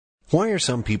Why are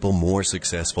some people more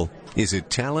successful? Is it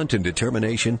talent and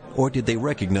determination, or did they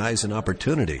recognize an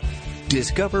opportunity?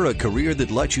 Discover a career that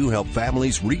lets you help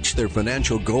families reach their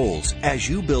financial goals as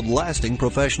you build lasting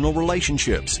professional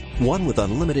relationships. One with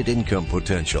unlimited income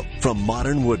potential. From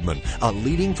Modern Woodman, a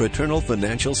leading fraternal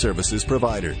financial services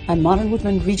provider. I'm Modern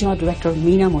Woodman Regional Director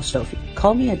Mina Mostofi.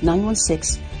 Call me at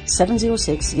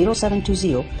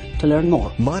 916-706-0720 to learn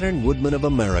more. Modern Woodman of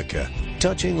America.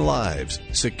 Touching lives,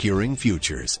 securing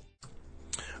futures.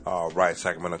 All right,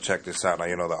 Sacramento, check this out. Now,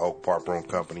 you know the Oak Park Brewing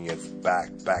Company is back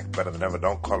better than ever.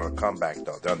 Don't call it a comeback,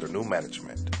 though. They're under new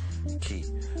management. Key,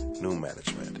 new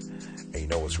management. And you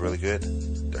know what's really good?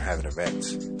 They're having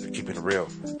events. They're keeping it real.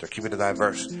 They're keeping it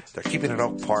diverse. They're keeping it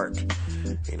Oak Park.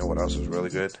 And you know what else is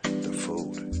really good? The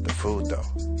food. The food, though.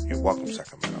 You're welcome,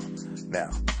 Sacramento.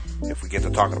 Now, if we get to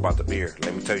talking about the beer,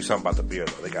 let me tell you something about the beer,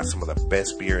 though. They got some of the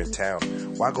best beer in town.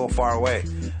 Why go far away?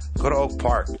 Go to Oak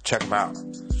Park. Check them out.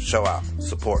 Show out.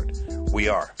 Support. We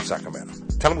are Sacramento.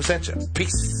 Tell them we sent you.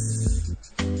 Peace.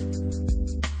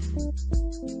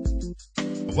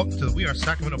 Welcome to the We Are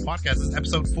Sacramento podcast. This is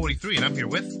episode 43, and I'm here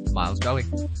with Miles Joey.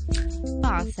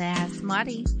 Boss ass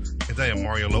Marty. And I am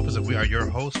Mario Lopez, and we are your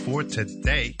hosts for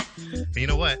today. And you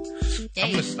know what?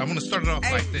 I'm gonna start it off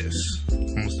like this.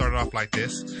 I'm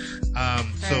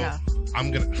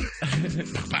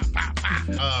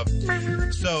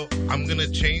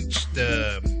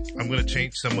gonna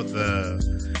change some of the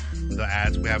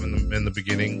ads we have in the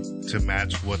beginning to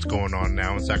match what's going on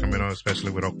now in Sacramento,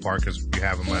 especially with Oak Park, because we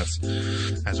have them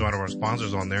as one of our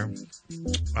sponsors on there.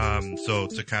 So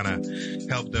to kind of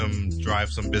help them drive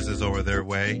some business over their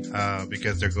way,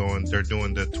 because they're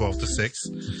doing the 12 to 6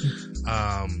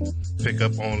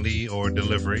 pickup only or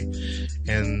delivery,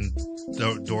 and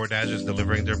DoorDash is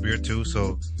delivering their beer too,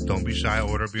 so don't be shy.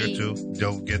 Order beer too.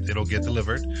 It'll get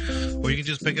delivered, or you can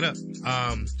just pick it up.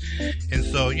 And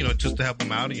so, you know, just to help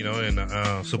them out, you know, and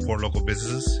support local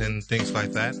businesses and things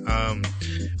like that.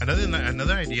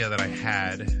 Another idea that I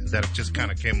had that just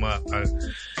kind of came up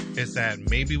is that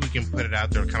maybe we can put it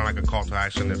out there, kind of like a call to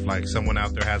action. If like someone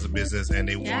out there has a business and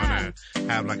they want to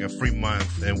have like a free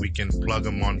month, and we can plug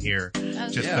them on here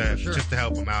just to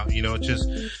help them out. You know, just,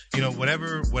 you know,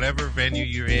 whatever venue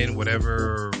you're in,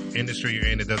 whatever industry you're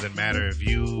in, it doesn't matter. If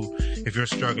you're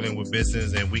struggling with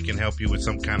business and we can help you with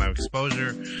some kind of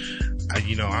exposure,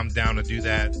 you know, I'm down to do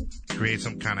that. Create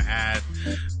some kind of ad,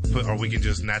 or we can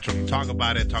just naturally talk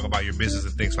about your business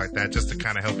and things like that, just to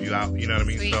kind of help you out. You know what I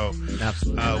mean? Sweet. So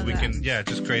Absolutely. We can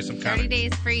just create some kind 30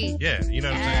 days free. Yeah, you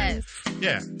know what I'm saying?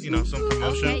 Yeah, you know, some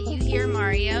promotion. Okay, you hear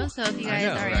Mario. So if you guys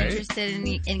are interested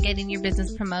in getting your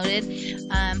business promoted,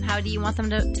 how do you want them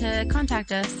to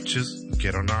contact us? Just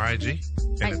get on our IG.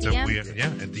 And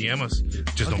DM us.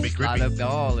 Just don't be creepy. Slide up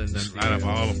all on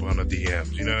the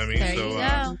DMs. You know what I mean? There you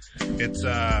go. It's so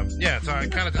I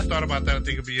kind of just thought about that. I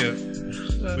think it'd be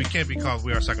we can't be called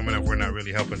We Are Sacramento if we're not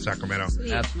really helping Sacramento.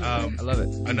 Absolutely. I love it.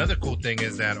 Another cool thing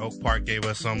is that Oak Park gave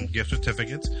us some gift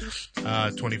certificates,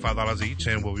 $25 each,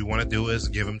 and what we want to do is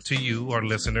give them to you, our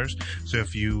listeners. So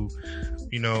if you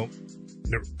know,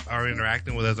 are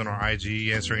interacting with us on our IG,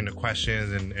 answering the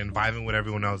questions and vibing with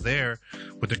everyone else there,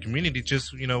 with the community,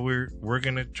 just, you know, we're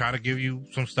gonna try to give you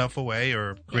some stuff away,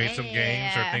 or create some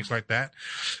games or things like that.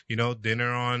 You know,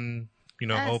 dinner on, you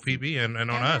know, OPB and on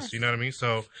us. You know what I mean?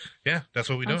 So yeah, that's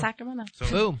what we do. Sacramento. So,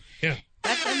 boom. Yeah.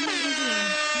 That's amazing.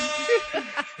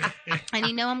 And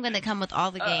you know I'm going to come with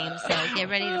all the games, so get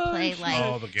ready to play like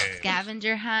all the games.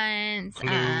 Scavenger hunts. We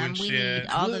shit. need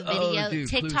all the videos.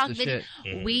 TikTok video.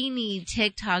 We need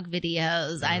TikTok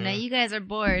videos. Mm-hmm. I know you guys are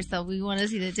bored, so we want to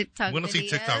see the TikTok videos. We want to see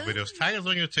TikTok videos. Tag us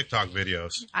on your TikTok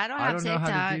videos. I don't know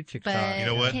how to do TikTok. But you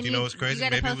know what? You know what's crazy? You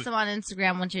got to post them on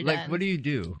Instagram once you're done. Like, what do you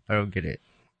do? I don't get it.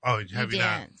 Oh, have you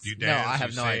not? You dance? No, I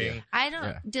have no idea. I don't.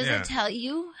 Yeah. Does it tell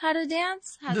you how to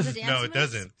dance? How to dance? No, it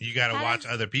doesn't. You got to watch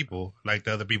other people, like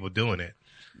the other people doing it.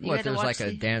 What, there's like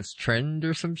a dance trend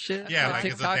or some shit? Yeah, like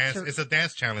it's a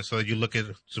dance challenge. So you look at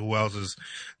who else is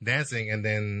dancing, and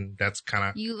then that's kind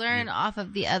of you learn off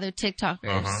of the other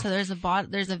TikTokers. So there's a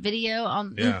video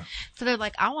on. Yeah. So they're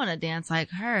like, I want to dance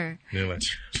like her. They're like,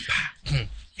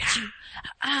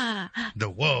 the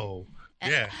whoa.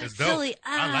 Yeah, it's dope. Silly,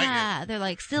 I like it. They're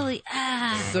like, silly,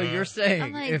 So you're saying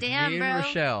I'm like, if damn, me and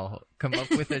Rochelle come up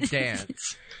with a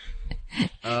dance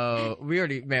We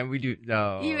already, man, we do.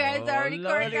 No. You guys already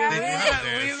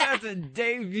choreographed? We about to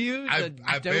debut the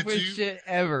I bet dopest you- shit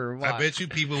ever. I bet you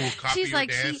people will copy She's your like,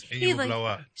 dance and he's you will like, blow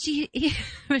up.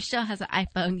 Michelle has an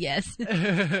iPhone, yes.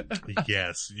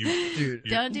 Yes, Dude.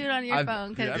 Don't do it on your I've- phone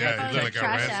because yeah, your you phone's look a like a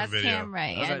trash ransom ass video. camera.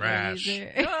 I was like, Trash.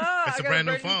 user. It's a brand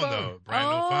new phone though. Brand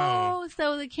new phone. Oh,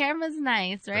 so the camera's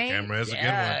nice, The right? camera is a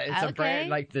Yeah, good one. it's a Okay. brand,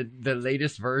 like the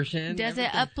latest version. Does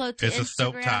it everything. upload to It's a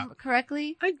stovetop. Instagram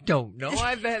correctly? I don't know.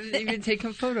 I haven't even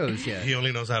taken photos yet. He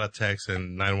only knows how to text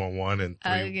in 911 and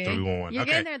 311. You're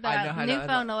Okay. getting there I know though. how New to-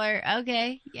 phone alert. Okay.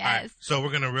 All Yes. right, so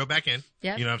we're gonna reel back in.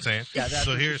 Yep. You know what I'm saying?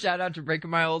 So here's shout out to breaking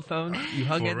my old phone. You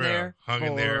hung for in real. there. Hung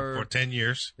in there for 10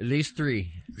 years. at least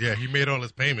 3. Yeah, he made all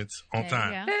his payments on There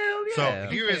time. you go. Hell So yeah.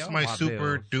 here is my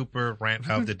super duper rant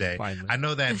of the day. Finally. I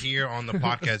know that here on the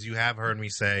podcast you have heard me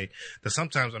say that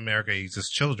sometimes America eats its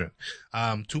children.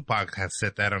 Tupac has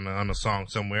said that on a song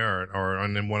somewhere or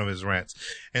in one of his rants.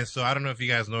 And so I don't know if you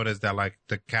guys noticed that like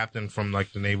the captain from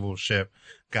like the naval ship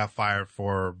got fired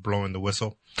for blowing the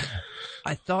whistle.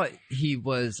 I thought he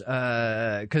was,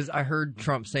 cause I heard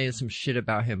Trump saying some shit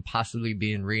about him possibly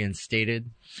being reinstated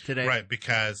today. Right,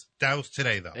 because that was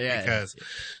today though. Yeah. Because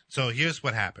so here's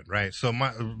what happened, right? So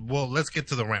let's get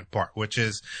to the rant part, which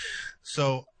is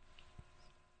so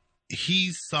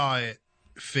he saw it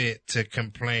fit to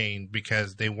complain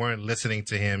because they weren't listening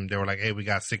to him. They were like, hey, we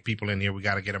got sick people in here, we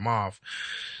gotta get them off.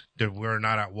 We're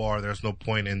not at war. There's no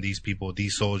point in these people,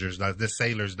 these soldiers, the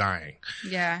sailors dying.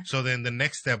 Yeah. So then the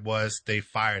next step was they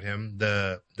fired him.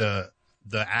 The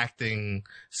acting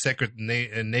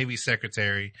Navy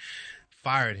secretary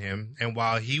fired him. And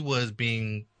while he was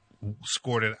being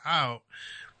escorted out,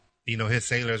 you know, his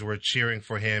sailors were cheering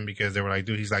for him because they were like,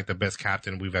 dude, he's like the best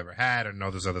captain we've ever had and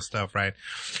all this other stuff, right?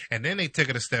 And then they took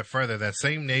it a step further. That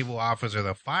same naval officer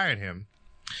that fired him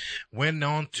went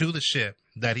on to the ship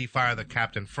that he fired the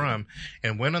captain from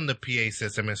and went on the PA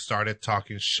system and started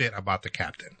talking shit about the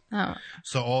captain. Oh.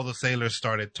 So all the sailors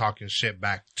started talking shit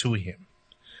back to him.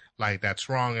 Like, that's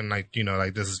wrong. And like, you know,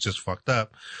 like this is just fucked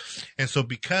up. And so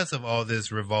because of all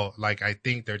this revolt, like I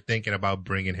think they're thinking about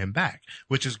bringing him back,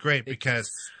 which is great because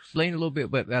Explain a little bit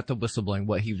about the whistleblowing,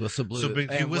 what he whistleblew. so he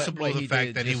and what whistleblowed the he fact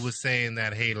did, that he just- was saying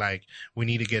that, hey, like, we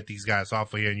need to get these guys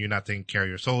off of here and you're not taking care of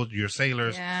your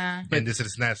sailors. Yeah. And this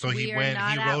is that. So We he are went,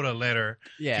 not he out. wrote a letter.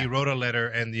 Yeah. He wrote a letter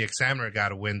and the examiner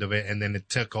got a wind of it and then it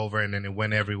took over and then it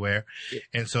went everywhere.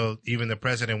 And so even the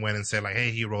president went and said like,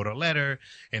 hey, he wrote a letter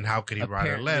and how could he write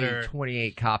a apparently letter?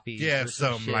 28 copies. Yeah, or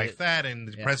some something like shit. that. And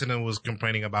the president was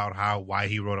complaining about why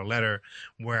he wrote a letter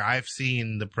where I've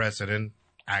seen the president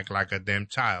act like a damn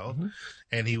child. Mm-hmm.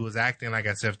 And he was acting like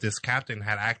as if this captain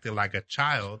had acted like a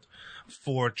child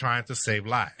for trying to save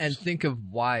lives. And think of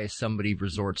why somebody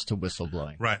resorts to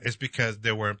whistleblowing. Right. It's because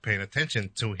they weren't paying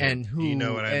attention to him. And who, you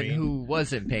know what I mean? who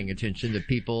wasn't paying attention? The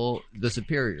people, the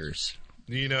superiors.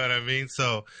 You know what I mean?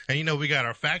 So, and you know, we got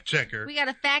our fact checker. We got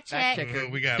a fact check. Fact checker.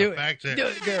 We got Do a it. fact checker. Do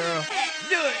it, girl.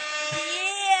 Do it.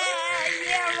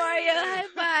 Yeah, Mario, high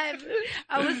five.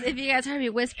 If you guys heard me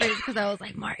whisper, it's because I was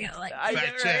like, Mario, like,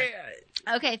 Fact check.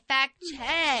 okay, fact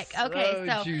check. Okay, Oh,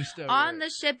 so juiced over on it. the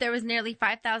ship, there was nearly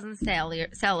 5,000 sailors.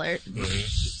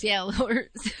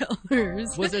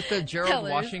 Was it the Gerald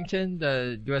Tellers. Washington,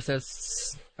 the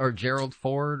USS, or Gerald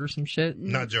Ford or some shit?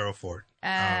 Not Gerald Ford.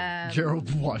 Gerald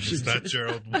It's Washington. not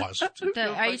Gerald Washington.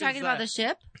 are you talking about the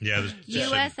ship? Yeah.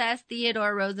 USS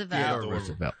Theodore Roosevelt. Theodore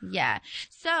Roosevelt. Yeah.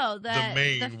 So the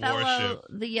main fellow,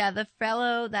 warship. the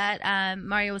fellow that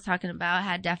Mario was talking about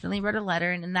had definitely wrote a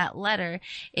letter, and in that letter,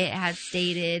 it had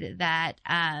stated that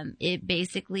it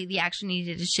basically the action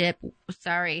needed a ship.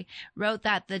 Wrote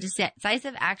that the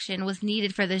decisive action was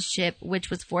needed for the ship, which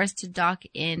was forced to dock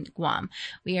in Guam.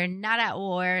 We are not at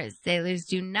war. Sailors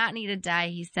do not need to die,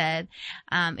 he said.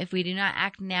 If we do not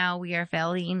act now, we are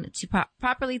failing to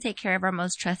properly take care of our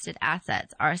most trusted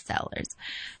assets, our sailors.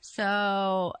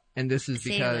 So, And this is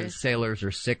because sailors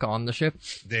are sick on the ship?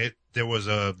 There was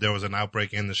an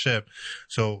outbreak in the ship,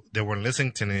 so they weren't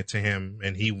listening to him,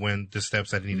 and he went the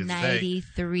steps that he needed to take.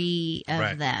 93 of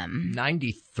Right. them.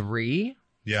 93?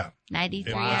 Yeah.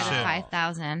 93 Wow. out of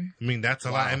 5,000. I mean, that's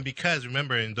a lot. And because,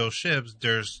 remember, in those ships,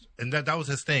 and that was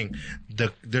his thing,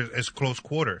 it's close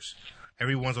quarters.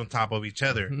 Everyone's on top of each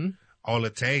other. all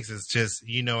it takes is just,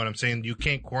 you know what I'm saying? You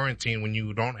can't quarantine when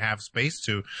you don't have space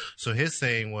to. So his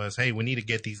saying was, hey, we need to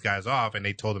get these guys off. And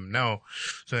they told him no.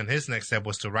 So then his next step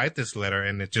was to write this letter,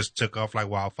 and it just took off like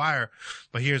wildfire.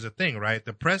 But here's the thing, right?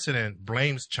 The president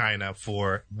blames China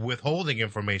for withholding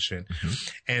information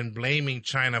and blaming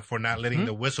China for not letting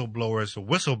the whistleblowers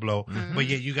whistleblow. But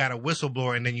yet you got a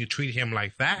whistleblower and then you treat him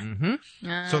like that.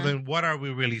 So then what are we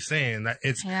really saying? That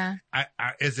it's,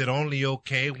 is it only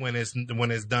okay when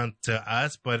it's done to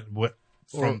us, but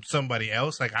from somebody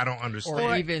else? Like, I don't understand.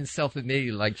 Or even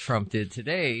self-admitting like Trump did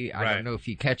today. I don't know if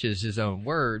he catches his own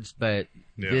words, but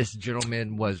this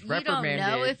gentleman was reprimanded.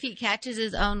 You don't know if he catches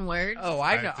his own words? Oh,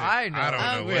 I know. I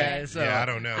don't know. I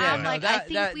don't know. I'm like, I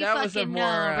think we fucking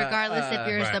know, regardless if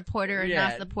you're a supporter or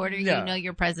not supporter, you know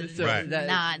your president does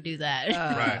not do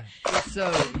that.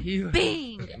 So he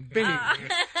Bing!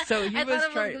 So he was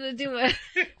trying to do it.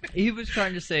 He was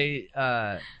trying to say,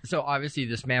 so obviously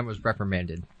this man was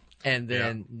reprimanded. And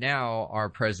then now our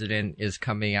president is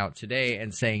coming out today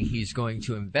and saying he's going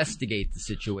to investigate the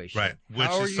situation. Right.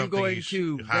 How are you going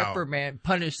to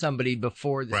punish somebody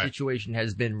before the situation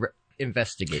has been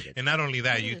investigated? And not only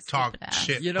that, you talk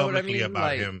shit publicly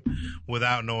about him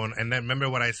without knowing. And then remember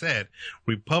what I said,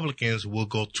 Republicans will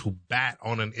go to bat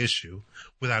on an issue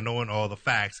without knowing all the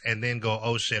facts and then go,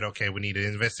 oh shit, okay, we need to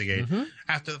investigate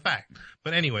after the fact.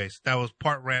 But anyways, that was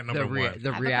part rant number one.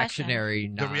 The reactionary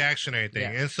thing. Yeah.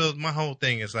 And so my whole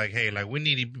thing is like, hey, like we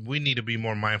need to be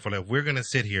more mindful. If we're going to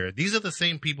sit here, these are the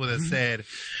same people that said,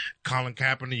 Colin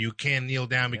Kaepernick, you can't kneel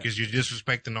down because you're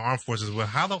disrespecting the armed forces. Well,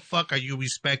 how the fuck are you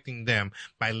respecting them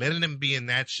by letting them be in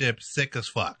that ship sick as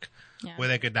fuck where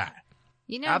they could die?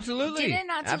 You know, absolutely. Didn't it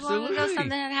not too long ago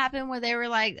something had happened where they were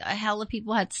like, a hell of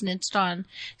people had snitched on,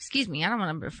 excuse me, I don't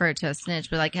want to refer it to a snitch,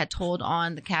 but like had told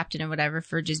on the captain or whatever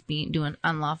for just doing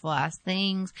unlawful ass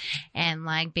things. And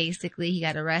like basically he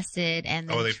got arrested and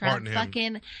then they Trump pardoned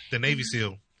him. The Navy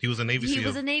SEAL. He was a Navy SEAL. He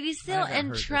was a Navy SEAL,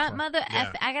 and Trump,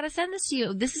 I gotta send this to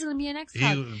you. This is gonna be an next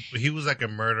talk. He was like a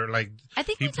murderer. Like I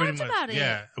think we talked about it.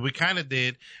 Yeah, we kind of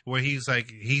did. Where he's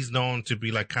known to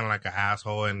be like kind of like an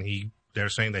asshole, and they're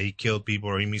saying that he killed people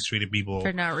or he mistreated people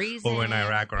for no reason over in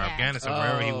Iraq or Afghanistan,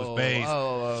 wherever he was based.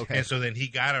 Okay. And so then he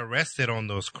got arrested on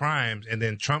those crimes, and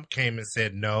then Trump came and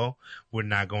said, no, we're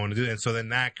not going to do it. And so then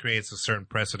that creates a certain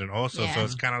precedent also. So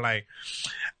it's kind of like,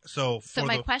 so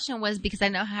my question was, because I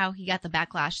know how he got the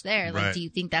backlash there. Like, do you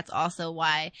think that's also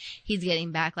why he's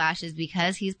getting backlash, is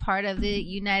because he's part of the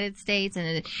United States?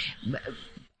 And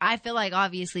I feel like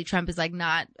obviously Trump is like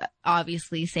not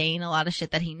obviously saying a lot of shit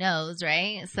that he knows,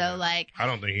 right? So like, I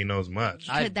don't think he knows much.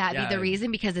 Could that be the reason?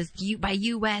 Because it's the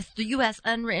U.S.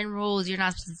 unwritten rules, you're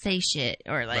not supposed to say shit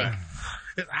or like.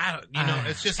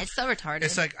 It's just it's so retarded.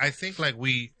 It's like I think like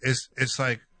it's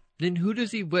like. Then who does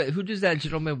that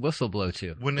gentleman whistleblow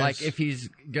to? Like if he's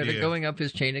going up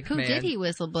his chain of command. Who did he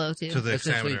whistleblow to? To the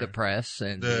essentially Examiner. The press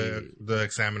and the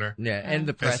Examiner. Yeah, and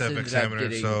the press SF Examiner.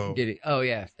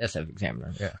 SF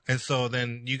Examiner. Yeah. And so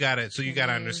then you gotta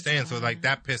understand. So like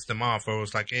that pissed them off. Or it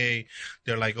was like, hey,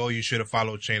 they're like, oh, you should have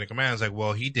followed chain of command. It's like,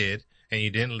 well, he did. And you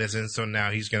didn't listen, so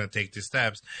now he's going to take the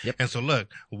steps. Yep. And so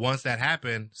look, once that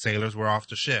happened, sailors were off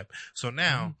the ship. So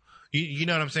now, you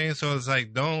know what I'm saying? So it's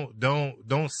like, don't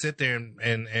sit there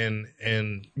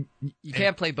and you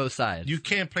can't play both sides. You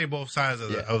can't play both sides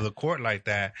of the court like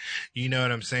that. You know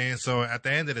what I'm saying? So at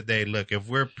the end of the day, look, if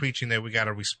we're preaching that we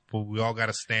all got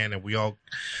to stand and we all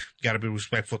got to be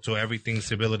respectful to everything's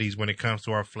civilities when it comes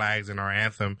to our flags and our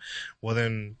anthem, well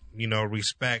then,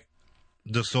 respect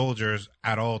the soldiers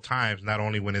at all times, not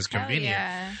only when it's convenient.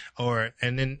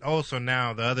 And then also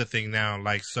now the other thing now,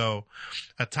 like, so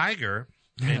a tiger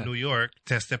in New York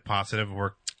tested positive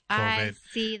for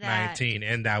COVID-19,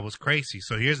 and that was crazy.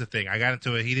 So here's the thing. I got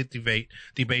into a heated debate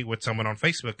with someone on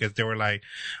Facebook because they were like,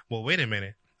 well, wait a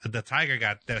minute.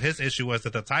 His issue was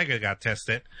that the tiger got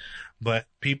tested, but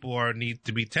people need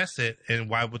to be tested, and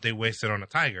why would they waste it on a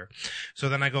tiger? So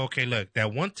then I go, okay, look,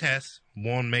 that one test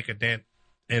won't make a dent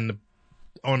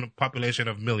on a population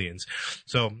of millions.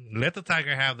 So let the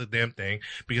tiger have the damn thing,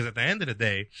 because at the end of the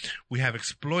day, we have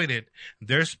exploited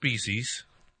their species.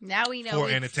 Now we know for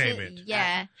entertainment. You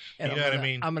know what I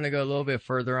mean? I'm going to go a little bit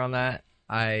further on that.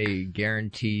 I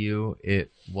guarantee you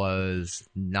it was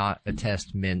not a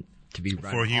test meant to be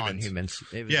run on humans.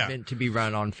 It was meant to be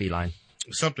run on feline.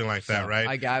 Something like that,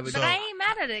 right? But I ain't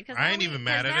mad at it. I ain't even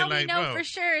mad at it. Now like, we know for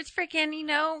sure it's freaking,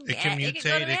 it can mutate. It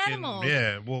can go to animals.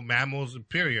 Mammals,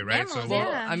 period, right? Mammals,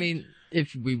 I mean,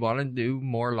 if we want to do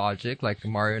more logic, like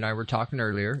Mario and I were talking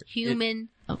earlier.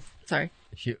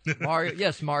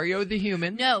 Mario the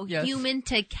human. No, human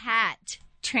to cat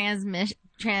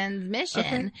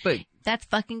transmission. But That's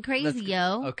fucking crazy,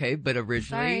 yo. Okay, but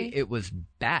originally Sorry. it was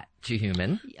bat to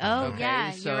human. Oh, Okay,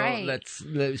 yeah, so you're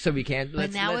right. so we can't.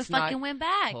 But now it fucking went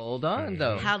back. Hold on,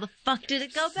 though. How the fuck did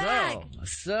it go back?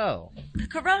 So The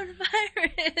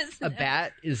coronavirus. a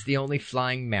bat is the only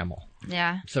flying mammal.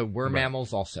 Yeah. So we're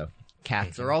mammals also.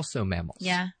 Cats are also mammals.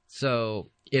 Yeah. So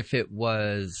if it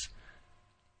was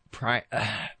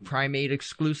primate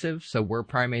exclusive, so we're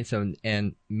primates,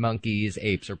 and monkeys,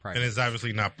 apes are And primates. it's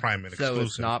obviously not primate So exclusive.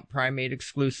 it's not primate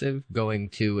exclusive, going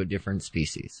to a different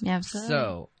species. Yeah, absolutely.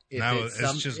 So if Now it's,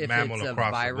 it's just mammal if it's a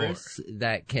across the virus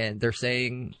that they're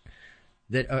saying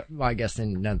that, well, I guess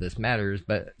none of this matters,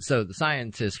 but so the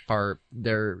scientist part,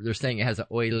 they're saying it has an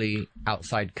oily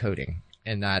outside coating,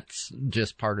 and that's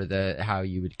just part of how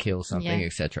you would kill something, Yeah.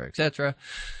 et cetera, et cetera.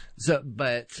 So,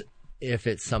 but if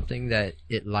it's something that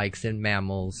it likes in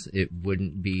mammals, it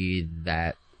wouldn't be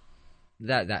that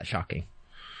shocking.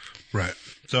 Right.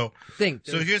 So here's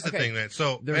the okay, thing, then.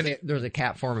 So there's a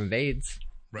cat form of AIDS.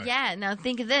 right. Yeah, now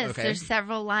think of this. Okay. There's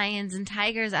several lions and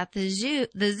tigers at the zoo.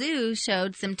 The zoo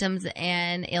showed symptoms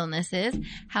and illnesses.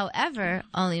 However,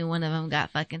 only one of them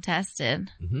got fucking tested.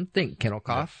 Think kennel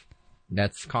cough.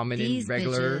 That's common These in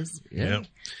regular. bitches. Yeah.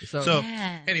 So, So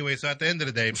Yeah. anyway, so at the end of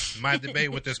the day, my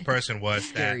debate with this person was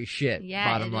that scary shit.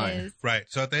 Yeah, bottom it line. is. right.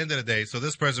 So at the end of the day, so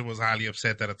this person was highly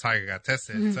upset that a tiger got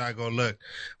tested. So I go, look,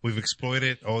 we've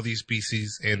exploited all these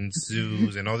species in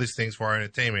zoos and all these things for our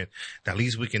entertainment. The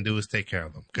least we can do is take care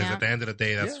of them. Because Yeah. at the end of the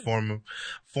day, that's form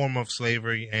of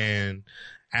slavery, and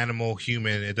animal,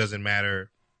 human, it doesn't matter.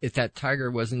 If that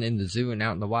tiger wasn't in the zoo and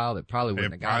out in the wild, it probably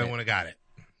wouldn't They have got probably it. wouldn't have got it.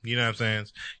 You know what I'm saying?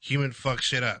 Human fuck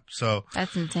shit up. So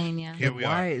That's insane, yeah. here we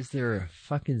Why are. is there a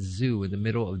fucking zoo in the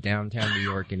middle of downtown New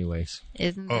York, anyways?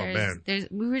 Isn't Oh, there? man.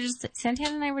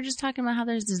 Santana and I were just talking about how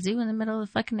there's a zoo in the middle of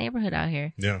the fucking neighborhood out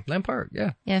here. Yeah. Lamp Park,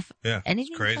 yeah. If Yeah.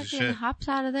 anything crazy fucking shit. hops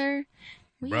out of there,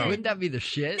 Bro. Wouldn't that be the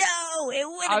shit? no, it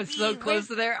wouldn't. I was so close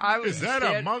to there. I would Is that a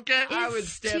stand, monkey? I would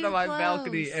It's stand too on my close.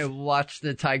 balcony and watch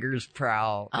the tigers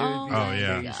prowl. It Oh, would be my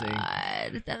yeah. amazing.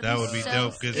 God. That would be so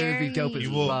dope, 'cause it would be dope scary. as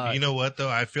You will. fuck. You know what though?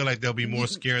 I feel like they'll be more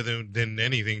scared than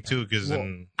anything too. Because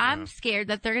I'm scared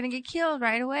that they're gonna get killed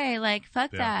right away. Like,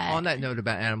 fuck Yeah. that. On that note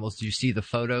about animals, do you see the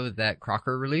photo that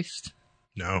Crocker released?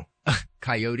 no.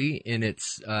 Coyote in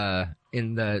its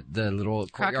in the little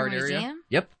Crocker courtyard area. Museum?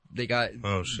 Yep, they got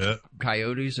Oh shit.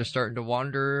 coyotes are starting to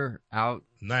wander out.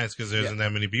 Nice, because there isn't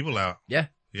that many people out. Yeah.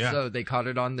 Yeah. So they caught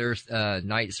it on their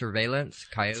night surveillance.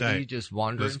 Coyote Tight. just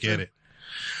wandering. Let's get through. it.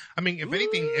 I mean, if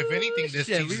anything, this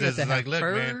Shit, we teaches got us to is like, have look,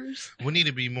 man, furs. we need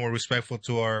to be more respectful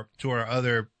to our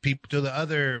other people, to the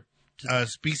other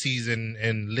species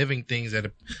and living things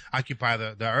that occupy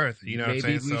the earth. You know Maybe what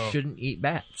I'm saying? we So shouldn't eat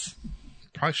bats.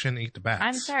 probably shouldn't eat the bats.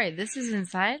 I'm sorry, this is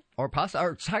inside. Or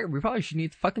tiger. We probably shouldn't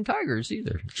eat the fucking tigers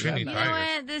either. Shouldn't You eat know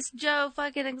tigers. what? This Joe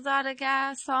fucking exotic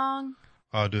ass song.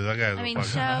 Oh, dude, that guy's I a mean,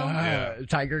 fucking show. Yeah.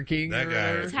 Tiger King. That or guy.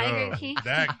 whatever. Tiger oh, King.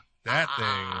 That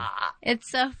thing.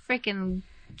 It's so freaking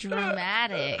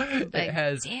dramatic. It Like,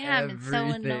 has damn, it's so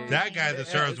everything. annoying. That guy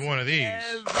deserves one of these.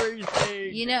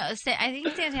 Everything. You know, I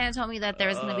think Santana told me that there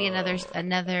was going to be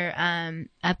another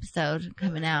episode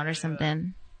coming out or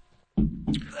something.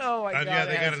 Oh my god. Yeah,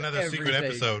 they it got has another secret everything.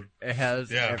 episode. It has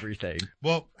Yeah. everything.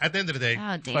 Well, at the end of the day,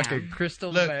 Oh damn! Fucking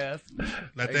crystal Look, bath.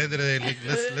 at the end of the day,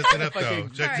 listen up though.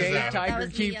 Fucking Check gay this out. That tiger was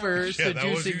me keepers, yelling. Yeah,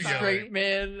 that was seducing you yelling. straight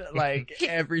men. Like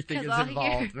everything is 'Cause all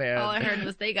involved, man. All I heard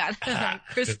was they got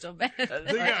crystal bath. They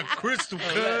got crystal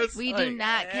cuts. We do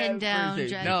not condone everything.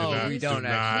 drug No, use. we don't Do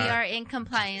actually. We are in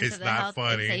compliance It's with the not health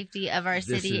funny. and safety of our This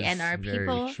city is and our very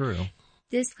people. True.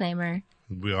 Disclaimer.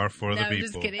 We are for the No, I'm people.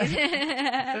 just kidding.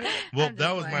 Well, I'm that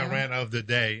just was my playing. rant of the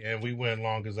day, and we went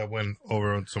long because I went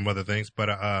over on some other things.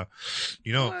 But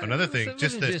you know, another thing, It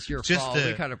just wasn't to your just fault. We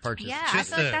to kind of purchased. Yeah, it. I Just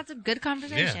feel like the- that's a good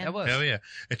conversation. yeah, That was. hell yeah,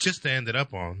 and just to end it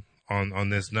up on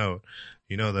this note,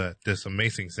 you know that this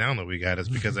amazing sound that we got is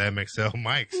because of MXL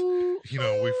mics. You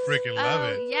know, we freaking love Oh,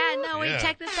 it. yeah, no, wait, Yeah.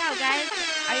 check this out, guys.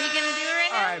 Are you going to do it right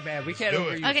now? All right, man. We can't do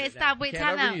it. overuse Okay, it. stop. now. Wait, Can't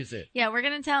time out. overuse it. Yeah, we're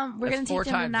gonna tell him. We're That's gonna 4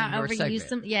 teach him to times not in your overuse segment.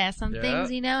 some. Yeah, some Yeah.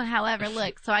 things, you know. However,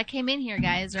 look. So I came in here,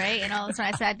 guys, right, and all of a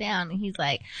sudden I sat down, and he's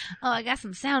like, "Oh, I got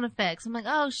some sound effects." I'm like,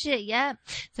 "Oh shit, yeah."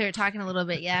 So we're talking a little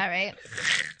bit, yeah, right.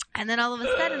 And then all of a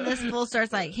sudden, this fool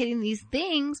starts like hitting these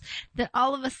things. That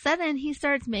all of a sudden he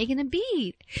starts making a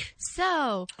beat.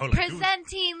 So Oh, like,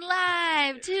 presenting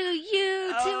live to you,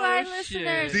 to Oh, our shit.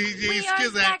 listeners, DJ we are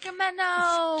Skizak.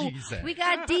 Sacramento. Skizak. We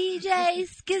got DJ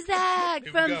Skizak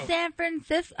we from go. San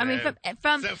Francisco. I mean, Yeah.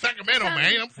 from Sacramento,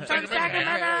 man. I'm from from Sacramento.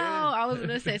 Sacramento. I was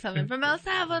gonna say something from El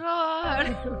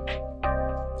Salvador.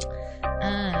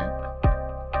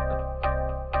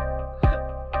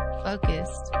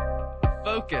 Focused.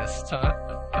 Focused,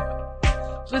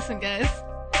 huh? Listen, guys.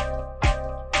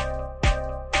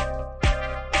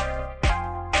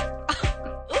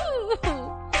 Ooh.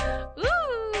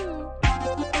 Ooh.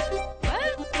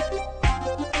 What?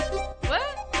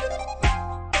 What?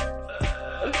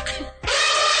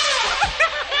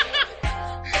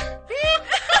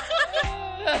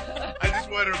 I just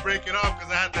wanted to break it off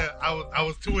because I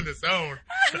was too in the zone.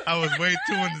 I was way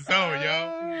too in the zone,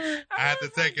 yo. I had to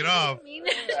take it off.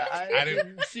 I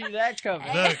didn't see that coming.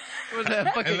 Look, Was that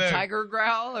a fucking look, tiger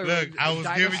growl? Or look, I was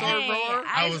giving dinosaur Hey, roar?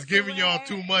 I was giving y'all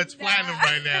too much platinum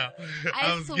right now.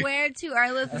 I swear to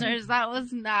our listeners, that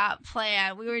was not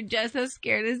planned. We were just as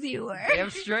scared as you were. Damn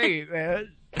straight,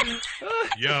 man.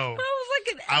 Yo, I was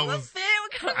like an I was-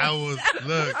 elephant.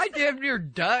 look, I damn near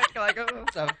ducked. Like,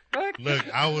 what the fuck?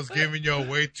 look, I was giving y'all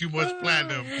way too much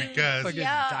platinum because Fucking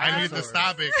Yeah. I need to dinosaurs.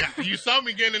 stop it. You saw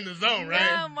me getting in the zone, No,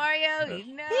 right? Mario,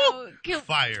 no.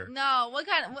 Fire. No, what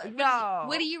kind of,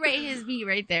 what do you rate his beat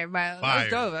right there, Mario? Fire.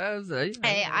 That's dope. That was,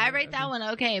 Hey, I rate that one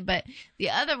okay, but the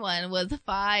other one was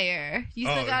fire. You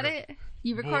still Oh, got no. it?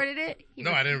 You recorded it?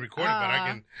 No, I didn't record it,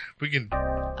 but we can.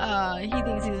 He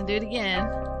thinks he's gonna do it again.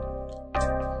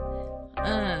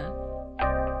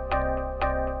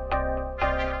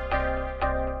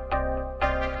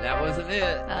 That wasn't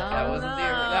it.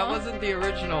 That wasn't the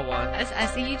original one. I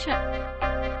see you trying.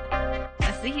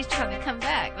 I see he's trying to come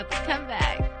back with the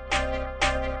comeback.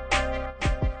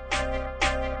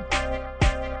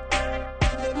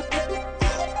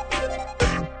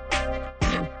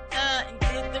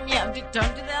 Yeah,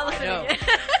 don't do the elephant know. again.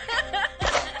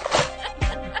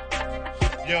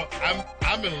 Yo,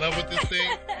 I'm in love with this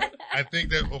thing. I think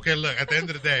that okay. Look, at the end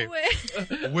of the day,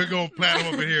 we're going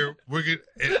platinum over here. We're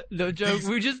gonna No joke.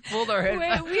 We just pulled our heads Wait,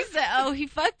 back. we said, oh, he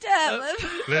fucked up.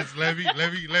 let me.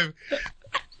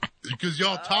 Because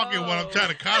y'all talking while I'm trying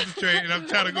to concentrate and I'm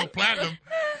trying to go platinum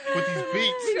with these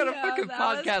beats. We got a No, fucking that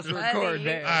was podcast to funny. record,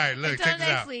 man. All right, look, Until check this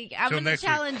next out. week. I'm Till going to next week.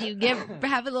 challenge you.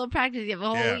 Have a little practice. You have a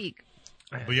whole Yeah. week.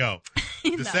 But yo, That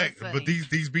the was but funny.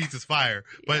 these beats is fire.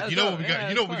 But Yeah, you know so- what we yeah, got? You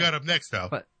it's know what we fun. got up next though?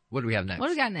 What do we have next? What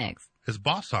do we got next? It's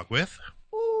Boss Talk with.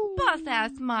 Boss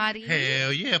ass Marty.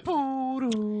 Hell yeah.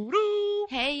 Poo-doo-doo.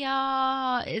 Hey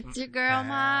y'all, it's your girl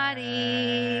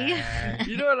Marty.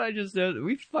 You know what I just noticed?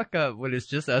 We fuck up when it's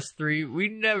just us three. We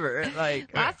never,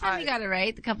 like... Last time we got it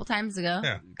right, a couple times ago.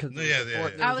 Yeah. Cause Yeah, there's yeah, a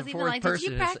fourth- yeah. there's I a was even fourth like, did you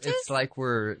person. It's- practice? It's like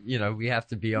we're, we have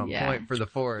to be on Yeah. point for the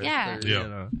fourth. Yeah. or,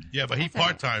 Yeah. Yeah, but he That's all right.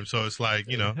 part-time, so it's like,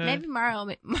 Maybe Mario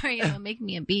will make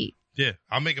me a beat. yeah,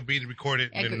 I'll make a beat and record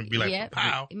it and then be like, Yeah.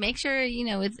 pow. Make sure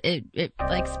it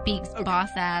like speaks boss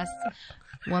ass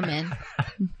woman.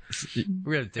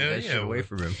 We're gonna take Hell that yeah, shit away we-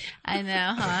 from him. I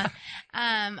know,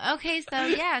 huh? Okay, so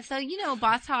yeah, so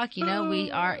Boss Talk, you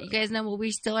guys know what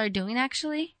we still are doing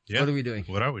actually? Yeah. What are we doing?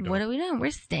 What are we doing? What are we doing?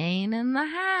 We're staying in the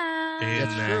house. in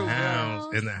That's the true,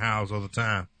 house. In the house all the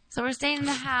time. So we're staying in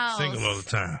the house. Single all the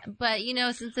time. But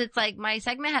since it's like my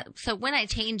segment, so when I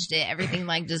changed it, everything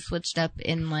like just switched up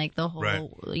in like the whole, Right.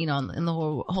 in the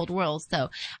whole world. So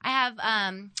I have,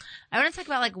 I want to talk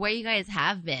about like where you guys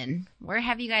have been. Where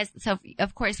have you guys? So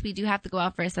of course we do have to go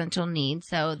out for essential needs.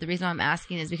 So the reason why I'm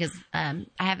asking is because I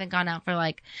haven't gone out for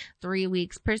like 3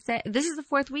 weeks per se. This is the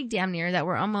 4th week damn near that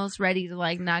we're almost ready to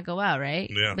like not go out, right?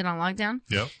 Yeah. Been on lockdown.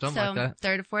 Yep. Something like that.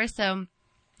 3rd or 4th. So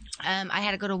I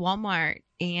had to go to Walmart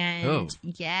and Oh.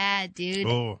 yeah, dude.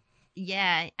 Oh,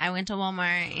 Yeah, I went to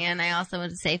Walmart and I also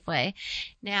went to Safeway.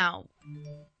 Now,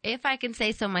 if I can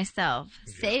say so myself,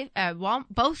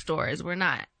 both stores were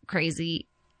not crazy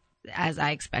as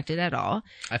I expected at all.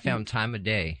 I found time of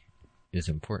day is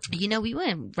important. We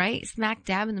went right smack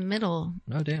dab in the middle,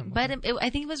 Oh damn. but I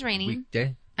think it was raining.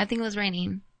 Weekday. I think it was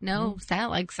raining. No,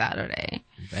 like Saturday.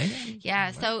 Damn.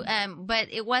 Yeah. So, but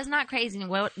it was not crazy. And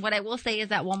what I will say is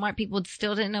that Walmart people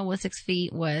still didn't know what 6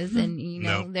 feet was, and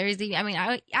No. there's even. I mean,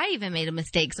 I even made a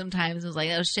mistake sometimes. It was like,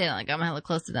 oh shit, like I'm hella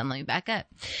close to them. Let me back up.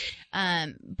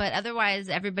 But otherwise,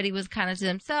 everybody was kind of to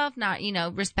themselves, not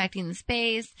respecting the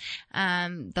space.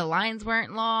 The lines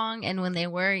weren't long, and when they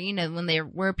were, when there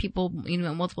were people,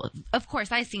 multiple. Of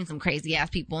course, I seen some crazy ass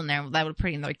people in there that would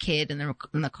put in their kid in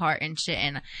the cart and shit,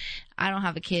 and I don't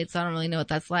have a kid, so I don't really know what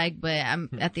that's like. But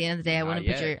at the end of the day,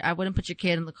 I wouldn't put your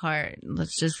kid in the cart.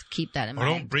 Let's just keep that in or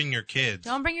mind. don't bring your kids.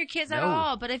 Don't bring your kids at No.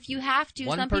 all. But if you have to,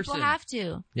 One some people person. have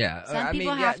to. Yeah. Some I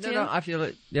people mean, have yeah, to. No, I feel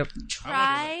it. Yep.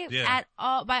 Try Yeah.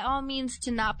 by all means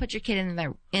to not put your kid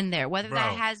in there. Whether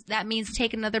Bro. that means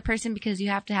take another person because you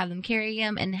have to have them carry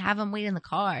them and have them wait in the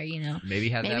car. Maybe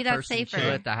have Maybe that that's person safer. chill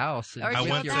at the house. And Or with chill I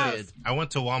at went the your house. kid. I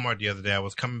went to Walmart the other day. I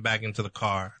was coming back into the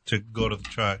car to go to the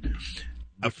truck.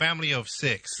 A family of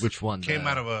 6 Which one? came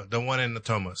out of the one in the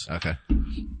Thomas Okay.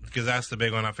 because that's the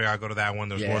big one. I figure I'll go to that one.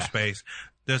 There's more Yeah. space.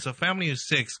 there's a family of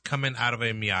 6 coming out of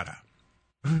a Miata.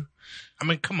 I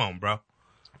mean, come on, bro.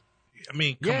 I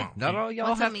mean, come on. Not all y'all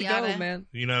What's a have to go, Miata? man.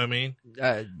 You know what I mean?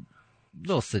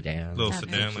 Little sedan. Little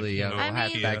sedan, Usually, like, you know, I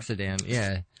mean- hatchback sedan.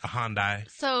 Yeah. A Hyundai.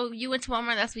 So you went to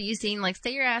Walmart. That's what you seen. Like,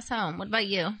 stay your ass home. What about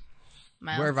you,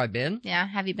 Miles? Where have I been? Yeah,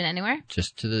 have you been anywhere?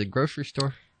 Just to the grocery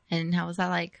store. And how was that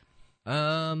like?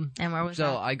 And where was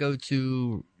So that? I go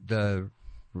to the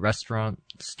restaurant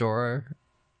store.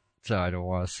 So I don't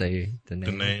want to say the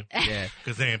name. The name. Yeah.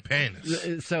 Because they ain't paying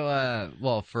us. So,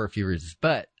 well, for a few reasons,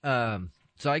 but,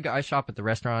 so I shop at the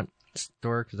restaurant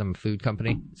store because I'm a food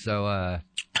company. So,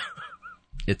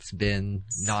 it's been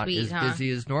not Sweet, as huh?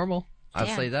 busy as normal. I'll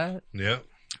Yeah. say that. Yep.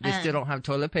 They still don't have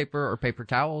toilet paper or paper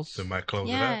towels. Somebody close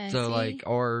Yeah. it up. So see? like,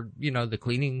 or, the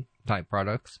cleaning type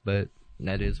products, but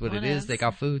that is what it is. They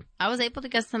got food. I was able to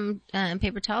get some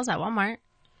paper towels at Walmart,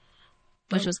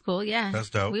 which was cool. Yeah, That's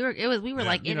dope. We were Yeah.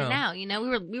 like in You and know. out.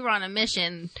 We were on a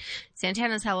mission.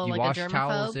 Santana's hella You like wash a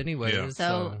towels germaphobe. anyway. Yeah.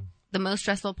 So the most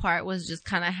stressful part was just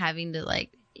kind of having to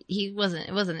like. It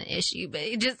wasn't an issue, but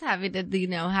just having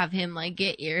to, have him like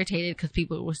get irritated because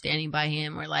people were standing by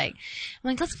him or like,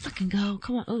 I'm like, let's fucking go.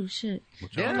 Come on. Oh shit.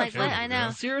 Yeah, I'm like, I know.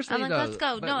 Seriously, I'm like, though, let's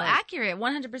go. but, No, like, accurate.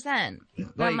 100%.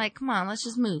 But I'm like, come on, let's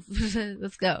just move.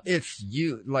 Let's go. if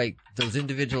you like those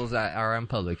individuals that are in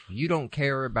public, if you don't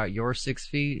care about your 6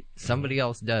 feet, somebody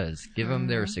else does. Give them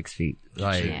their 6 feet.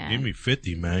 Like, Yeah. Give me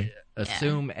 50, man.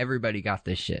 assume everybody got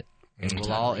this shit, and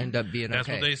we'll all end up being That's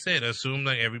okay. what they said. Assume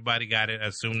that everybody got it.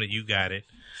 Assume that you got it.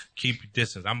 Keep your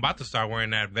distance. I'm about to start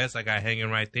wearing that vest I got hanging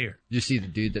right there. You see the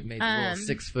dude that made the little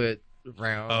 6 foot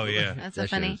round. Oh, yeah. That's so That shit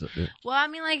funny. is- Well, I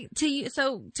mean, like,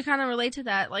 to kind of relate to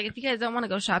that, like, if you guys don't want to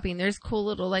go shopping, there's cool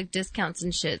little, like, discounts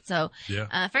and shit. So,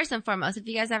 Yeah. first and foremost, if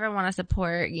you guys ever want to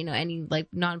support, any, like,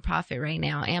 nonprofit right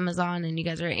now, Amazon, and you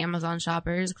guys are Amazon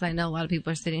shoppers, because I know a lot of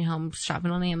people are sitting home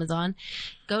shopping on Amazon,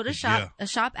 go to shop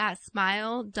at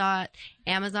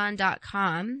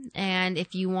smile.amazon.com. And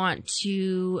if you want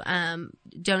to,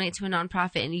 donate to a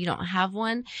nonprofit and you don't have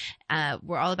one,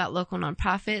 we're all about local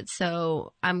nonprofits.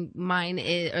 So mine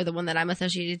is, or the one that I'm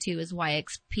associated to is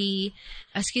YXP.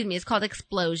 Excuse me, it's called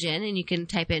Explosion, and you can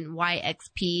type in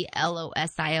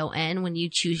YXPLOSION when you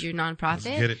choose your nonprofit.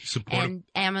 Let's get it. Support And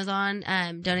Amazon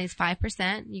donates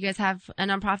 5%. You guys have a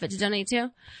nonprofit to donate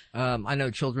to? I know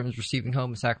Children's Receiving Home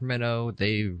in Sacramento.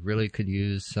 They really could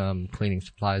use some cleaning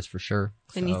supplies for sure.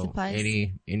 Cleaning So supplies?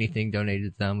 anything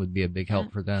donated to them would be a big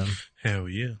help for them. Hell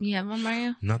yeah. You have one,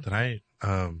 Mario? Not that I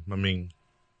mean,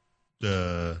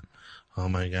 oh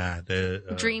my God.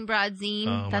 The Dream Broad Zine.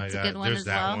 Oh That's my a God. good one There's as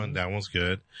that well. one. That one's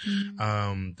good.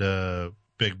 The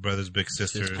Big Brothers, Big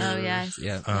Sisters. Oh, yes.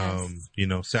 Yeah.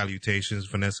 Salutations,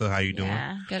 Vanessa. How you doing?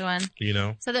 Yeah, good one.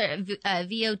 So there are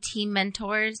VOT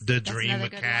mentors. The That's Dream another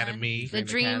good Academy. one. The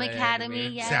Dream Dream Academy.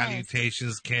 Academy, yes.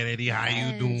 Salutations, Kennedy. How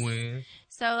Yes. you doing?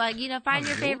 So, find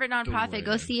your favorite nonprofit.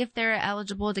 Go see if they're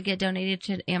eligible to get donated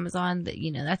to Amazon.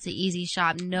 That's an easy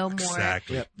shop. No more.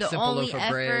 Exactly. Yep. The Simple only Loaf of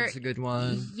effort- Bread's a good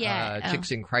one. Yeah.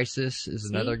 Chicks in Crisis is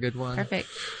another good one. Perfect.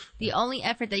 The only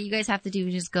effort that you guys have to do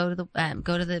is just go to the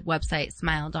website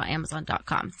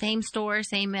smile.amazon.com. Same store,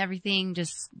 same everything,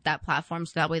 just that platform,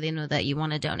 so that way they know that you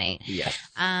want to donate. Yes.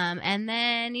 And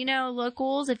then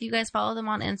locals, if you guys follow them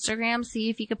on Instagram,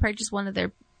 see if you could purchase one of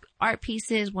their art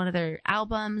pieces, one of their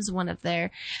albums, one of their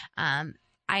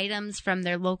items from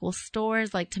their local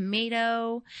stores like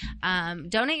Tomato.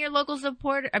 Donate your local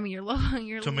support. I mean,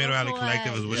 your Tomato Alley local,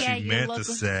 Collective is what yeah, she your meant local-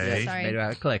 to say. Sorry. Tomato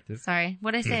Alley Collective. Sorry.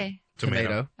 What'd I say?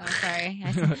 Tomato. Oh, sorry.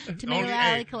 I said Tomato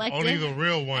Alley Collective. Only the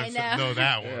real ones I know. know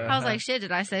that one. I was like, shit,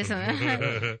 did I say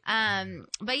something?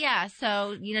 But yeah,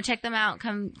 so, check them out.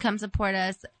 Come support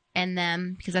us and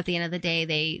them, because at the end of the day,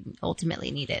 they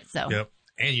ultimately need it. So Yep.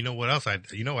 And you know what else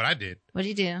you know what I did? what'd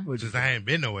you do? Since I ain't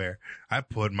been nowhere, I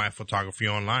put my photography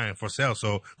online for sale.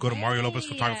 So go to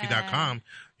MarioLopezPhotography.com.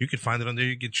 You can find it on there.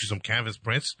 You get you some canvas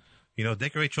prints.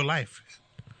 Decorate your life.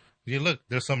 Yeah, look,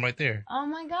 there's some right there. Oh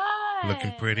my God.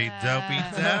 Looking pretty dopey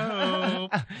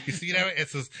dope. You see that?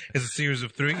 It's a series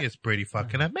of 3. It's pretty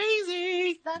fucking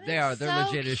amazing. That They is are. They're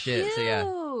so legit as shit, so yeah.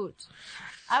 cute.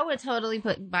 I would totally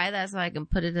buy that so I can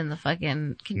put it in the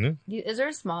fucking. Is there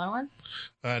a smaller one?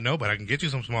 No, but I can get you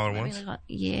some smaller I ones. mean,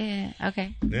 yeah.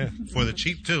 Okay. Yeah, for the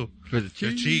cheap too. For the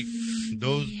They're cheap.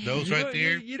 Those right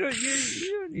there. You don't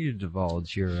need to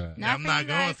divulge your. Not I'm for not you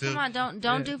guys. going to. Come on,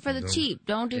 don't do for the cheap.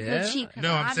 Don't do for the cheap. Come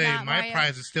No, on, I'm saying not my Mario.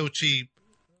 price is still cheap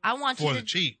I want for you the to.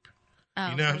 cheap.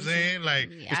 Oh, You know what I'm saying? Like,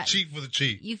 yeah. it's cheap for the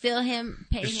cheap. You feel him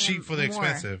pay It's him cheap for the more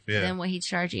expensive, yeah. than what he's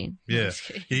charging. Yeah.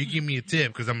 Yeah, you give me a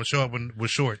tip because I'm going to show up with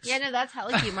shorts. Yeah, no, that's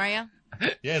hella cute, Mario.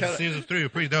 Yeah, the season 3 are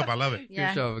pretty dope. I love it.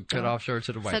 Yeah. So cut off shorts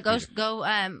to the white. So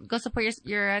go support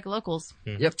your locals.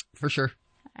 Yep, for sure.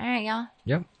 All right, y'all.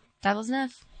 Yep. That was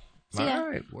enough. See ya. All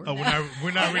right. Oh,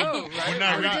 we're not reading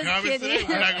comments today?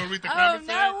 We're not going to read the comments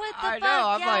today? Oh, no, what the I fuck? know,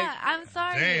 I'm yeah, like, I'm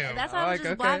sorry. damn. That's why I was Like, just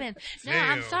okay. blabbing. No,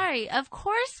 I'm Damn. sorry. Of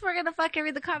course we're going to fucking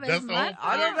read the comments. That's the My whole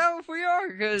I don't fault. know if we are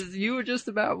because you were just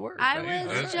about work. I man.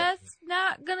 was just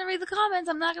not going to read the comments.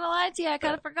 I'm not going to lie to you. I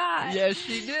kind of forgot. Yes,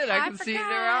 she did. I I can see it in her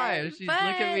forgot, eyes. She's but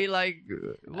looking at me like,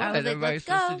 what? I was like, Am I let's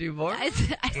supposed go. to do more? I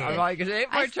said, I'm like, it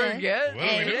ain't my I turn said- yet. What are we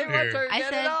It ain't doing my here? turn I yet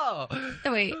said- at all.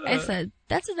 wait, I said,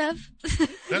 that's enough.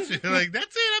 That's it. Like,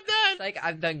 that's it. I'm done. Like,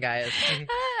 I'm done, guys.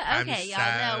 Okay,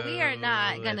 y'all. No, we are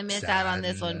not gonna miss out on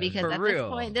this one because For at real.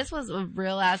 this point, this was a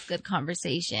real ass good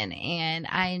conversation, and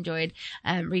I enjoyed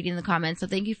reading the comments. So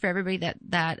thank you for everybody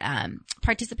that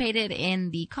participated in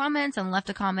the comments and left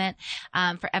a comment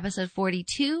for episode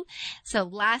 42. So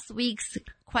last week's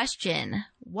question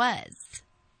was,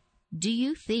 do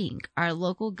you think our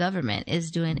local government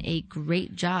is doing a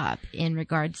great job in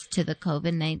regards to the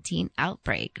COVID-19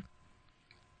 outbreak?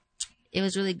 It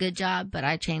was really good job, but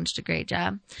I changed to great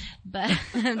job. But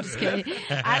I'm just kidding.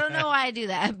 I don't know why I do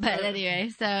that, but anyway.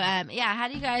 So, yeah, how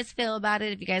do you guys feel about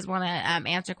it? If you guys want to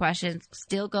answer questions,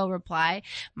 still go reply.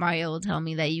 Mario will tell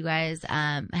me that you guys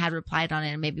had replied on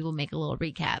it, and maybe we'll make a little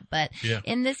recap. But Yeah.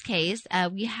 in this case,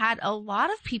 we had a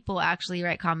lot of people actually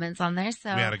write comments on there.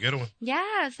 So We had a good one.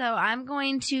 yeah, so I'm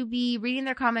going to be reading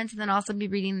their comments and then also be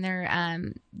reading their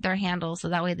handle, so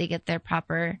that way they get their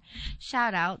proper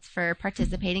shout outs for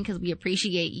participating, because we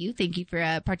appreciate you. Thank you for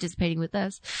participating with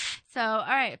us. So, all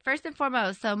right, first and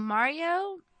foremost, so Marty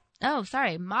on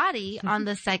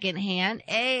the second hand.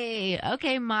 Hey,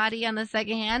 okay, Marty on the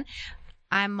second hand.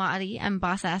 I'm Marty. I'm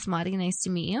boss ass Marty. Nice to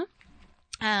meet you.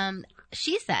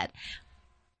 She said,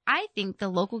 I think the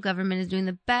local government is doing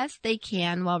the best they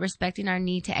can while respecting our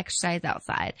need to exercise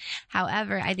outside.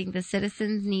 However, I think the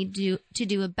citizens need to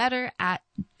do a better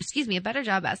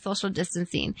job at social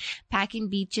distancing. Packing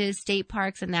beaches, state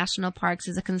parks, and national parks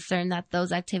is a concern that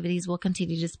those activities will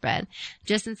continue to spread.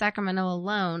 Just in Sacramento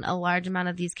alone, a large amount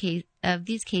of these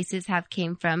cases have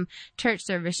came from church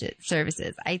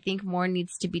services. I think more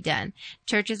needs to be done.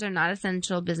 Churches are not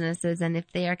essential businesses, and if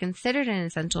they are considered an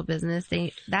essential business,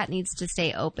 that needs to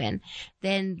stay open.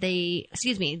 Then they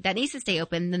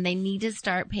need to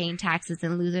start paying taxes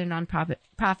and lose their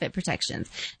profit protections.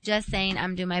 Just saying,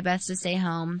 I'm doing my best to stay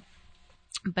home,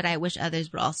 but I wish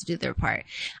others would also do their part.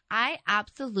 I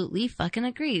absolutely fucking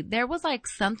agree. There was like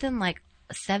something like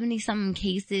 70-something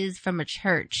cases from a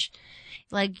church.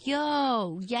 Like,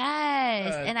 yo,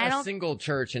 yes. And I don't. A single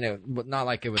church, and it not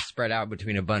like it was spread out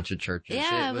between a bunch of churches.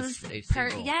 Yeah, it was a per,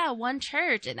 single. yeah, one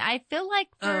church. And I feel like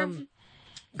for.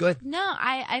 Go ahead. No,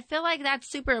 I feel like that's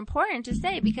super important to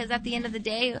say, because at the end of the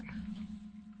day,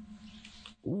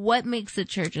 what makes the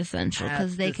church essential?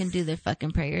 Because they can do their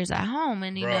fucking prayers at home,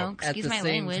 and excuse my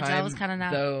language, I was kind of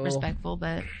not respectful,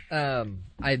 but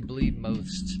I believe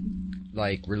most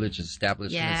like religious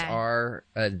establishments are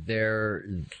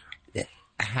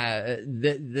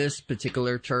this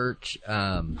particular church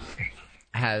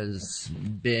has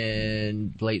been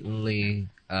blatantly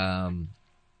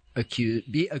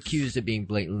accused of being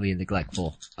blatantly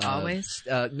neglectful. Always?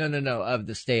 No, of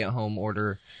the stay-at-home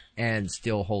order and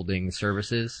still holding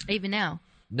services. even now.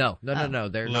 No,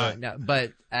 they're not. No,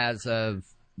 but as of,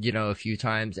 a few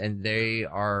times, and they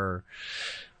are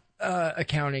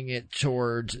accounting it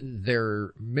towards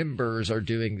their members are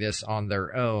doing this on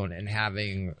their own and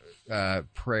having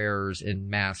prayers and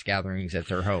mass gatherings at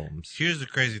their homes. Here's the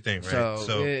crazy thing, right?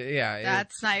 So yeah,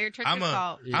 That's not your church's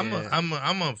fault.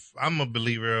 I'm a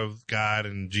believer of God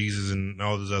and Jesus and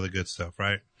all this other good stuff,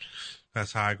 right?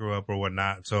 That's how I grew up or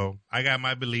whatnot. So I got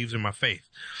my beliefs and my faith,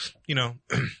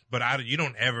 but you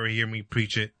don't ever hear me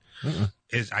preach it.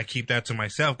 I keep that to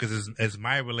myself because it's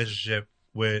my relationship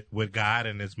with God,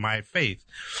 and it's my faith.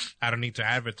 I don't need to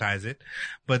advertise it.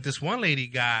 But this one lady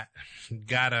got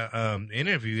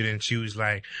interviewed, and she was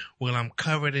like, well, I'm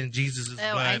covered in Jesus'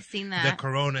 blood. I've seen that. The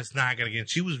corona's not gonna get.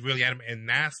 She was really adamant, and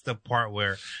that's the part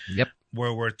where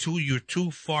you're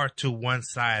too far to one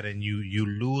side, and you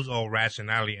lose all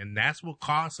rationality, and that's what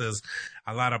causes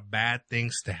a lot of bad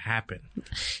things to happen.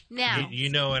 Now, You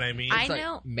know what I mean? I It's like,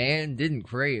 know- man didn't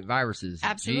create viruses.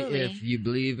 Absolutely. If you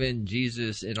believe in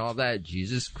Jesus and all that,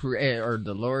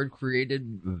 the Lord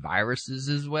created viruses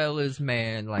as well as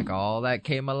man. Like all that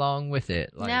came along with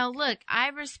it. Like, now, look, I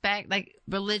respect like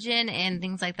religion and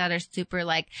things like that are super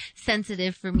like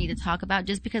sensitive for me to talk about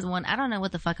just because one, I don't know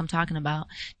what the fuck I'm talking about.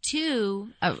 Two,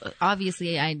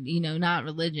 obviously not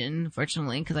religion,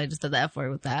 fortunately, because I just did the F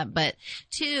word with that. But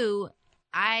two,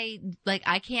 I'm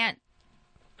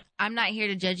not here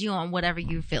to judge you on whatever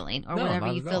you're feeling or No, whatever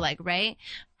not you at feel all. like, right?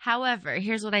 However,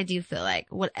 here's what I do feel like.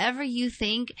 Whatever you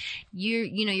think,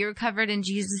 you're covered in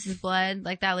Jesus' blood,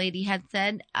 like that lady had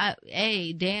said.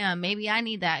 Hey, damn, maybe I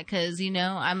need that because,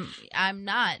 I'm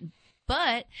not.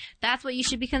 But that's what you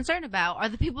should be concerned about are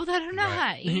the people that are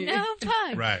not,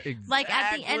 Fuck. Right. Like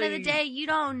at the end of the day, you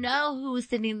don't know who's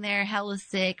sitting there hella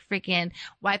sick, freaking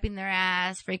wiping their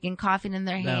ass, freaking coughing in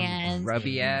their hands,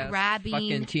 grubby ass, grabbing,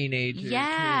 fucking teenagers.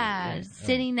 yeah,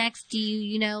 sitting next to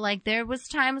you, like there was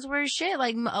times where shit,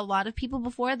 like a lot of people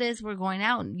before this were going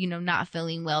out, not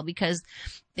feeling well because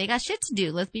they got shit to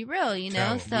do. Let's be real,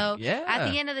 So Yeah.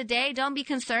 at the end of the day, don't be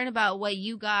concerned about what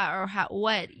you got or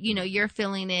what your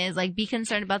feeling is. Like, be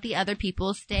concerned about the other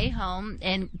people. Stay home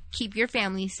and keep your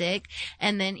family sick,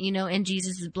 and then in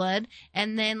Jesus' blood,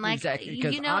 and then like exactly,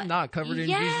 because I'm not covered in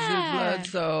Jesus' blood,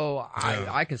 so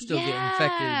I can still get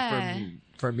infected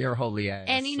from your holy ass.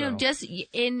 And so. just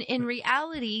in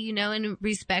reality, in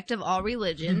respect of all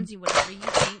religions, whatever you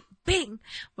think. Bing!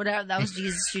 Whatever, that was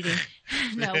Jesus shooting.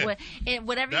 No,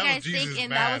 whatever That you guys was Jesus think, and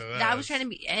mad that at was us. trying to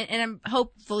be, and I'm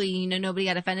hopefully, nobody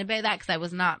got offended by that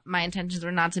because my intentions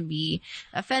were not to be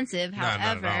offensive. not at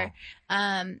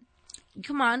However,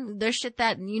 come on, there's shit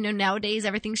that, nowadays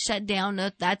everything's shut down.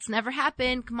 No, that's never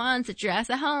happened. Come on, sit your ass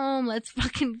at home. Let's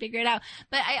fucking figure it out.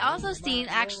 But I also seen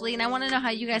actually, and I want to know how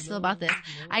you guys feel about this.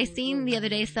 I seen the other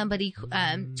day somebody,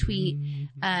 tweet,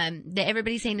 that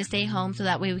everybody's saying to stay home so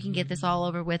that way we can get this all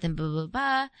over with and blah, blah,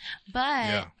 blah.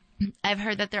 But I've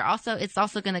heard that it's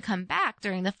also going to come back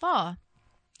during the fall.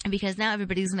 Because now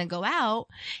everybody's going to go out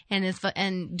and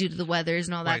and due to the weathers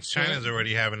and all that Like shit. China's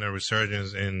already having a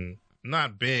resurgence in,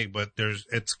 not big, but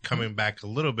it's coming back a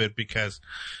little bit because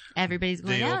Everybody's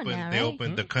going out now, right? they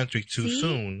opened the country too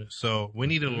soon. So we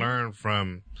need to learn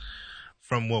from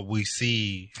what we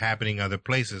see happening other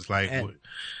places. Like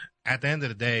at the end of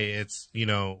the day, it's,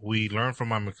 we learn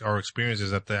from our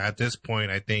experiences. At this point,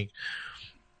 I think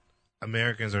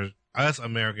Americans,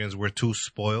 we're too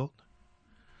spoiled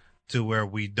to where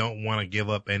we don't want to give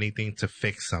up anything to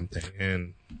fix something.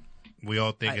 And we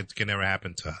all think it can never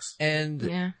happen to us.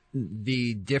 And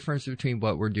the difference between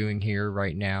what we're doing here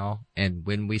right now and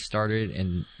when we started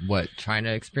and what China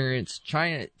experienced,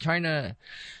 China,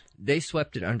 they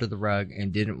swept it under the rug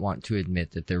and didn't want to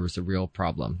admit that there was a real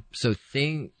problem. So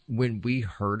when we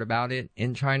heard about it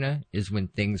in China is when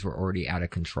things were already out of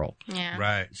control. Yeah.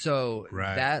 Right. So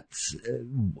that's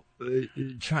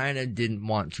China didn't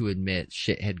want to admit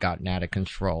shit had gotten out of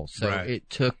control. So it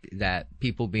took that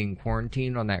people being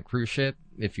quarantined on that cruise ship,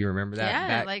 if you remember that.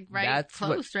 Yeah, that's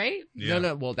close, right? Yeah.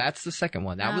 No, well, that's the second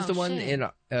one. That was the one in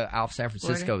off San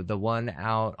Francisco, Florida. The one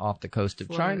out off the coast of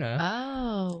China.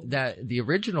 Oh. That the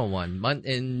original one,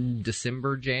 in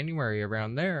December, January,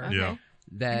 around there. Okay. Yeah.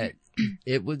 That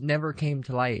it never came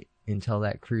to light until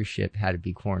that cruise ship had to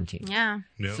be quarantined. Yeah.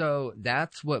 Yeah. So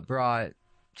that's what brought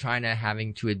China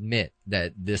having to admit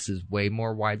that this is way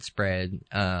more widespread.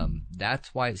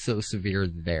 That's why it's so severe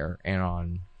there and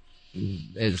on.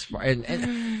 It's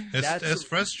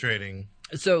frustrating.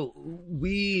 So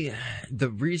the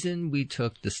reason we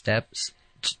took the steps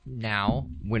now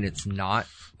when it's not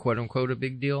quote unquote a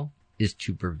big deal is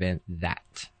to prevent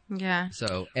that. Yeah.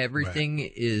 So everything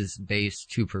is based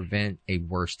to prevent a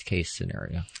worst case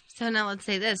scenario. So now let's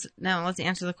say this. Now let's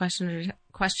answer the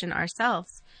question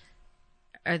ourselves.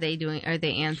 Are they doing a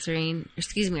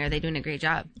great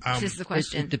job? This is the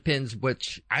question. It depends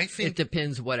it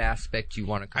depends what aspect you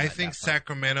want to come I think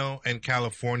Sacramento and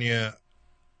California,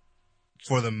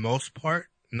 for the most part,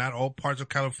 not all parts of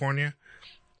California,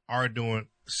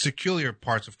 secure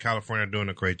parts of California are doing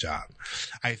a great job.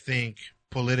 I think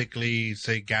politically,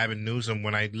 say Gavin Newsom,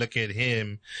 when I look at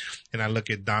him and I look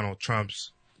at Donald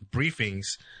Trump's briefings,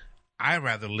 I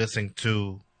rather listen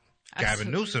to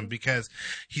Gavin Newsom because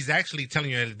he's actually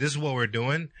telling you this is what we're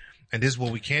doing. and this is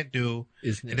what we can't do,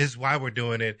 Isn't and it? this is why we're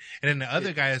doing it. And then the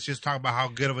other guy is just talking about how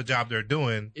good of a job they're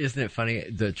doing. Isn't it funny?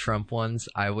 The Trump ones,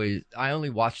 I only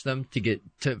watch them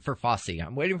for Fosse.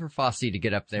 I'm waiting for Fosse to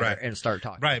get up there Right. and start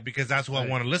talking. Right, because that's what I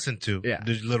want to listen to. Yeah.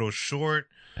 The little short,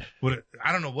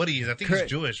 I don't know what he is. I think he's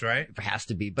Jewish, right? It has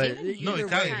to be, but No, either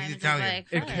Italian. way, He's Italian.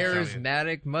 a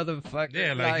charismatic motherfucker.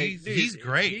 Yeah, like, he's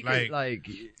great. He could, Like,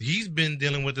 he's been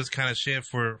dealing with this kind of shit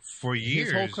for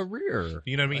years. his whole career.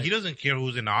 You know what I mean? Like, He doesn't care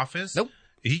who's in office. Nope.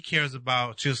 He cares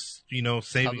about just, saving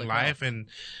Public life, health.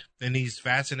 and he's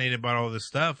fascinated about all this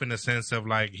stuff in the sense of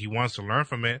like he wants to learn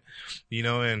from it,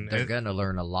 and they're gonna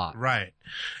learn a lot. right.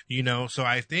 So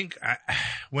I think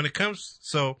when it comes,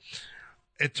 so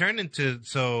it turned into,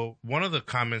 so one of the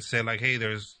comments said like, hey,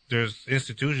 there's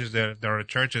institutions that are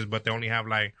churches, but they only have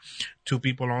like 2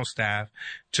 people on staff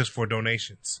just for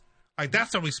donations. Like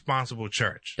that's a responsible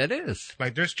church. That is.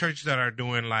 Like there's churches that are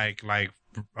doing like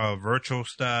virtual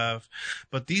stuff,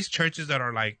 but these churches that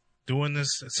are like doing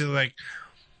this, so like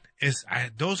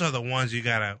those are the ones you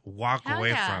gotta walk Hell away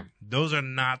yeah. from. Those are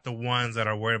not the ones that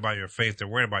are worried about your faith. They're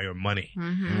worried about your money.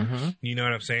 Mm-hmm. You know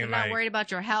what I'm saying? They're not Like worried about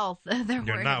your health.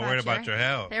 you're not worried about your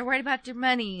health. They're worried about your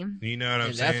money. You know what I'm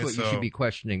And saying? that's what you should be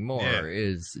questioning more Yeah.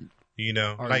 is,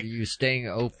 are like you staying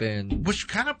open? which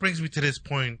kind of brings me to this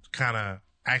point, kind of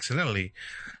accidentally.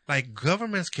 Like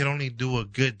governments can only do a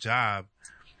good job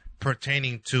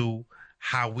pertaining to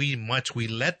how much we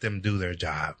let them do their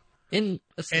job. In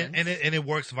a sense. And it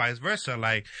works vice versa.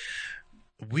 Like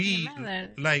we Yeah,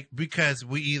 like, because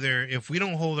we either, if we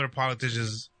don't hold our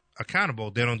politicians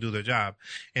accountable, they don't do their job.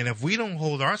 And if we don't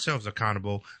hold ourselves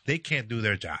accountable, they can't do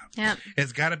their job. Yep.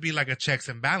 It's got to be like a checks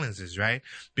and balances, right?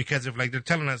 Because if like they're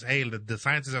telling us, hey, the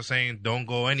scientists are saying don't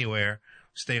go anywhere,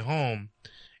 stay home,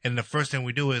 and the first thing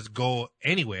we do is go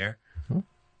anywhere.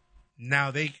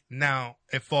 Now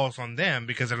it falls on them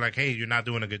because they're like, hey, you're not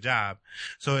doing a good job.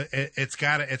 So it's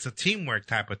a teamwork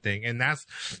type of thing. And that's,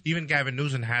 even Gavin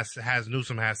Newsom has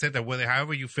said that, whether,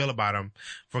 however you feel about him,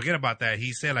 forget about that.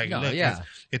 He said like, No, look, yeah.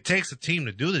 it takes a team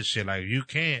to do this shit. Like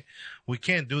we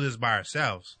can't do this by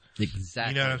ourselves.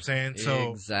 Exactly. You know what I'm saying?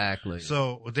 So exactly.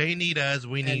 So they need us.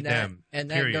 We need them.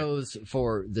 And that period. goes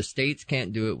for the states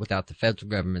can't do it without the federal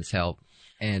government's help.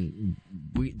 And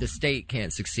the state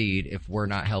can't succeed if we're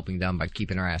not helping them by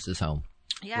keeping our asses home.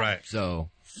 Yeah. Right.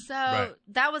 So So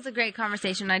that was a great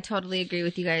conversation. I totally agree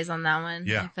with you guys on that one.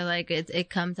 Yeah. I feel like it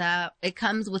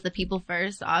comes with the people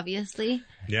first, obviously,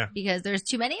 Yeah. because there's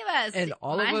too many of us. and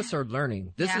all of us are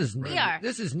learning. This Yeah, is we are.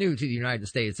 This is new to the United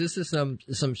States. This is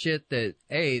some shit that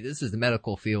this is the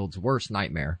medical field's worst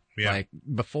nightmare. Yeah. Like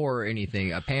before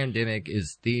anything, a pandemic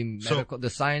is the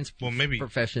science maybe-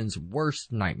 profession's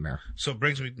worst nightmare. So it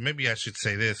brings me, maybe I should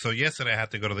say this. So yesterday I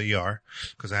had to go to the ER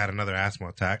because I had another asthma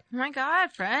attack. Oh my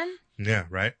God, friend. Yeah,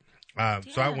 right.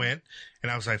 So I Damn. went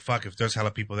and I was like, fuck, if there's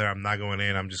hella people there, I'm not going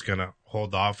in. I'm just going to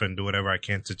hold off and do whatever I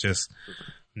can to just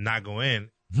not go in.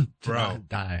 Bro,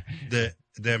 Die. the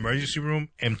emergency room,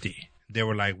 empty. They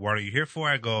were like, what are you here for?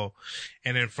 I go,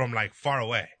 and then from like far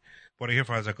away, what are you here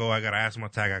for? I was like, oh, I got an asthma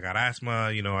attack. I got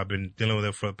asthma. You know, I've been dealing with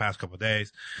it for the past couple of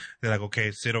days. They're like, okay,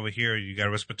 sit over here. You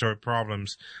got respiratory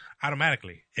problems.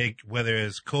 Automatically, whether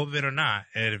it's COVID or not,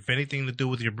 and if anything to do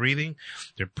with your breathing,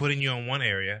 they're putting you in one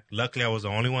area. Luckily, I was the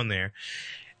only one there.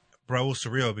 Bro, it was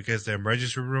surreal because the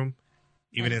emergency room,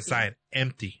 even Empty. inside,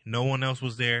 empty. No one else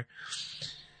was there.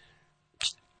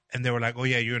 And they were like, oh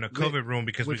yeah, you're in a COVID room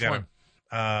because we which got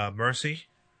a Mercy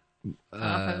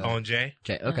on J.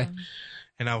 Okay. Okay.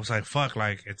 And I was like, fuck,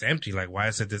 like, it's empty. Like, why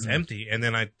is it this empty? And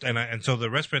then and so the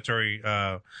respiratory,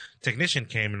 technician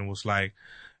came and was like,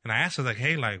 and I asked her like,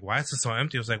 hey, like, why is it so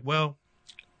empty? I was like, well,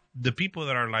 the people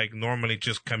that are like normally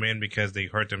just come in because they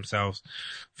hurt themselves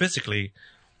physically,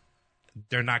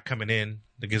 they're not coming in.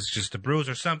 Like it's just a bruise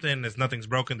or something. If nothing's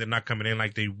broken, they're not coming in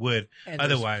like they would And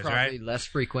otherwise, there's probably right? less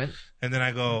frequent. And then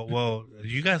I go, well,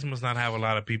 you guys must not have a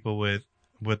lot of people with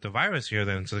the virus here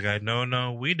then. So the guy,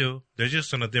 no, we do. They're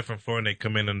just on a different floor and they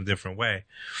come in a different way.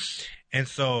 And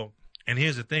so, and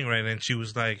here's the thing, right? And she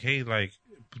was like, hey, like,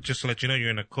 just to let you know, you're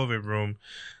in a COVID room.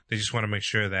 They just want to make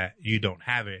sure that you don't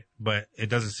have it. But it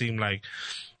doesn't seem like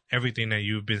everything that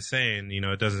you've been saying,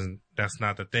 that's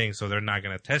not the thing. So they're not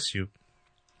going to test you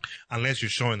unless you're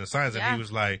showing the signs. Yeah. And he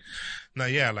was like, no,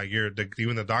 yeah, like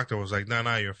even the doctor was like,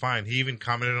 no, you're fine. He even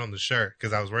commented on the shirt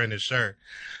because I was wearing his shirt.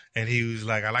 And he was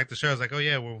like, I like the shirt. I was like, oh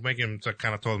yeah, we're making him, so I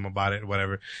kind of told him about it,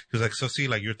 whatever. He was like, so see,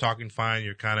 like you're talking fine.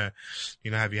 You're kind of,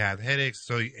 have you had headaches?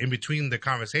 So in between the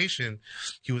conversation,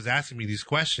 he was asking me these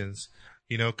questions,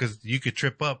 cause you could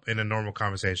trip up in a normal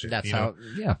conversation. That's how.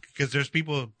 Yeah. Cause there's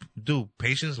people,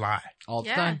 patients lie. All the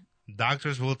Yeah. time.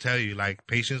 doctors will tell you, like,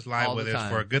 patients lie, All the whether it's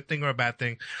time. for a good thing or a bad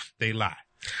thing, they lie.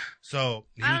 So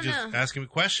he I was don't just know. asking me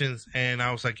questions, and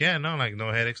I was like, yeah, no, like,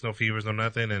 no headaches, no fevers, no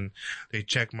nothing. And they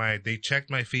checked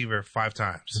my fever 5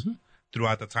 times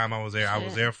throughout the time I was there. I was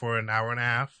Shit. there for an hour and a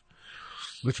half.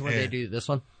 Which one Yeah. they do? This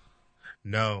one?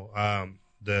 No,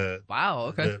 the Wow.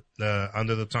 Okay. the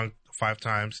under the tongue 5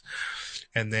 times.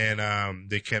 And then,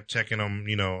 they kept checking them,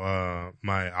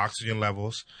 my oxygen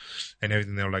levels and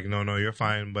everything. They were like, no, you're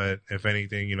fine. But if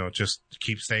anything, just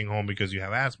keep staying home because you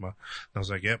have asthma. And I was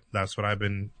like, yep, that's what I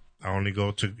only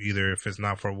go to either if it's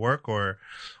not for work or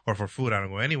for food. I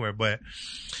don't go anywhere. But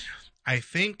I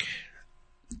think,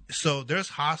 so there's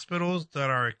hospitals that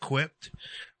are equipped,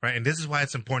 right? And this is why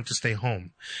it's important to stay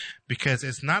home, because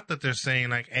it's not that they're saying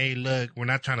like, hey, look, we're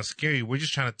not trying to scare you. We're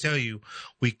just trying to tell you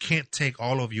we can't take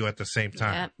all of you at the same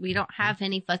time. Yeah, we don't have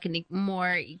any fucking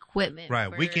more equipment.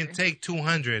 Right. We for- can take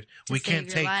 200. We save can't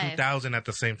your take life. 2,000 at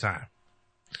the same time.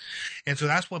 And so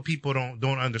that's what people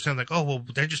don't understand. Like, oh, well,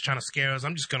 they're just trying to scare us.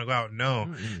 I'm just going to go out.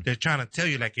 No, they're trying to tell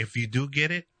you, like, if you do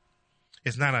get it,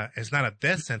 it's not a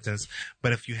death sentence.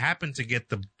 But if you happen to get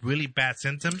the really bad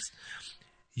symptoms,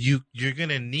 you're going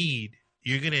to need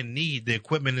the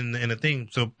equipment and the thing.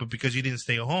 So, but because you didn't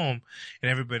stay home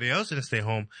and everybody else didn't stay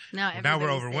home, now we're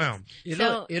everybody's overwhelmed.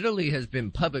 So- Italy has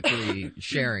been publicly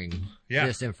sharing Yeah.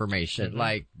 this information,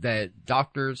 like that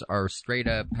doctors are straight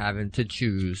up having to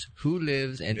choose who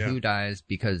lives and Yeah. who dies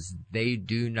because they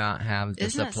do not have the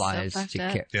Isn't that so supplies fucked to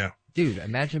up? care. Yeah. Dude,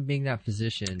 imagine being that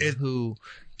physician who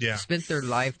Yeah. spent their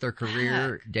life, their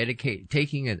career,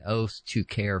 taking an oath to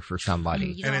care for somebody.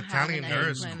 You An don't have Italian enough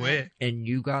nurse equipment. quit. And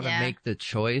you gotta Yeah. make the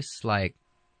choice, like,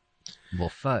 well,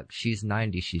 fuck, she's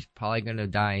 90. She's probably gonna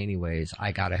die anyways.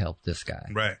 I gotta help this guy.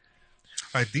 Right.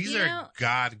 Like, these You are know-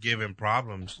 God-given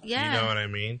problems. Yeah. You know what I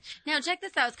mean? Now check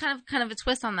this out. It's kind of a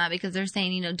twist on that because they're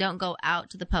saying, don't go out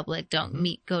to the public, don't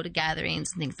go to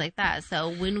gatherings and things like that. So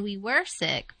when we were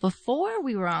sick, before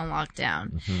we were on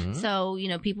lockdown, so,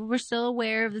 people were still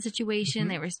aware of the situation.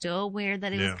 They were still aware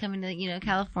that it Yeah. was coming to,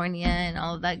 California and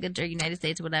all of that good, or United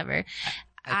States or whatever.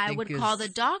 I think would it's- call the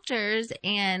doctors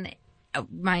and,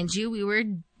 mind you, we were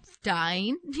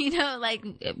dying,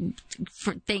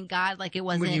 thank God, like it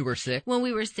wasn't When you were sick? when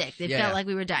we were sick. It Yeah. felt like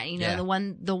we were dying. Yeah.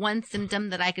 The one symptom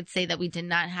that I could say that we did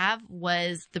not have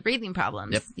was the breathing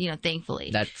problems.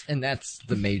 Thankfully. That's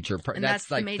the major part. and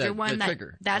that's like the major one. the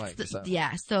trigger. That's like, the, so.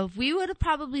 yeah. So if we would have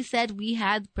probably said we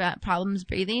had problems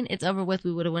breathing, it's over with.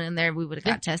 We would have went in there. We would have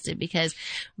got tested because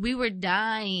we were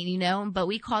dying, but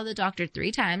we called the doctor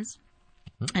 3 times.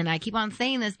 And I keep on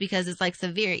saying this because it's like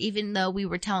severe, even though we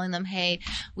were telling them, hey,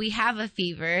 we have a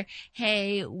fever.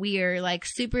 Hey, we are like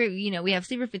super, we have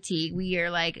super fatigue. We are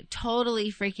like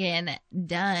totally freaking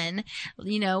done.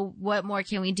 What more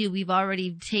can we do? We've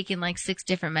already taken like 6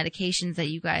 different medications that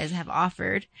you guys have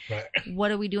offered. Right.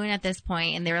 What are we doing at this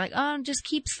point? And they were like, oh, just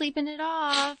keep sleeping it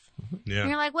off. Yeah. And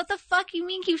you're like, what the fuck you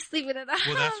mean keep sleeping it off?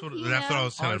 Well, that's what I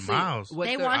was telling Honestly, Miles. what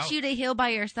They they're want out- you to heal by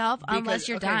yourself unless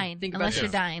you're okay, dying. think about Unless you're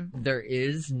this. dying. There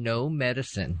is no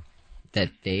medicine that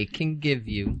they can give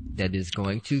you that is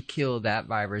going to kill that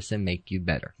virus and make you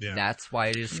better. Yeah. That's why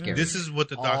it is scary. This is what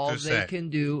the All doctor they said. can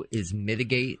do is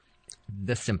mitigate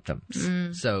the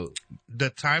symptoms. So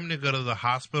The time to go to the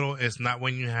hospital is not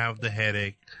when you have the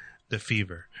headache, the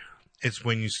fever. It's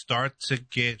when you start to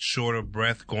get short of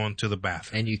breath going to the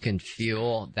bathroom. and you can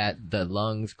feel that the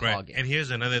lungs Right. clogging. And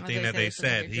here's another Or thing they that say they it's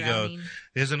because said. you're He drowning. goes,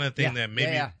 here's another thing that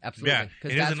maybe. yeah, absolutely. Yeah. Because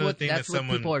And here's another thing that that's what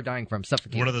someone, people are dying from,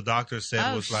 suffocating. one of the doctors said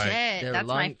Oh, was shit. like, That's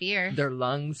my fear. Their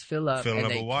lungs fill up Filling and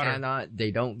up they with water. cannot, they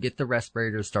don't get the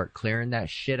respirator to start clearing that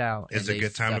shit out. it's and a they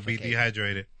good time to be suffocate.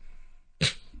 dehydrated.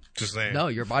 Just saying. No,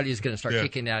 your body is going to start Yeah,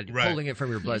 kicking out, right. pulling it from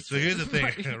your blood. So here's the thing,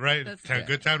 right? That's-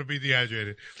 Good time to be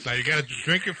dehydrated. Now you gotta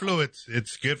drink your fluids.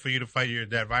 It's good for you to fight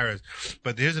that virus.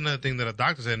 But here's another thing that a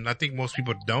doctor said, and I think most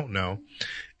people don't know,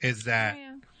 is that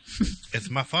it's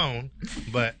my phone,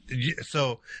 but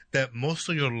so that most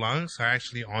of your lungs are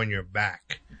actually on your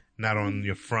back, not on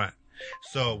your front.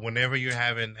 So whenever you're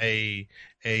having a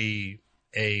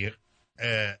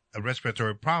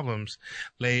respiratory problems,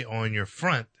 lay on your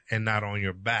front and not on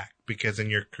your back, because then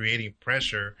you're creating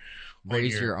pressure. on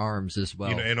Raise your arms as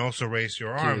well and also raise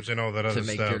your arms and all that to other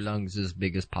make stuff. your lungs as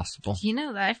big as possible.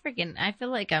 That I feel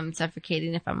like I'm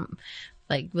suffocating if I'm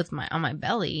like on my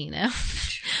belly,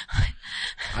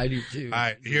 I do too. All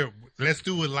right, here, let's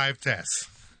do a live test.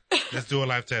 Let's do a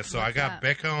live test. So I What's got up?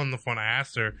 Becca on the phone. I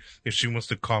asked her if she wants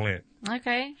to call in.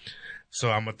 Okay.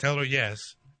 So I'm going to tell her yes.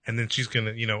 And then she's going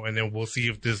to, and then we'll see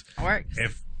Works.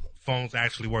 if phones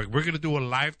actually work. We're going to do a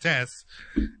live test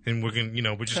and we're going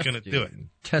to, we're just going to do it.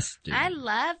 Test it. I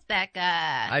love Becca.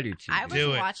 I do too. I was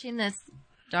Do it. watching this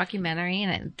documentary,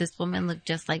 and this woman looked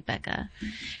just like Becca.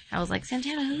 I was like,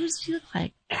 Santana, who does she look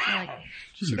like? They're like,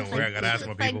 She don't worry, I gotta ask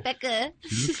my people. like Becca.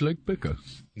 She looks like Becca.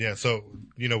 Yeah, so,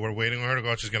 we're waiting on her to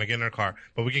go. She's going to get in her car.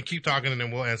 But we can keep talking, and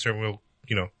then we'll answer, and we'll.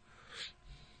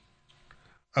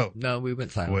 Oh. No, we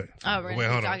went silent. Wait, Oh, we're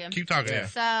hold talking. on. Keep talking. Yeah.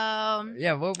 So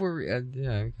Yeah, what were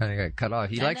kind of got cut off.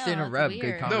 He I likes to know, interrupt that's good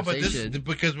weird. No, but this conversation.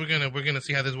 because we're gonna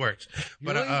see how this works.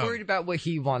 You're But really worried about what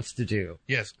he wants to do.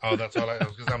 yes, that's all.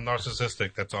 Because I'm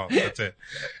narcissistic. That's all. That's it.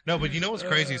 No, but you know what's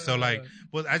crazy? So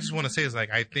what I just want to say is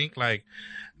I think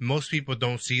most people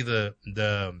don't see the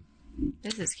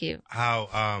this is cute.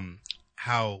 how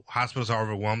hospitals are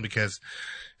overwhelmed because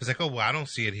it's like, oh, well, I don't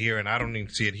see it here and I don't even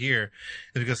see it here.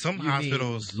 It's because some You mean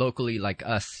hospitals locally like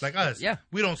us. Yeah.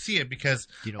 we don't see it because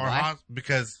You know why?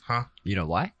 You know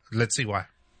why? Let's see why.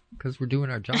 Because we're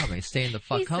doing our job and staying the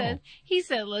fuck home. He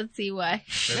said, let's see why.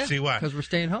 Let's see why. Because we're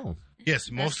staying home. Yes,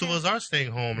 most of us are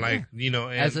staying home, and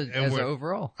As a we're,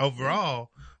 overall.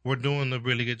 we're doing a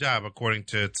really good job according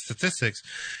to statistics.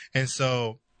 And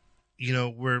so,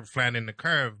 we're flattening the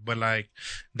curve, but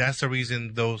that's the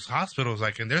reason those hospitals,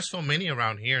 and there's so many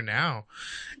around here now.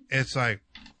 It's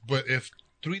but if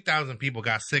 3,000 people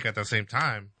got sick at the same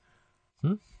time,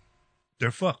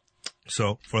 they're fucked.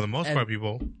 So for the most part,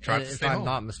 people try to stay If I'm home.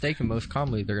 not mistaken, most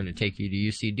commonly they're going to take you to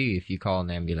UCD if you call an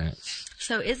ambulance.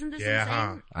 So isn't this Yeah,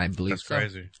 insane? huh? I believe That's so.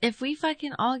 crazy. If we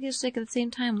fucking all get sick at the same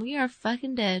time, we are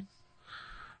fucking dead.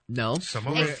 No, Some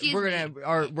of we're, us- Excuse we're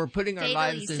me. we're putting our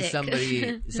Fatally lives in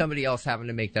sick. somebody else having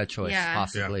to make that choice, Yeah.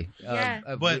 possibly.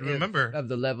 Yeah. But remember- of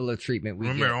the level of treatment we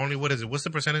Remember, get. only what is it? What's the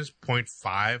percentage?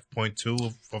 0.5,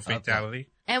 0.2 of fatality?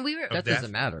 And we were. That death?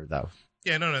 doesn't matter though.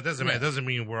 Yeah, no, it doesn't matter. It doesn't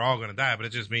mean we're all going to die, but it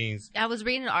just means, I was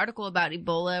reading an article about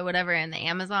Ebola or whatever in the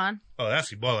Amazon. oh,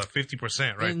 that's Ebola,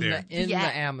 50% right in there. the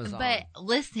Amazon. But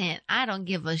listen, I don't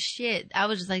give a shit. I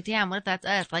was just like, damn, what if that's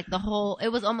us?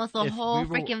 It was almost the If whole we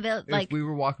were- freaking village. if we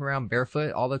were walking around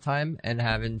barefoot all the time and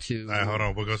having to All right, hold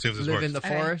on. We're going to see if this live works. in the Okay.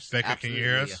 forest, Becca, can you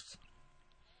hear absolutely, us?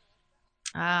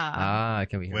 ah,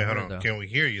 can we hear Wait, her hold on. though? Can we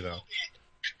hear you, though?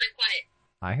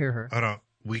 I hear her. Hold on.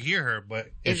 We hear her, but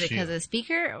is it because of the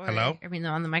speaker? Or, Hello? I mean,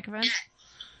 on the microphone?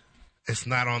 it's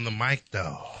not on the mic,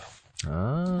 though.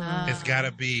 Oh. It's got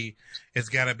to be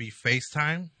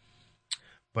FaceTime,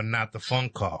 but not the phone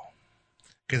call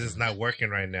because it's not working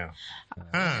right now.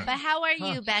 Huh. But how are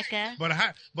you, Becca? But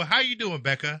how you doing,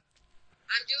 Becca?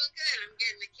 I'm doing good. I'm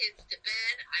getting the kids to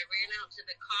bed. I ran out to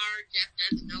the car. Jeff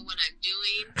doesn't know what I'm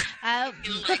doing.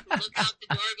 He'll look out the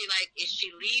door and be like, is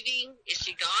she leaving? Is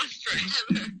she gone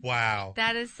forever? Wow.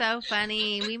 That is so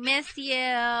funny. We miss you.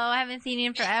 I haven't seen you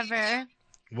in forever.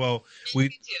 Well, Me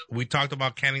too. we talked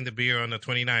about canning the beer on the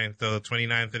 29th. So the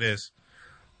 29th it is.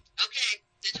 Okay,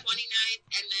 the 29th.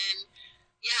 And then,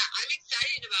 yeah, I'm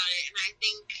excited about it. And I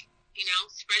think,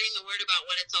 spreading the word about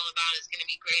what it's all about is going to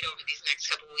be great over these next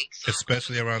couple of weeks. So.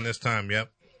 Especially around this time. Yep.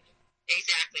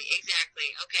 Exactly.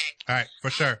 Okay. All right, for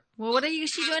sure. Well, what are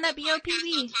she doing at I'll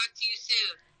BOPB? talk to you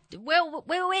soon. Well,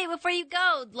 wait, before you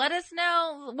go, let us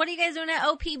know, what are you guys doing at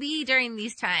OPB during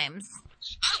these times?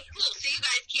 Oh, cool. So you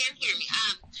guys can hear me.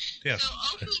 Yes. So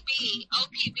OPB,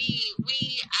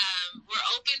 we're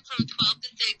open from 12 to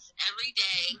 6 every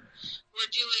day.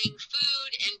 We're doing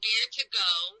food and beer to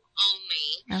go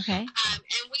only. Okay.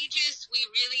 And we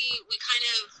kind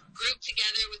of grouped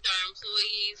together with our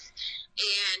employees,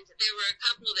 and there were a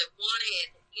couple that wanted,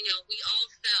 we all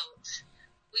felt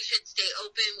we should stay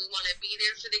open. We want to be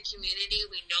there for the community.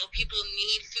 We know people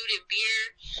need food and beer.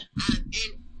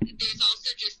 And there's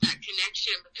also just that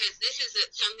connection because this is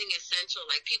something essential.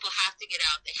 People have to get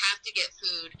out. They have to get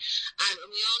food. And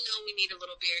we all know we need a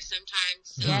little beer sometimes.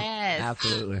 So, Yes.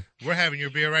 Absolutely. We're having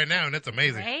your beer right now, and that's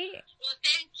amazing. Right? well,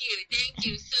 thank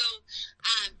you. So,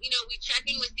 we check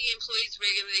in with the employees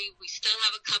regularly. We still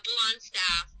have a couple on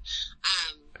staff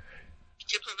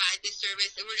to provide this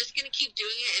service, and we're just going to keep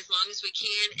doing it as long as we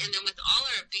can. And then with all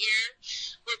our beer,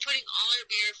 we're putting all our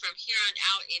beer from here on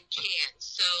out in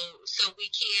cans, so we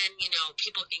can,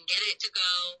 people can get it to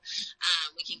go.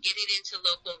 We can get it into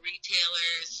local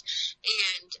retailers,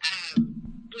 and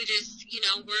we just,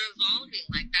 we're evolving.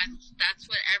 That's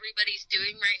what everybody's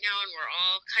doing right now, and we're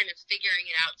all kind of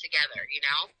figuring it out together,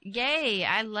 Yay.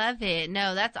 I love it.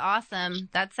 No, that's awesome.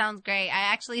 That sounds great.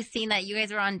 I actually seen that you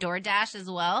guys were on DoorDash as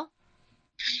well.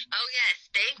 Oh, yes.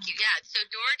 Thank you. Yeah. So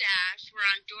DoorDash, we're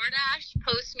on DoorDash,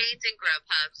 Postmates, and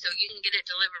Grubhub, so you can get it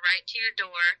delivered right to your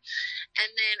door.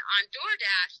 And then on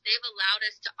DoorDash, they've allowed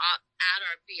us to add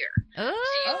our beer.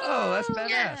 Oh, Oh, that's badass.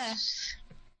 Yes.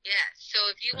 Yes. So So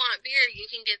if you want beer, you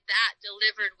can get that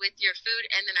delivered with your food.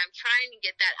 And then I'm trying to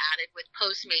get that added with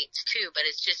Postmates too, but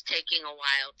it's just taking a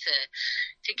while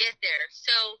to get there.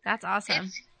 So That's awesome.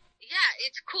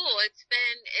 it's cool. It's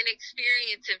been an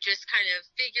experience of just kind of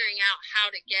figuring out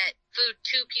how to get food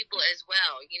to people as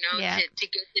well, Yeah. to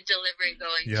get the delivery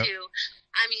going Yep. too.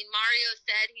 I mean, Mario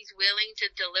said he's willing to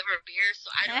deliver beer, so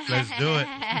I don't know. Let's do it.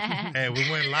 Hey, we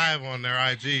went live on their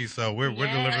IG, so we're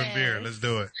delivering beer. Let's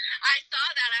do it. I saw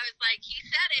that. I was like, he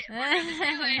said it. We're going to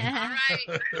do it. All right.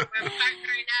 We're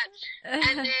partnering up.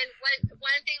 And then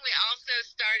one thing we also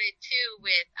started too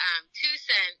with 2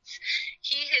 Cents,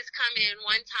 he has come in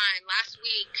one time last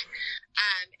week,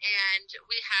 and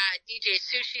we had DJ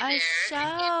Sushi A there.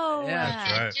 show. Yeah,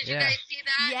 That's right. Did you Yeah. guys see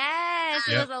that? Yes,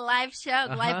 it Yep. was a live show,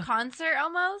 live concert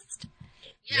almost.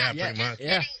 Yeah, Yeah, pretty much.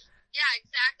 Yeah. Yeah,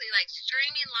 exactly. Like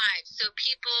streaming live, so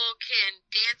people can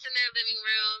dance in their living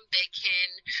room. They can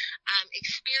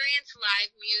experience live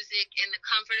music in the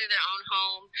comfort of their own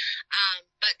home,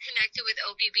 but connected with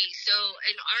OPB. So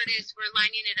an artist, we're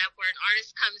lining it up where an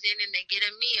artist comes in and they get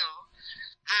a meal,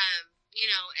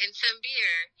 and some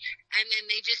beer, and then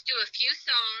they just do a few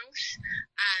songs,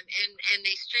 and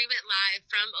they stream it live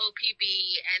from OPB,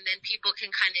 and then people can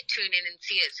kind of tune in and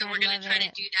see it. So I we're going love to try it.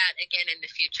 to do that again in the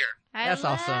future. That's I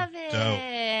awesome. love it.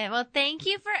 Dope. Well, thank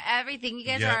you for everything. You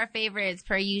guys Yep. are our favorites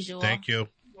per usual. Thank you.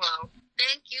 Well,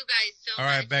 thank you guys so All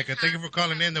much. right, Becca. Thank you for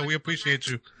calling in, though. We appreciate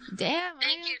you. Damn.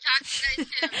 Thank you. Talk to you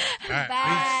guys soon. All right,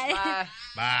 Bye.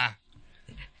 Bye.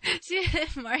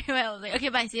 Mario was like, okay,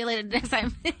 bye. See you later next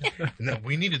time. No,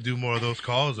 we need to do more of those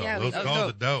calls, though. Yeah, Those we- calls dope.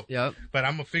 are dope. Yep. But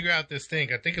I'm going to figure out this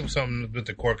thing. I think it was something with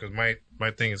the cord because my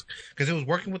thing is, because it was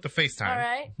working with the FaceTime. All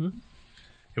right.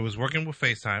 It was working with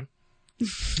FaceTime.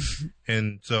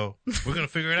 And so we're going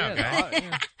to figure it out, guys.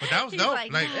 But that was He's dope.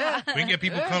 like, Like, yeah. we can get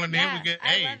people calling in. Yeah, We get, I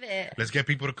love hey, it. let's get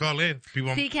people to call in.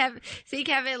 People, See,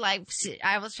 Kevin, like,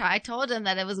 I told him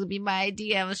that it was going to be my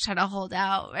idea. I was trying to hold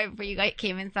out right before you guys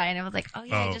came inside. And I was like, oh,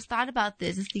 yeah, Oh. I just thought about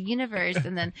this. It's the universe.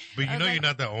 And then, but I you was know like, you're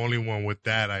not the only one with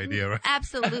that idea, right?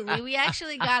 absolutely. We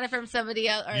actually got it from somebody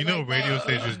else. Or You know like, radio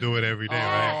stations do it every day,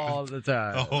 right? All the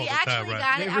time. All we the actually time, right?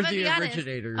 got They it. were I'm gonna the be honest.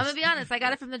 originators. I'm gonna be honest. I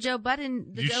got it from the Joe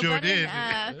Budden. You sure did.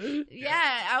 Yeah,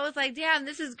 I was like, damn,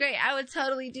 this is great. I would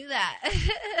totally do that.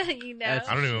 You know, That's-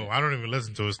 I don't even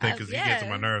listen to his thing because he gets on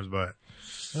my nerves, but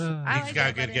I he's like got Joe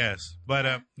a good Budden. guess. But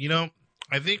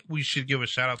I think we should give a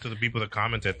shout out to the people that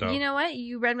commented, though. You know what?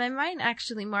 You read my mind,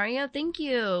 actually, Mario. Thank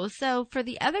you. So for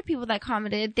the other people that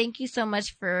commented, thank you so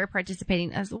much for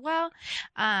participating as well.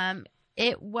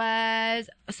 It was,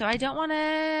 so I don't want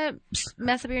to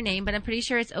mess up your name, but I'm pretty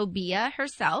sure it's Obia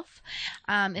herself.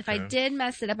 If I Okay. did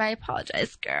mess it up, I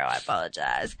apologize, girl. I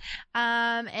apologize.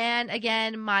 And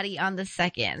again, Madi on the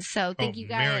second. So thank you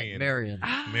guys. Marion. Marion.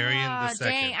 Marion the Oh,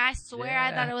 second. dang, I swear I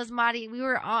Yeah. thought it was Madi. We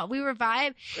were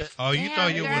vibe. Oh, you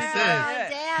thought you girl. was sis.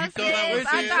 Damn, You thought I was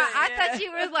sis. sis. I thought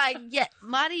you were like, yeah,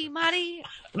 Madi,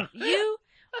 you?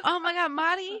 Oh my God,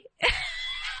 Madi.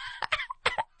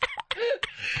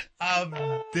 I'm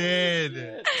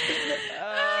dead.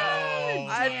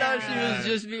 I thought she was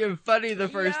just being funny the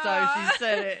first time she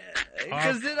said it.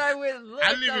 Because then I went and looked. I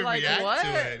didn't even I'm like, react what? to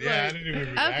it. Yeah, I Like, didn't even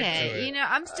react to Okay, it. you know,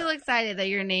 I'm still excited that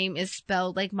your name is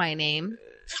spelled like my name.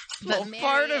 well,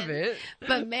 part of it.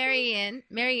 But Marion,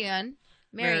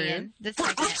 the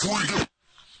second.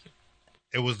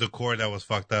 It was the cord that was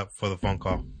fucked up for the phone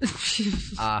call.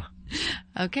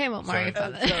 Okay, well, Mario Sorry.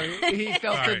 found that. So he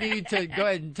felt Sorry. the need to go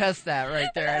ahead and test that right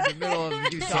there in the middle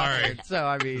of you Sorry. talking. So,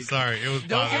 I mean, Sorry, it was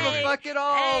don't give bothering a me. fuck at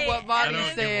all Hey, what I Monty don't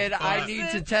give a said. fuck. I need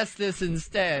to test this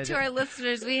instead. To our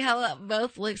listeners, we held up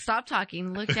both, stopped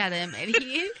talking, looked at him, and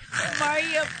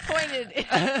Mario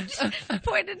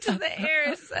pointed to the air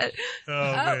and said, Oh,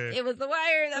 "Oh, man. it was the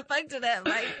wire that fucked it up."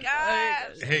 My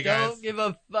gosh. Hey, guys. Don't give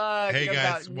a fuck. Hey,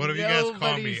 guys, about what if you guys call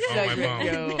nobody's me on my segment, phone?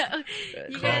 yo. No,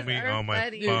 you Call guys me are on my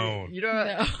funny. phone. You know what?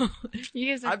 No,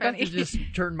 you guys are I'm about funny. to just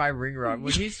turn my ringer on.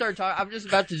 When he starts talking, I'm just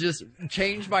about to just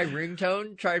change my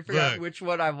ringtone, try to figure out Look. which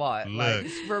one I want. Like,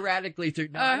 Look. sporadically through.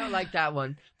 No, I don't like that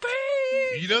one.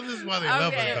 You know this is why they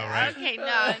love us, though, right? Okay,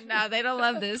 no, they don't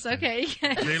love this. Okay.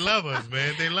 They love us,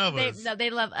 man. They love us. No, they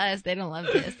love us. They don't love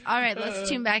this. All right, let's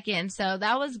tune back in. So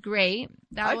that was great.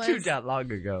 I tuned out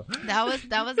long ago. That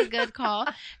was a good call.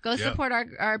 Go Yep. support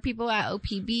our people at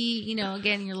OPB. You know,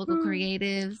 again, your local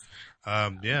creatives.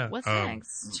 Yeah. What's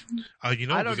next? You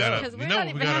know I what don't we got know, up? 'cause You we're know not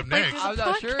what we even got up halfway next? through I'm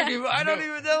not sure. Dude. I don't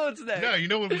even know what's next. No, you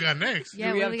know what we got next?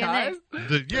 Yeah, we what have do we got time?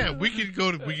 next? We can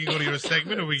go to your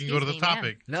segment, or we can go to the Excuse me,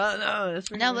 topic. No.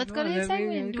 That's No, let's go to your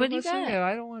segment. What do you got?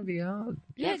 I don't want to be on.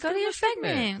 Yeah, go to your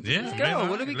segment. Yeah, Let's man, go. all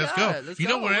What do right, we let's got? Go. Let's You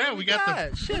know go. where What at? do We got the.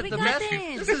 What the we best. got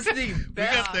then? This is the We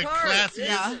best got the part. classiest.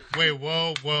 Yeah. Wait,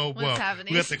 whoa. What's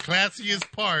happening? We got the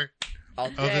classiest part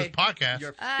of this podcast.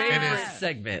 Your Ah. favorite And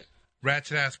segment.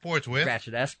 Ratchet Ass Sports with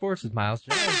Ratchet Ass Sports with Miles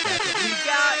Jones. That's what we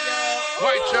got, yo.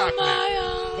 White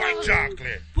chocolate. White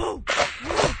chocolate.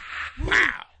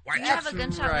 Wow. White You have chocolate. a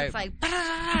gunshot right. that's like,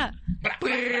 bah! Ooh,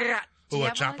 you a have one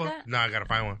like chopper? that? No, I gotta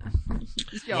find one.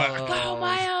 Yo, Go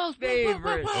Miles!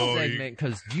 favorite Oh, segment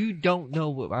because you don't know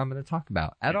what I'm going to talk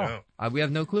about at You all. don't. We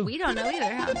have no clue. We don't know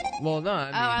either, huh? Well, no. I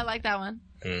mean, I like that one.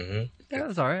 Mm-hmm. yeah,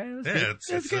 that's all right. That's Yeah, good. it's-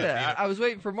 That's it's, good. yeah. I was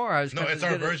waiting for more. I was No, kinda it's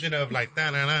our gonna- version of like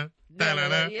da-na-na, No,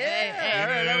 da-na-na. yeah, all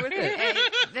right, I'm with it.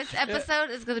 Hey, this episode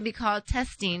is going to be called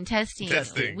Testing. Testing.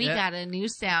 We Yeah. got a new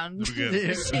sound We got-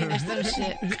 machine or some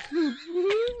shit.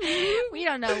 We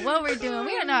don't know what we're doing.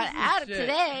 We don't know how to act Shit.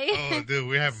 today. Oh, dude,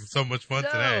 we're having so much fun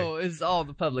today. So, it's all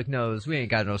the public knows. We ain't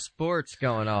got no sports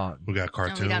going on. We got And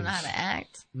cartoons. we don't know how to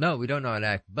act. No, we don't know how to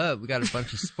act, but we got a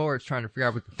bunch of sports trying to figure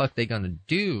out what the fuck they gonna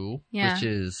do, Yeah. which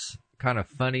is kind of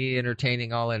funny,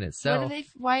 entertaining all in What itself. are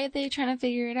why are they trying to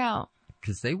figure it out?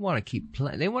 Because they want to keep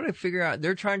playing. They want to figure out.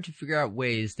 They're trying to figure out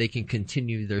ways they can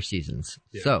continue their seasons.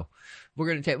 Yeah. So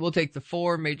we'll take the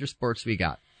four major sports we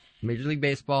got: Major League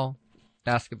Baseball,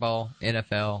 basketball,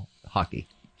 NFL, hockey.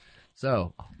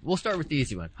 So we'll start with the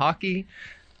easy one, hockey.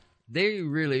 They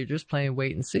really are just playing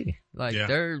wait and see. Like Yeah.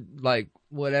 they're like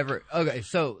whatever. Okay,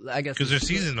 so I guess Because their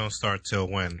season don't start till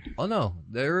when? Oh no,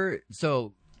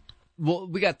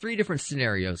 we got three different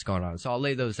scenarios going on, so I'll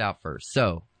lay those out first.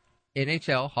 So,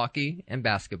 NHL, hockey, and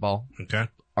basketball Okay.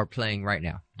 are playing right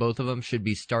now. Both of them should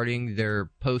be starting their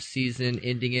postseason,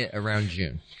 ending it around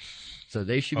June. So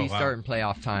they should be wow. starting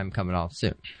playoff time coming off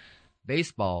soon.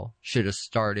 Baseball should have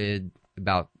started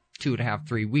about 2.5,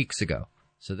 3 weeks ago.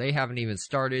 So they haven't even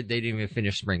started. They didn't even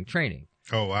finish spring training.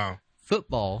 Oh, wow.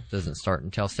 Football doesn't start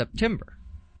until September.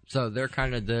 So they're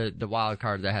kind of the wild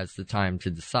card that has the time to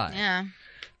decide. Yeah.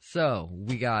 So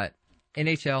we got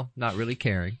NHL not really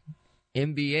caring.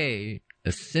 NBA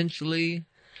essentially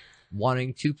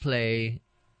wanting to play.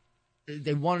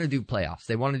 They want to do playoffs.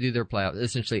 They want to do their playoffs.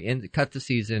 Essentially, cut the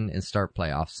season and start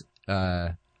playoffs.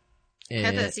 Cut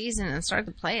and the season and start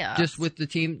the playoffs. just with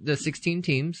the 16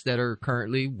 teams that are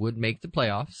currently would make the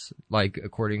playoffs, like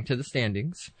according to the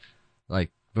standings,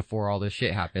 like before all this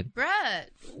shit happened. Brett,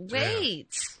 wait.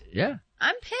 Yeah.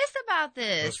 I'm pissed about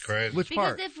this. That's crazy. Which Because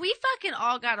part? if we fucking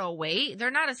all gotta wait, they're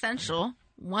not essential.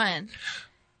 One.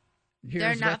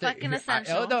 Here's not what fucking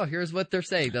essential. Oh no, here's what they're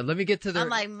saying. Now, let me get to their. I'm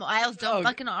like, Miles, don't Oh,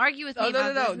 fucking argue with me Oh no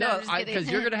about this. no I'm just kidding.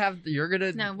 because you're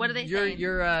gonna No, what are they your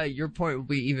saying? your point will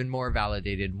be even more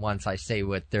validated once I say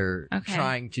what they're Okay.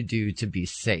 trying to do to be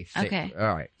safe. Okay.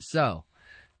 All right. So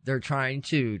they're trying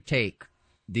to take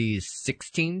these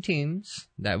 16 teams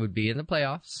that would be in the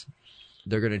playoffs.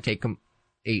 They're going to take them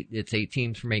it's 8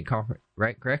 teams from 8 conference,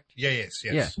 right? Correct? Yeah, yes.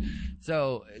 Yeah.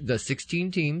 So the 16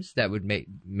 teams that would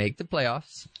make the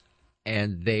playoffs,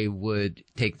 and they would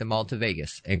take them all to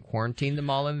Vegas and quarantine them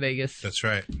all in Vegas That's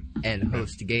right. and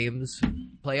host games,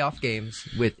 playoff games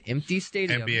with empty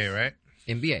stadiums. NBA, right?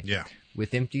 NBA. Yeah.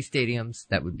 With empty stadiums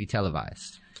that would be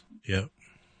televised. Yep.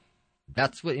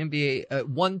 That's what NBA.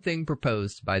 One thing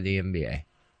proposed by the NBA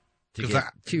to 'Cause get,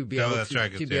 to be no, able that's to,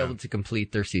 right, to be yeah. able to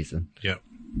complete their season. Yep.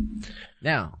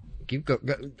 Now,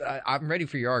 I'm ready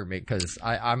for your argument because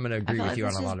I'm going to I agree feel with like you on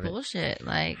this a is lot of it. bullshit.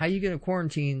 Like, How you going to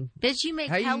quarantine? bitch, you make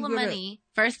how you hella gonna- money,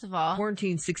 first of all.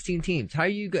 Quarantine 16 teams.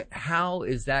 How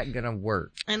is that going to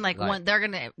work? And like, like- when they're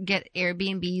gonna get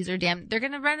Airbnbs or they're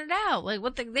gonna rent it out. Like,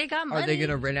 they got money. Are they going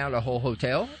to rent out a whole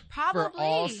hotel Probably. for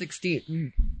all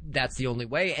 16? That's the only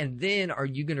way. And then are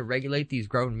you going to regulate these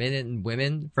grown men and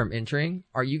women from entering?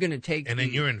 Are you going to take And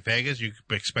then you're in Vegas, you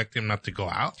expect them not to go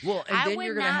out? well, and I then would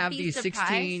you're going to not have be these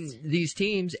surprised. 16 these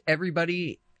teams.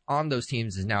 Everybody on those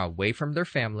teams is now away from their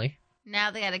family Now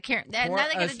they gotta care. Now For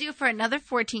they gotta us- do it for another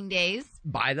 14 days.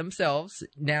 by themselves.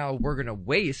 Now we're going to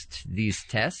waste these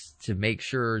tests to make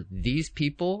sure these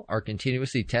people are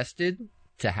continuously tested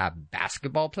to have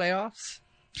basketball playoffs.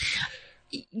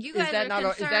 You guys Is that are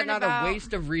not concerned about... a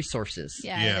waste of resources?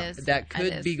 Yeah, Yeah. it is. That It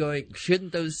could is. be going.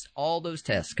 Shouldn't all those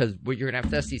tests? Because you're gonna have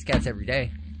to test these cats every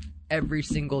day, every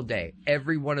single day.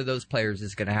 Every one of those players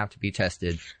is gonna have to be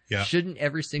tested. Yeah. Shouldn't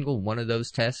every single one of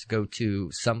those tests go to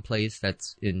some place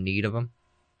that's in need of them?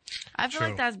 I feel True.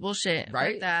 like that's bullshit.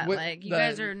 Right? Like that. With Like, you the-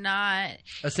 guys are not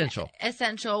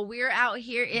essential. We're out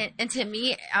here. And to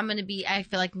me, I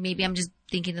feel like maybe I'm just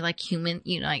thinking like human,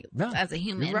 like No, as a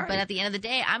human. you're right. But at the end of the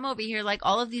day, I'm over here like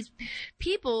all of these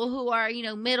people who are,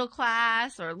 middle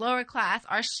class or lower class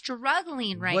are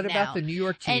struggling right What now. about the New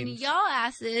York And teams? y'all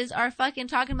asses are fucking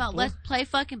talking about let's play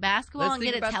fucking basketball let's and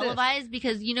get think it about this. televised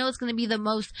because it's going to be the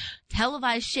most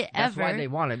televised shit That's ever. why they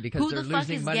want it, because Who they're the fuck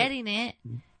losing is money. getting it?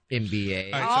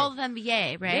 NBA. All right, All of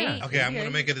NBA, right? Yeah. Okay, I'm going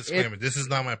to make a disclaimer. This is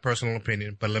not my personal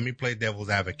opinion, but let me play devil's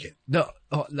advocate. No,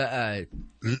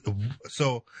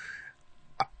 So,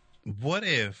 what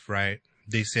if, right,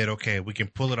 they said, okay, we can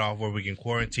pull it off where we can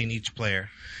quarantine each player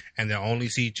and they'll only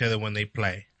see each other when they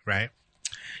play, right?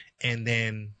 And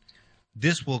then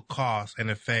this will cause and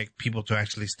affect people to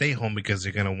actually stay home because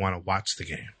they're going to want to watch the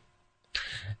game.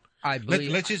 I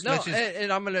believe. let's just-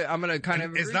 and I'm gonna kind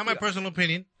of. It's agree not my with you. personal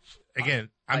opinion. Again,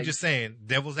 I'm just saying,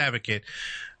 devil's advocate.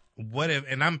 What if,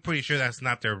 and I'm pretty sure that's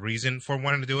not their reason for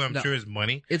wanting to do it. I'm No. sure it's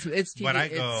money. It's TV, But I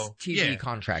go, it's TV yeah.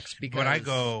 contracts because But I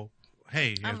go,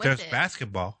 hey, I'm if with there's it.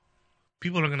 basketball,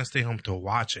 people are going to stay home to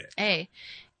watch it. Hey,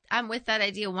 I'm with that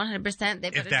idea 100%. They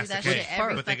better do that's that the shit case.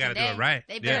 every But they fucking gotta do day. it right.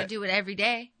 They better Yeah. do it every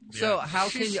day. So Yeah. how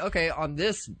can you, on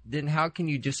this, then how can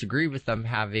you disagree with them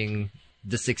having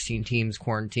the 16 teams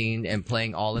quarantined and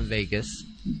playing all in Vegas?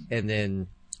 And then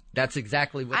that's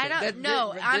exactly what I don't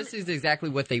know. This is exactly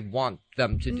what they want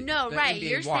them to do. No, The right. NBA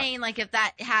You're wants. saying like if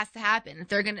that has to happen, if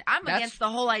they're gonna, I'm That's- against the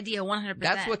whole idea 100%.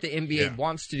 That's what the NBA Yeah.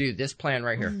 wants to do. This plan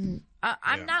right here.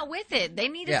 I'm Yeah. not with it. They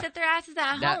need to Yeah. sit their asses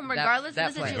at That- home, that- regardless that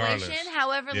of the plan. situation. Regardless.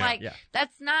 However, Yeah. like Yeah.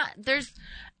 that's not.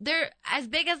 They're as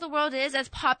big as the world is, as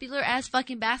popular as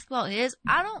fucking basketball is.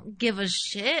 I don't give a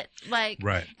shit. Like,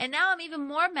 Right. And now I'm even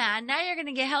more mad. Now you're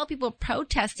gonna get hell people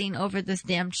protesting over this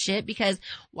damn shit because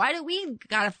why do we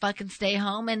gotta fucking stay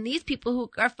home and these people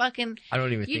who are fucking I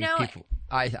don't even You think know- people.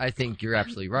 I think you're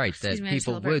absolutely right that Excuse me, I just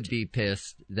people feel would burped. be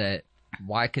pissed that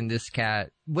why can this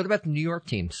cat? What about the New York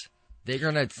teams? They're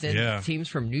gonna send Yeah. teams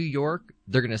from New York.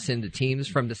 They're gonna send the teams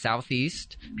from the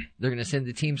Southeast. They're gonna send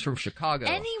the teams from Chicago.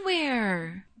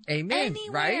 anywhere. Amen.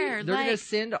 Right? anywhere, They're gonna like-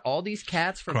 send all these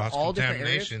cats from Cross all different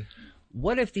areas. contamination.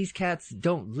 What if these cats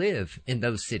don't live in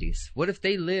those cities? What if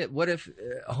they live? What if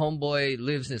homeboy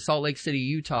lives in Salt Lake City,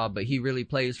 Utah, but he really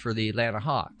plays for the Atlanta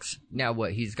Hawks? Now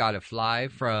what? He's got to fly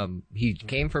from. He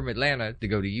came from Atlanta to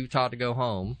go to Utah to go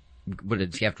home. What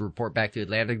does he have to report back to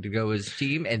Atlanta to go his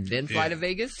team and then fly Yeah. to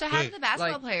Vegas? So how do the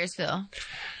basketball Like- players feel?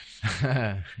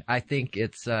 I think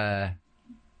it's.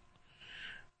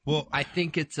 Well, I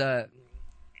think it's a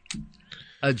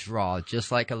draw,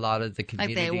 just like a lot of the Like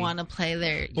community. they want to play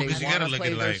their. Well, 'cause They you gotta want to look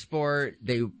play at, their like- sport.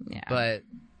 But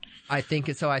I think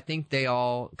it's so. I think they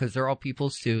all, because they're all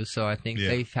peoples too. So I think Yeah.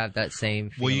 they have that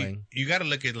same well, feeling. you got to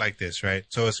look at it like this, right?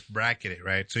 So it's bracketed,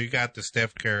 right? So you got the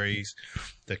Steph Currys,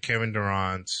 the Kevin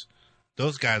Durant's.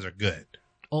 Those guys are good.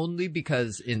 Only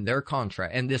because in their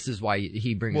contract, and this is why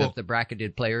he brings Well- up the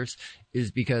bracketed players,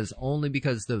 is because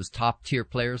those top tier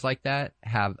players like that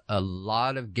have a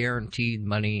lot of guaranteed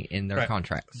money in their Right.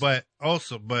 contracts. But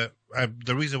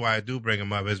the reason why I do bring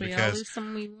them up is We all because lose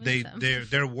some, we win they some.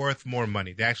 they're worth more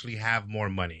money. They actually have more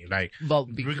money, like Well,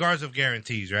 regardless of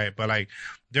guarantees, right? But like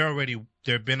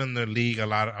they've been in the league a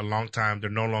long time. They're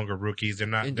no longer rookies. They're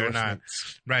not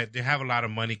endorsements. right. They have a lot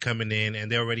of money coming in, and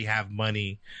they already have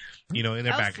money, in their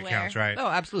bank Elsewhere. accounts, right? Oh,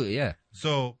 absolutely, yeah.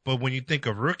 So, but when you think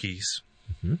of rookies,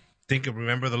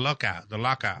 remember the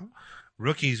lockout.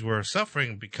 Rookies were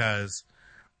suffering because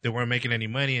they weren't making any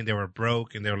money and they were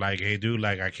broke and they were like, hey dude,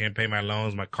 like I can't pay my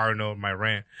loans, my car note, my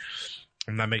rent.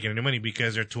 I'm not making any money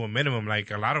because they're to a minimum. Like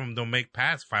a lot of them don't make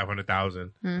past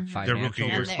 500,000. Financial rookie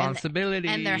years. responsibility.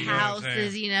 and their You know what I'm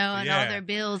houses, saying? and Yeah. all their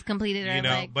bills completed are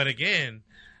like. But again,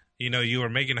 you were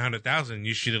making 100,000.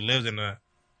 You should have lived in a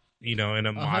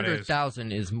modest.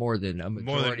 100,000 is more than a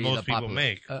majority most of the people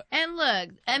population. make. And look,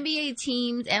 NBA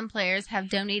teams and players have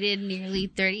donated nearly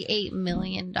 $38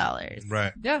 million.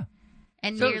 Right. Yeah.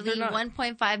 And So nearly they're not-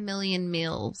 1.5 million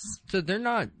meals. So they're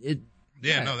not.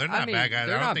 Yeah, no, they're not bad guys.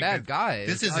 They're I don't not think bad that- guys.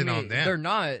 This isn't on them. They're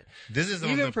not. This is on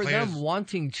Even the for players. them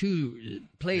wanting to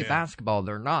play Yeah. basketball,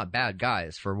 they're not bad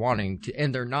guys for wanting to,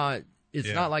 and they're not. It's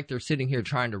Yeah. not like they're sitting here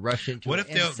trying to rush into What it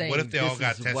if they and saying, what if they all "This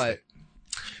got is tested? what-"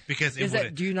 Because it Is that-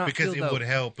 would do you not because feel it though- would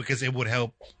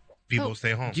help people Oh,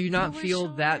 stay home. Do you not No, we're feel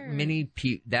that sure.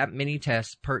 many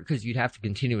tests per? Because you'd have to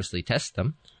continuously test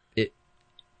them.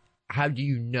 How do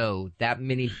you know that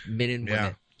many men and Yeah.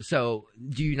 women? So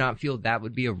do you not feel that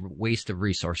would be a waste of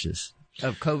resources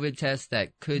of COVID tests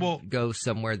that could Well- go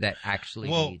somewhere that actually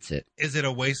Well, needs it? Is it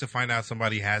a waste to find out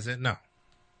somebody has it? No.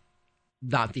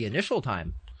 Not the initial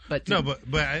time. But No, but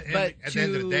at the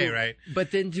end of the day, right?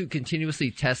 But then to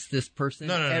continuously test this person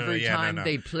every time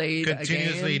they played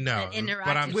continuously, a game,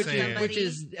 But I'm saying, which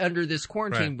is under this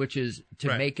quarantine, Right. which is to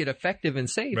Right. make it effective and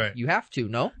safe. Right. You have to,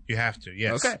 no? you have to,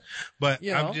 yes. Okay. But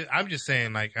You know? I'm just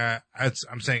saying, like,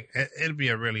 I'm saying it'd be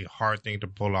a really hard thing to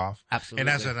pull off. Absolutely. And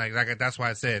that's what, like that's why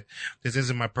I said this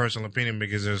isn't my personal opinion,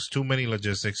 because there's too many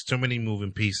logistics, too many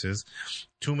moving pieces,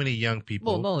 too many young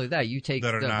people. Well, not only that, you take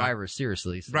that the are not- virus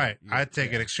seriously. So Right. I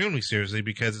take it extremely seriously,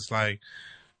 because it's like,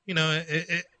 you know,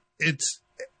 it's,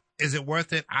 is it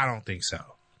worth it? I don't think so.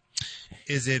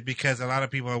 Is it because a lot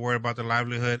of people are worried about their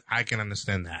livelihood? I can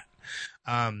understand that.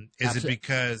 Is it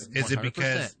because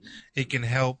 100%. it can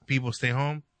help people stay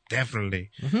home?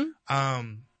 Definitely.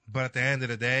 Mm-hmm. But at the end of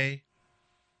the day,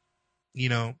 you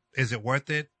know, is it worth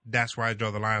it? That's where I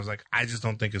draw the line. I was like, I just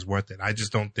don't think it's worth it. I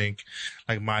just don't think,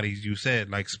 like Marty, you said,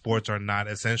 like sports are not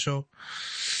essential,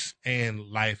 and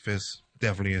life is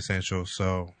definitely essential.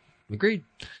 So, Agreed.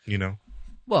 you know,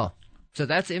 Well, so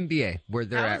that's NBA where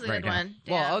they're That at was a right good now. one.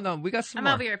 Well, Yeah. oh no, we got some I'm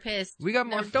more. over here pissed. We got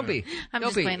more. Don't be. I'm Don't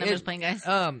just be. playing. I'm just playing, guys.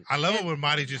 I love it when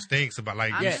Marty just thinks about,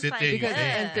 like, I'm you just sit like, there, you because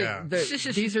yeah.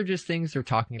 think, these are just things they're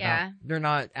talking about. Yeah. They're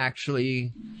not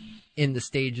actually in the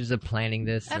stages of planning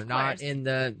this. Of They're not course. in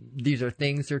the. These are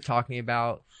things they're talking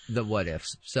about. The what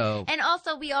ifs. So And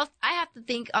also, I have to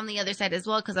think on the other side as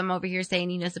well, because I'm over here saying,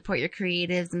 you know, support your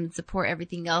creatives and support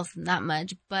everything else and that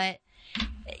much, but,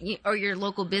 or your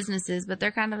local businesses, but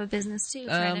they're kind of a business too.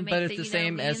 Trying to make but it's the you know,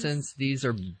 same means. essence. These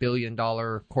are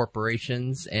billion-dollar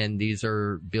corporations, and these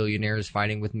are billionaires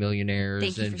fighting with millionaires,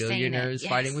 Thank you and for saying billionaires it. Yes.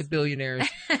 fighting with billionaires.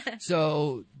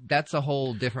 So that's a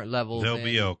whole different level. they'll than,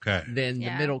 be okay. than the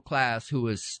Yeah. middle class, who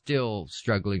is still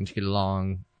struggling to get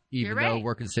along, even You're though right.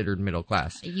 we're considered middle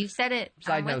class. You said it.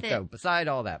 Side I'm note, with it. though, beside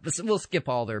all that, we'll skip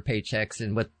all their paychecks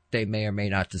and what they may or may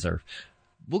not deserve.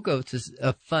 We'll go to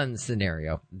a fun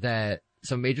scenario that.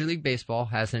 So Major League Baseball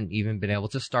hasn't even been able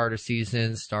to start a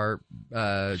season, start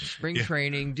spring Yeah.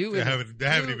 training, They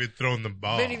haven't even thrown the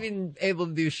ball. been even able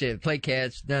to do shit, play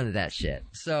catch, none of that shit.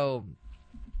 So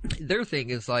their thing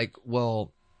is like,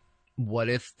 well, what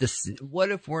if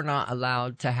we're not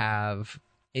allowed to have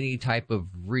any type of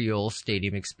real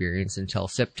stadium experience until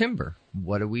September?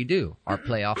 What do we do? Our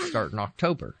playoffs start in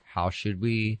October. How should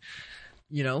we,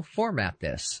 format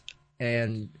this?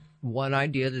 And one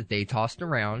idea that they tossed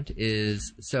around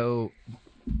is, so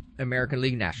American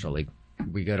League, National League.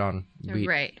 We good on?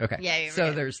 Right. Okay. Yeah, you're so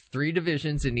right. there's 3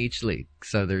 divisions in each league.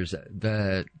 So there's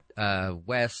the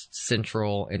West,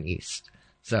 Central, and East.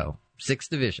 So 6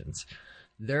 divisions.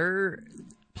 Their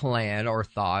plan or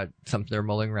thought, something they're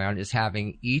mulling around, is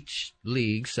having each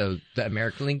league, so the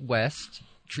American League West,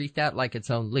 treat that like its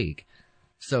own league.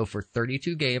 So for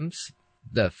 32 games,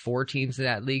 the 4 teams in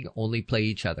that league only play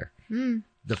each other.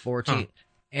 The 4 teams.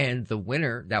 And the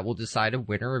winner, that will decide a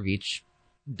winner of each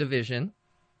division.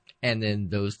 And then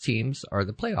those teams are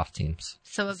the playoff teams.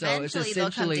 So it's eventually they'll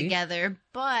come essentially- together,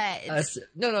 but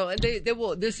No, they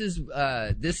will. This is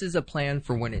a plan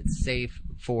for when it's safe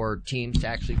for teams to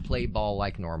actually play ball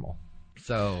like normal.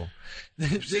 So,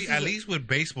 See, at least with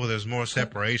baseball, there's more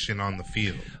separation on the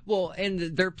field. well, and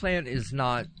their plan is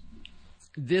not.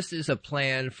 This is a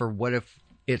plan for what if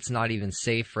it's not even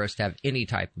safe for us to have any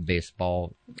type of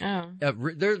baseball.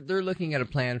 They're looking at a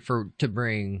plan to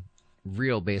bring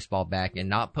real baseball back and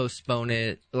not postpone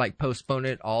it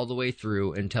all the way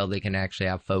through until they can actually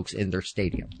have folks in their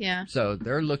stadium. yeah. So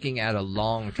they're looking at a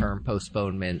long-term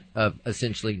postponement of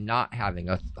essentially not having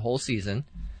a whole season,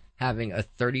 having a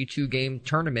 32-game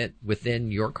tournament within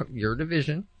your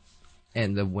division,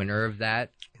 and the winner of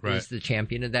that Right. is the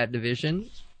champion of that division,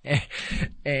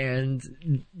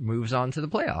 and moves on to the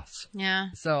playoffs. Yeah.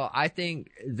 So I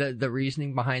think the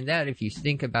reasoning behind that, if you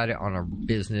think about it on a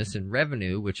business and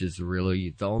revenue, which is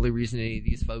really the only reason any of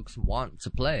these folks want to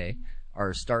play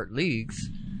or start leagues,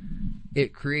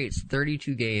 it creates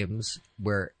 32 games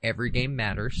where every game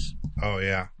matters. Oh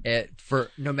yeah, For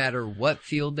no matter what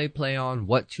field they play on,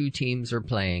 what 2 teams are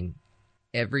playing,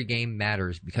 every game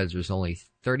matters because there's only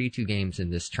 32 games in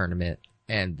this tournament.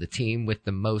 And the team with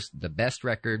the best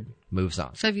record moves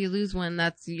on. So if you lose one,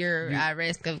 that's you're at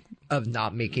risk of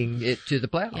Not making it to the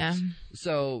playoffs. Yeah.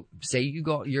 So say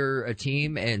you're a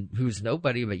team and who's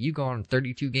nobody, but you go on a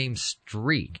 32 game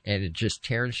streak and it just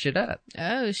tears shit up.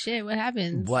 oh shit, what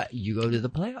happens? What, you go to the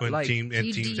playoffs? when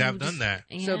You teams do have just- done that.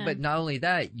 So, Yeah. but not only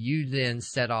that, you then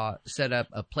set up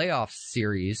a playoff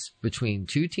series between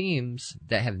 2 teams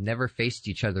that have never faced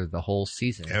each other the whole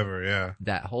season. Ever, yeah.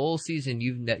 That whole season,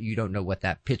 you don't know what what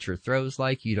that pitcher throws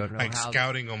like. You don't know Like how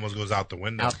scouting almost goes out the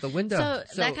window. out the window.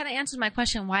 So that kind of answers my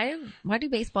question. Why do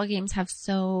baseball games have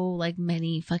so like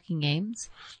many fucking games?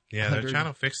 Yeah, they're trying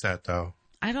to fix that though.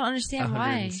 I don't understand why.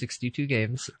 162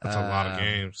 games. That's a lot of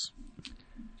games.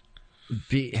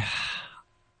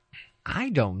 I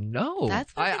don't know.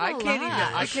 That's I fucking a can't lot.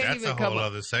 even. I can't That's even a come whole up.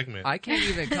 other segment. I can't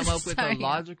even come up with a Sorry.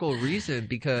 logical reason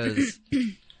because,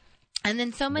 And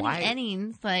then so many Why?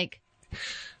 innings, like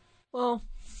well,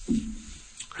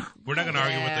 We're not going to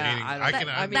argue with the Yeah, innings. I don't- I can.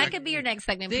 I mean, that could be your next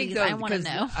segment, think please. though, I want to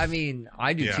because, know. I mean,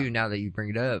 I do Yeah. too. Now that you bring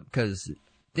it up, because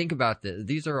think about this.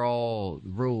 These are all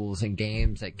rules and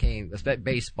games that came, especially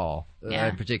baseball Yeah.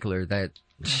 in particular, that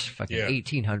fucking Yeah.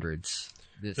 1800s.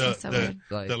 This, the, so the, weird.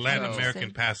 like, the Latin so-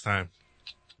 American pastime.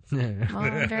 Well,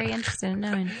 I'm very interested in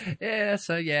knowing. Yeah,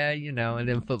 so yeah, and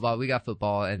then football, we got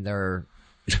football, and they're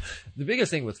the biggest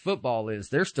thing with football is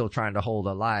they're still trying to hold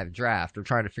a live draft. They're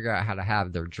trying to figure out how to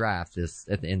have their draft this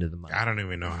at the end of the month. I don't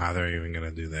even know how they're even going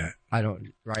to do that. I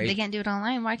don't, right? They can't do it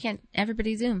online. Why can't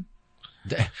everybody Zoom?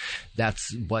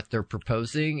 That's what they're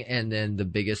proposing. And then the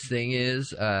biggest thing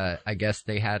is, I guess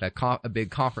they had a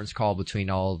big conference call between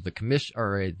all the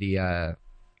the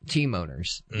team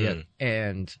owners. Mm.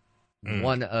 And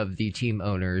one of the team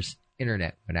owners'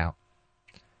 internet went out.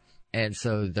 And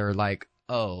so they're like,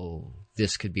 oh,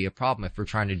 this could be a problem if we're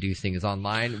trying to do things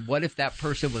online. What if that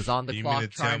person was on the You clock mean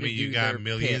to tell trying me to you do got their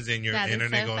millions pick? and your That is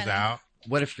internet so goes funny. out?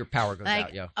 What if your power goes Like,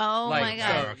 out, yo? oh Like, my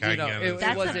god, okay, yeah, it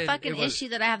that's wasn't- a fucking it was- issue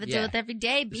that I have to deal yeah. with every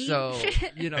day, B. So,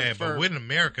 Hey, but we're in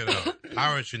America though.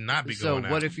 Power should not be So going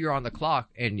out. what if you're on the clock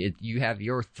and you have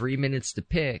your 3 minutes to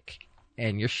pick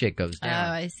and your shit goes down?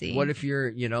 Oh, I see. What if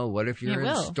you're, what if you're It in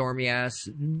will. stormy ass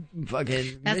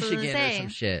fucking That's what I'm Michigan or saying. some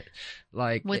shit?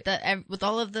 Like, with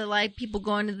all of the like people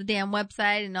going to the damn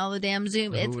website and all the damn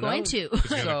Zoom, it's Who going knows? to. It's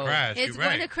going to So- crash. It's You're going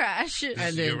right. to crash. and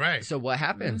then, You're right. So what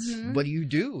happens? Mhm. What do you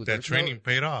do? That There's training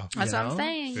paid off. That's you what I'm know?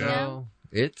 saying. So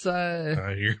Yeah. it's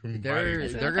You're they're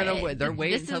right. they're gonna they're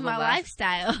waiting This until is the my last.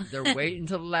 lifestyle. They're waiting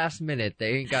until the last minute.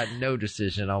 They ain't got no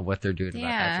decision on what they're doing about that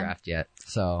Yeah. draft yet.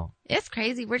 So It's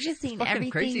crazy. We're just seeing fucking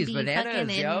everything crazy as be bananas, fucking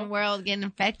in yo. the world getting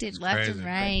infected left crazy. and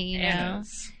right. You know,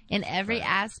 in every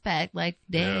aspect. Like,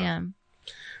 damn.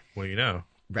 Well, you know.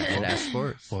 Ratchet Ass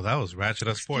Sports. Well, that was Ratchet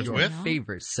Us Sports Excuse with me.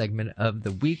 Favorite segment of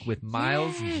the week with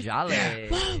Miles Yes. Jolly.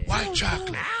 white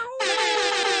chocolate.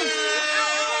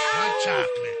 White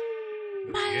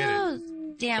chocolate. Miles.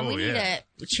 Damn, Oh, we need yeah.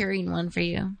 a cheering one for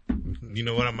you. You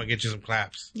know what? I'm gonna get you some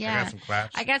claps. I Yeah. got some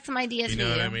claps. I got some ideas You for know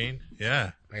you. what I mean?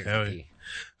 Yeah. Hell yeah.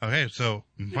 Okay, so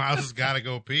Miles has got to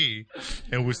go pee,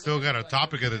 and we still got our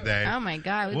topic of the day. Oh my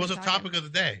god. we've What was the been topic talking- of the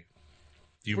day?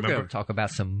 Do you We're remember? going to talk about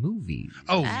some movies.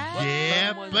 Oh, Ah. yeah,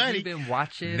 Some ones buddy. You've been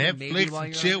watching Netflix maybe while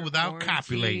and you're chill under without quarantine,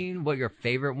 copulating. What your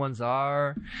favorite ones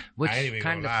are, which I ain't even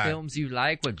kind gonna of lie. films you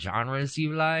like, what genres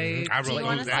you like, I what wrote Do you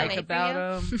want those us you to down. like wait for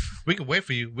about them. We can wait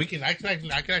for you. I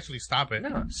can actually stop it.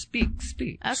 No, speak.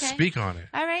 Okay. Speak on it.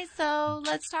 All right, so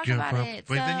let's talk about it.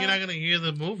 But then So- you're not gonna hear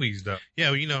the movies though.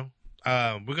 Yeah, we're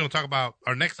gonna talk about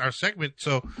our segment.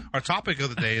 So our topic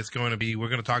of the day is going to be we're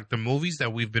gonna talk the movies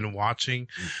that we've been watching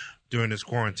during this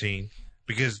quarantine,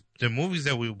 because the movies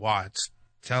that we watched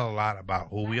tell a lot about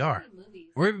who we are.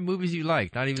 Or even movies you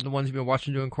like, not even the ones you've been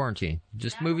watching during quarantine.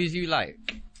 Just movies you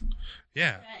like.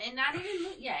 Yeah. And not even,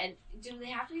 and do they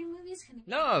have to be movies? Can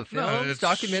No, films, it's-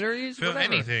 documentaries, Film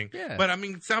whatever. anything. Yeah. But I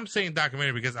mean, so I'm saying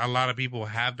documentary because a lot of people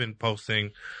have been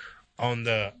posting on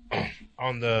the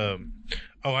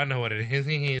oh, I know what it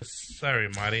is. Sorry,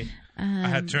 Marty. I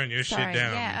had turned your sorry. shit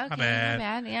down. Yeah, okay, My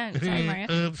bad. Yeah, sorry, Mario.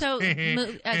 Oops. So,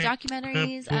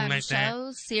 documentaries, Boom like that.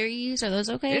 shows, series, are those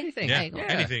okay? Anything. Yeah, Okay, cool.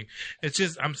 anything. It's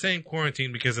just I'm saying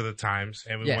quarantine because of the times,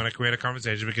 and we Yeah. want to create a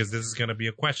conversation because this is going to be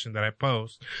a question that I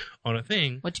post on a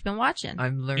thing. What you been watching?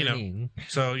 I'm learning.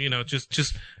 So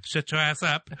just shut your ass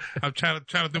up. I'm trying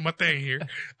to do my thing here.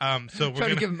 So we're Trying gonna.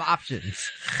 to give them options.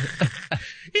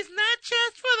 It's not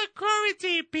just for the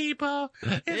quarantine people.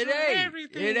 It's It for ain't.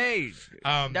 everything. It ain't.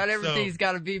 Not Not everything's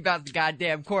got to be about the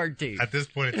goddamn quarantine. at this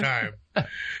point in time.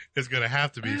 It's gonna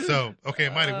have to be. So, okay,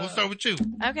 Mighty, we'll start with you.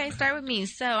 Okay, start with me.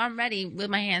 So I'm ready with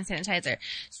my hand sanitizer.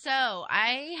 So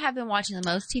I have been watching the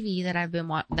most TV that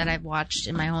I've watched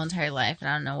in my whole entire life, and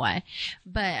I don't know why,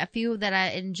 but a few that I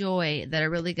enjoy that are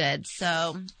really good.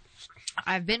 So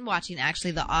I've been watching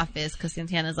actually The Office because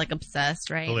Santana's like obsessed,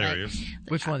 right? Hilarious.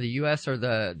 Which one, the U.S. or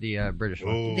the British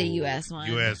one? Oh, The US one.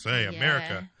 USA, Yeah.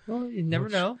 America. Well, you never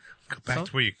know. Go back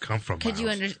to where you come from. Could you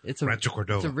Miles. understand? It's Rancho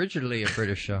Cordova. It's originally a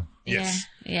British show. Yes.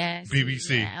 Yeah.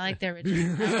 BBC. Yeah, I like the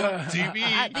original.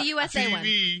 TV. The USA one.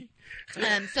 TV.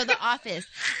 So The Office.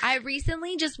 I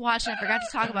recently just watched, I forgot to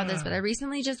talk about this, but I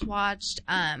recently just watched,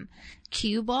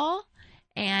 Cue Ball.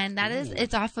 and that is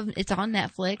it's on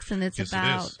Netflix, and it's Yes, it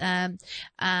about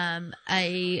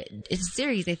it's a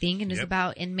series, I think, and it's Yep.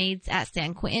 about inmates at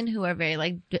San Quentin who are very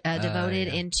devoted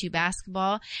yeah. into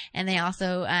basketball, and they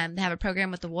also they have a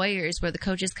program with the Warriors where the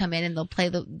coaches come in and they'll play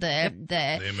the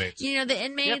inmates. the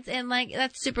inmates, and like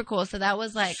that's super cool. So that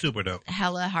was like Super dope.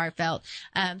 hella heartfelt.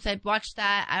 So I watched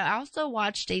that. I also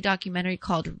watched a documentary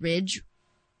called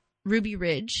Ruby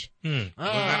Ridge. Oh,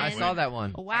 I saw that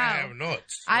one. Wow. I have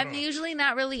notes. I'm usually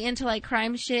not really into like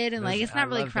crime shit, and like it's not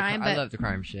really crime, I but love the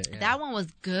crime shit. Yeah. that one was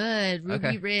good. Ruby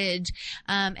Okay. Ridge.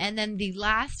 And then the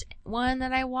last one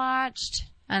that I watched,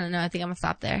 I don't know. I think I'm gonna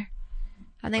stop there.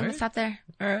 I'm gonna Alright. stop there.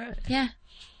 All right. Yeah.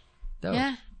 Dope.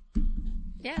 Yeah.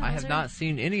 Yeah. I those have are- not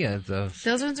seen any of those.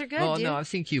 Those ones are good, Well, dude. no, I've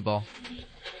seen Cue Ball.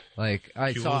 Like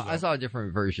I Cue saw Ball's a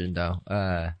different version though.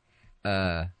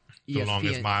 The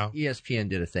Longest Mile. ESPN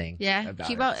did a thing. Yeah, about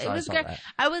keep it, out. so It I was saw great. that.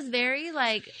 I was very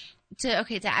like to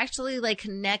actually like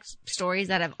connect stories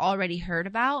that I've already heard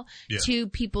about Yeah. to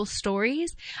people's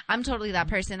stories. I'm totally that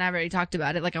person. I've already talked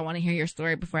about it. Like I want to hear your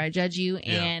story before I judge you,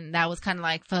 Yeah. and that was kind of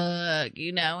like fuck,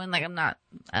 and like I'm not.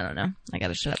 I don't know. I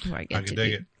gotta shut up before I get I to can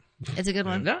dig deep. it. It's a good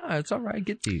one. No, it's all right.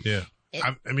 Get these. Yeah. It-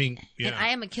 I mean, yeah. And I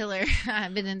am a killer.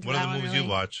 I've been into What that are the one movies really. you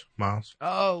watch, Miles?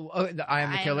 Oh, I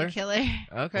am a killer. I am a killer.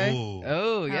 Okay. Ooh.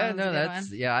 Oh, yeah, That was a no, good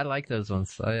that's yeah, I like those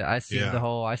ones. I seen Yeah.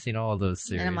 I seen all of those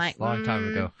series I'm like, long time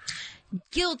ago.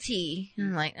 Guilty.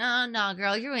 And I'm like, oh no,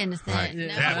 girl, you're innocent. Right. No.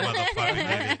 That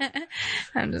motherfucker did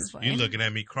I'm just playing. You looking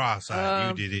at me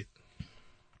cross-eyed. You did it.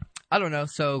 I don't know.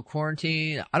 So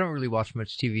quarantine, I don't really watch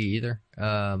much TV either.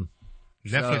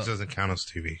 Netflix doesn't count as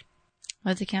TV.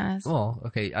 What's it count as? Well,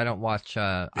 okay, I don't watch.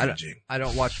 Binging. I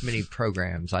don't watch many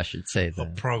programs. I should say A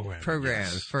that. program.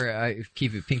 Programs for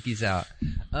keep it pinkies out.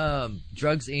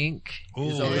 Drugs Inc. Ooh,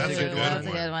 is always that's a good That's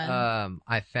one. a good one.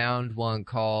 I found one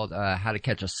called How to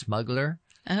Catch a Smuggler,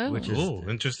 Oh. which is Ooh,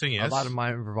 interesting. Yes. a lot of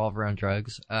mine revolve around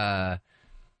drugs.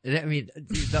 I mean,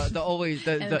 the always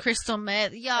and the crystal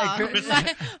meth, y'all.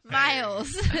 Hey,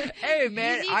 Miles. hey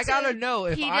man, You need I gotta to- know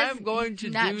if he I'm does going to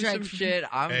not do drug some for- shit.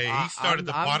 Hey, he started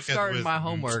the I'm podcast starting with my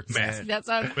homework, meth. man. That's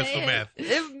what I'm Crystal saying.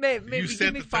 meth. Maybe set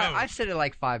give me the 5. tone. I said it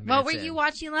like 5 minutes. What were you in.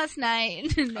 watching last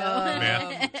night? No.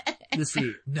 Meth. Let's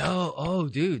see. No, oh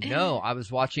dude, no. I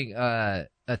was watching a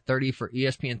 30 for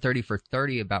ESPN 30 for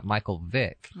 30 about Michael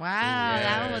Vick. Wow,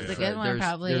 that was a good one,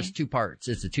 probably. There's 2 parts.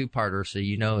 It's a 2-parter, so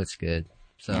you know it's good.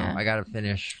 So Yeah. I gotta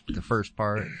finish the first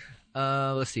part.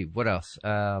 Let's see what else.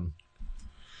 Yeah,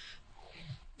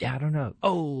 I don't know.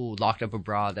 Oh, Locked Up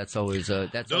Abroad. That's always Those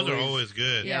are always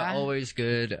good. yeah, Yeah. always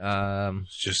good.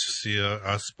 Just to see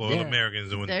us spoiled Yeah. Americans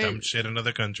doing There- dumb shit in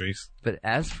other countries. But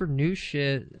as for new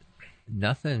shit,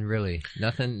 nothing really.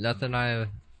 Nothing.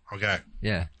 Okay.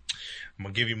 Yeah. I'm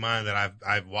gonna give you mine that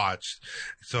I've watched.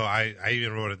 So I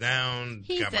even wrote it down.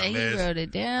 He got said my he list. wrote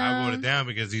it down. I wrote it down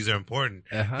because these are important.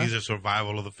 Uh-huh. These are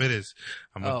survival of the fittest.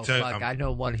 I'm gonna Oh tell fuck! I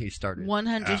know one he started.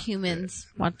 100 humans.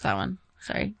 Watch that one.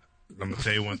 Sorry. I'm gonna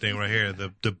tell you one thing right here.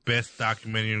 The best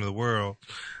documentary in the world,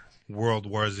 World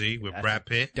War Z with That's Brad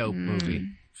Pitt. Dope movie.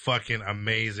 Fucking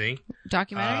amazing.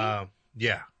 Documentary?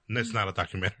 Yeah. It's not a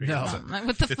documentary. No. It's a- Like,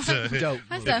 what the it's fuck? a- Dope.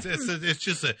 What's movie. that? it's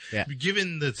just a, Yeah.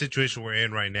 given the situation we're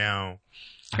in right now,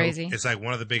 Crazy. it's like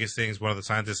one of the biggest things, one of the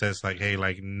scientists says like, hey,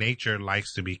 like nature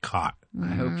likes to be caught.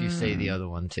 I hope you say the other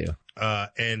one too.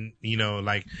 And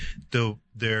like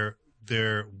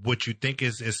their what you think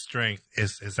is strength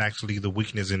is actually the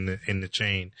weakness in the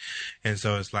chain. And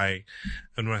so it's like,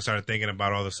 and when I started thinking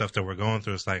about all the stuff that we're going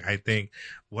through, it's like, I think,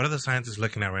 what are the scientists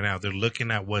looking at right now? They're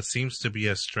looking at what seems to be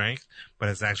a strength, but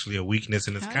it's actually a weakness,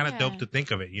 and it's kind of Okay. dope to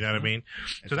think of it. You know what I mean?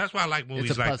 So that's why I like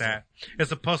movies a like puzzle. that.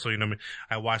 It's a puzzle. You know what I mean?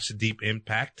 I watched Deep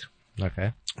Impact.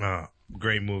 Okay.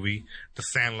 Great movie. The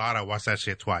Sandlot. I watched that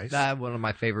shit twice. That one of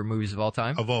my favorite movies of all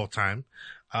time. Of all time.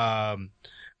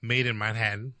 Made in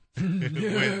Manhattan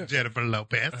with Jennifer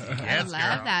Lopez. I Yes, love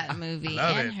girl. that movie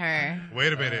Love and it. her.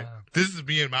 Wait a minute. This is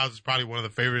me and Miles is probably one of the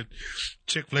favorite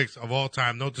chick flicks of all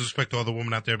time. No disrespect to all the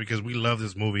women out there because we love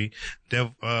this movie.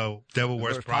 Devil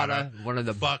Wears Prada. One of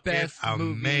the Fucking best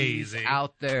movies amazing.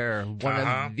 out there. One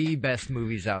Uh-huh. of the best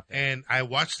movies out there. And I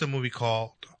watched a movie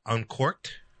called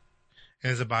Uncorked.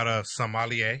 And it's about a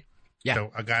sommelier. Yeah.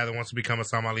 So a guy that wants to become a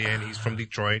sommelier, and he's from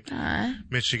Detroit,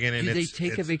 Michigan. And Do they it's,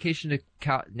 take a vacation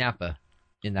to Napa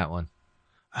in that one?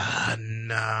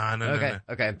 No. Okay.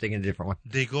 Okay. I'm thinking a different one.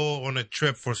 They go on a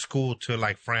trip for school to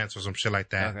like France or some shit like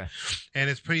that. Okay. And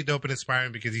it's pretty dope and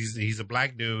inspiring because he's a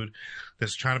black dude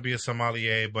that's trying to be a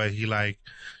sommelier, but he like,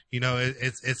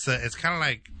 it's kind of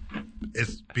like,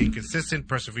 it's being consistent,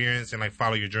 perseverance, and like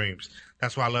follow your dreams.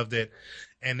 That's why I loved it.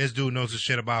 And this dude knows his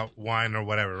shit about wine or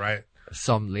whatever, right?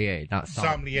 Sommelier, not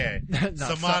Sommelier. Not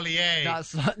Sommelier. Not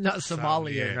Somalian,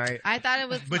 Sommelier. right? I thought it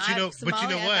was. But you know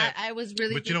Somalia. what? I was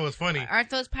really. But you know what's funny? Aren't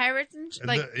those pirates and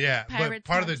like? Yeah, but pirates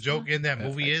part of the and joke in that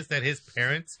movie is that his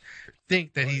parents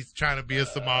think that he's trying to be a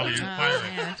Somalian pirate.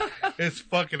 Man. It's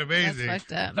fucking That's amazing.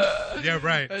 fucked up. Yeah,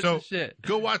 right. That's So the shit.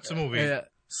 go watch the movie. Yeah.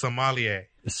 Sommelier.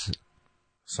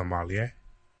 Sommelier.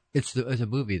 It's a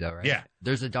movie though, right? Yeah.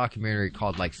 There's a documentary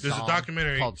called like There's a Psalm,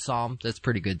 documentary- called Psalm. That's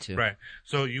pretty good too. Right.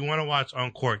 So you want to watch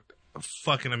Uncorked. A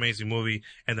fucking amazing movie.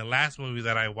 And the last movie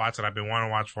that I watched that I've been wanting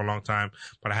to watch for a long time,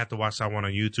 but I had to watch that one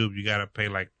on YouTube. You got to pay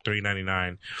like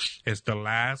 $3.99. It's The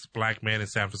Last Black Man in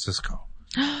San Francisco.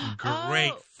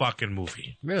 Great fucking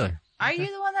movie. Really? Are you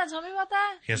the one that told me about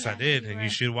that? Yes, I did, and you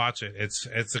should watch it.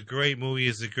 It's a great movie.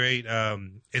 It's a great.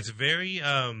 It's very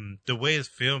the way it's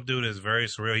filmed, dude, is very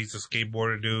surreal. He's a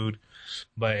skateboarder dude,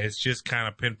 but it's just kind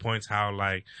of pinpoints how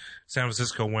like San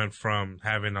Francisco went from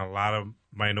having a lot of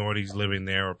minorities living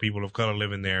there or people of color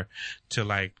living there to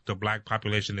like the black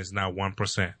population is now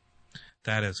 1%.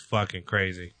 That is fucking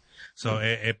crazy. So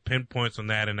it pinpoints on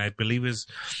that, and I believe his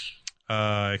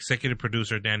executive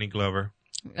producer Danny Glover.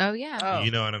 Oh yeah. You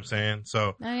know what I'm saying?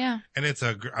 So. Oh yeah. And it's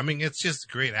just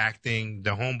great acting.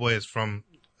 The homeboy is from,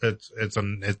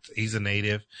 he's a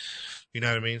native. You know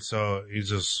what I mean? So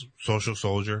he's a social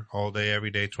soldier all day,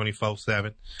 every day,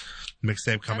 24/7.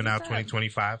 Mixtape coming out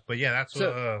 2025. But yeah, that's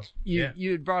So, yeah.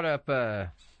 You had brought up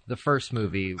the first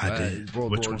movie, I did.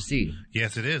 World Which War one? Z.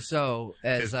 Yes, it is. So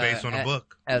as It's based on a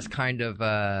book. as kind of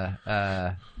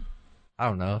I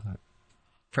don't know,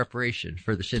 preparation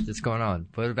for the shit that's going on.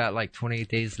 What about like 28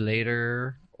 Days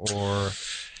Later or?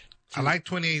 I like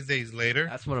 28 Days Later.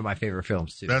 That's one of my favorite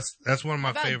films too. That's one of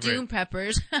my About favorite. Doom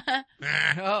Peppers.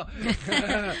 Oh.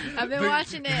 I've been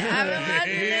watching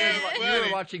it. You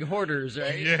were watching Hoarders,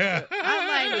 right? Yeah.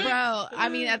 I'm like, bro. I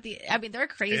mean, they're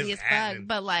crazy It's as fuck, happening.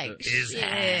 but like, It's shit.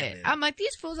 happening. I'm like,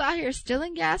 these fools out here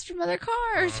stealing gas from other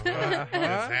cars. It's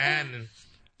happening.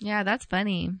 Yeah, that's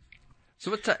funny.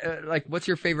 So what's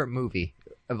your favorite movie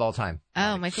of all time?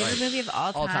 Oh, my favorite movie of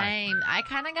all All time. I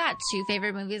kind of got two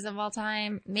favorite movies of all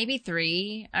time, maybe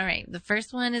three. All right, the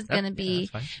first one is gonna be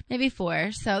that's fine. maybe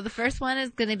four. So the first one is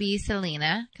gonna be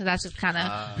Selena, because that's just kind of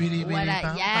what Selena, you're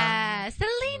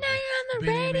on the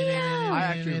radio. I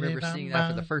actually remember seeing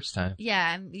that for the first time.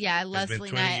 Yeah, I love been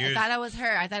Selena. 20 I years. thought I was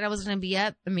her. I thought I was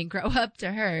gonna grow up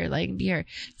to her, like be her.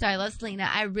 So I love Selena.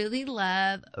 I really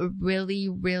love Willy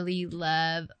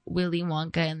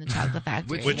Wonka and the Chocolate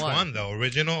Factory. Which one though?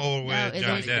 Original or with it's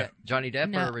Johnny like- Depp? Johnny Depp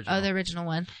No, or original? the original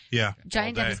one. Yeah. Johnny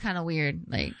all Depp day. is kind of weird.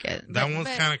 Like That one's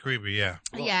kind of creepy. Yeah.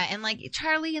 yeah, and like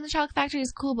Charlie and the Chocolate Factory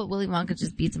is cool, but Willy Wonka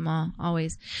just beats them all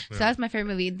always. So that's my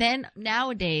favorite movie. Then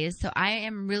nowadays, so I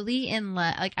am really in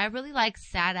love. Like I really like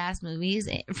sad ass movies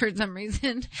for some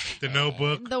reason. The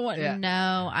Notebook. The one, Yeah.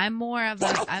 no, I'm more.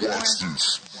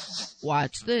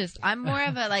 Watch this. I'm more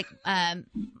of a like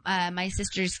My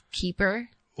Sister's Keeper.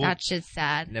 Ooh. That shit's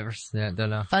sad. Never seen it, don't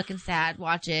know. Fucking sad.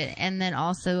 Watch it. And then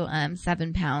also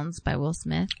 7 Pounds by Will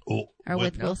Smith. Oh, Or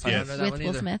with Will Smith. I don't know that With one Will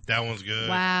either. Smith. that one's good.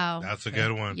 Wow. That's a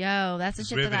good one. Yo, that's the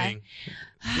shit Riveting.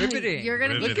 that Riveting. You're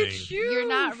gonna Riveting. Look at you. You're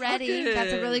not ready. Fucking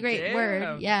That's a really great damn.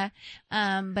 word. Yeah.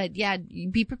 But yeah,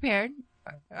 be prepared.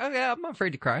 Oh yeah, I'm not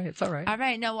afraid to cry. It's all right. All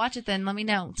right. No, watch it then. Let me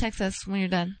know. Text us when you're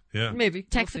done. Yeah. Maybe.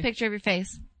 Text We'll a picture of your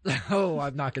face. see. Oh,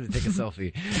 I'm not going to take a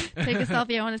selfie. Take a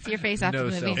selfie. I want to see your face after No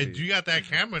the movie. selfie. And you got that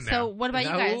camera now. So what about you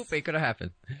guys? Nope, ain't going to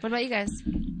happen. What about you guys?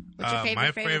 What's your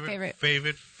my favorite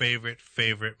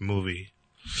movie.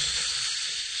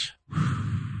 Oh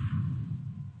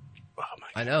my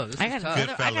I know. This I is got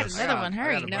tough. another. I got Goodfellas. another one.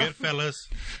 Hurry. I got No. Goodfellas.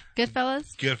 Goodfellas.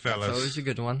 That's always a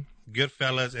good one.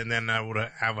 Goodfellas, and then I would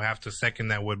have to second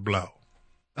that with Blow.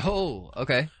 Oh,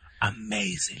 okay.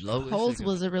 Amazing. Low is Holes a good-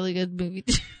 was a really good movie.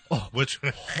 Which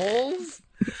Holes?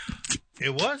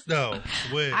 it was though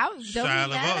with I was don't Shia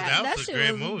be LaBeouf. mad. That was a shit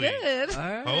great was movie. Good.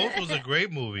 All right. Holes was a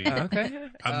great movie. Okay.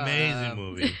 Amazing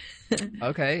movie.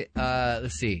 Okay.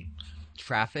 Let's see.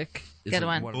 Traffic is Good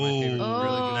one. of my Ooh, favorite. Oh,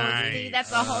 Really nice. see,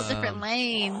 that's a whole different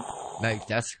lane. good. Like,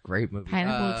 that's a great movie.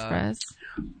 Pineapple Express.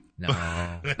 No.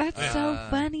 That's so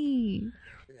funny.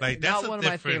 Like that's Not a one of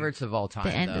my different. favorites of all time.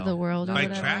 The end of the world or Like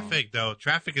whatever. Traffic though.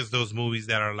 Traffic is those movies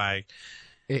that are like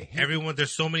everyone.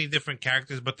 There's so many different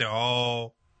characters, but they're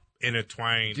all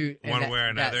intertwined Dude, and one that, way or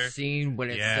another. That scene when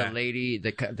it's Yeah. the lady,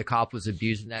 the cop was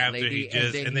abusing that After lady, he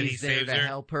just- and then he he's there saves to her.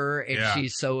 help her, and Yeah.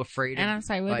 she's so afraid. And of, I'm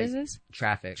sorry, what like, is this?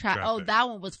 Traffic. Oh, Traffic. that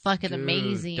one was fucking Dude,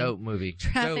 amazing. Dope movie.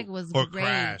 Traffic Dope. was Or great.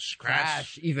 Crash.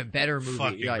 Crash, even better movie.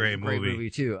 Fucking Like, great movie. movie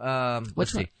too. Which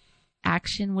Let's one? see.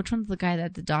 Action. Which one's the guy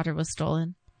that the daughter was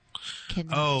stolen?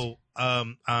 Oh,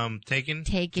 Taken. Taken.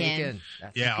 Taken.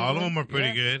 That's a Yeah, good all of one. them are pretty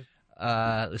Yeah. good.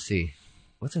 let's see.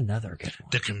 What's another good one?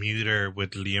 The Commuter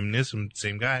with Liam Neeson,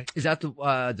 same guy. Is that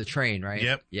the train, right?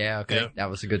 Yep. Yeah, okay. Yep. That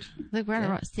was a good. Look, we're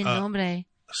on Sin Nombre.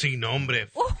 Sin Nombre.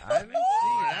 I haven't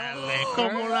seen that one.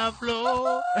 Como la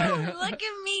flor. Look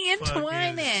at me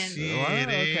entwining. Fucking Wow, shit,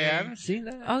 okay, I eh? haven't seen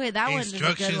that. Okay, that one is a good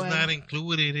Instructions one. not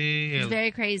included. It's Eh?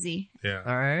 very crazy. Yeah.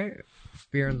 All right.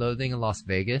 Fear and Loathing in Las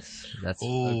Vegas. That's a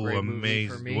Oh, great movie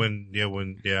for amazing.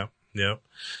 me. Yeah.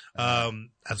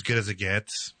 As Good as It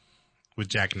Gets with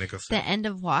Jack Nicholson. The End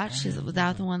of Watch was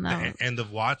that the one that was, End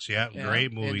of Watch, yeah.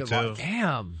 Great movie, And too.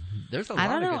 Damn. There's a lot I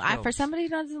don't know. of good films. For somebody who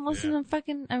doesn't listen to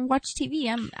fucking and watch TV,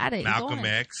 I'm at it. Malcolm going.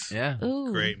 X. Yeah.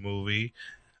 Ooh. Great movie.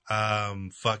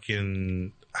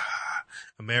 Fucking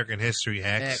American History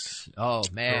X. X. Oh,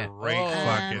 man. Great Oh,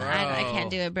 fucking- I can't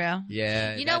do it, bro.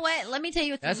 Yeah. You know that's- what? Let me tell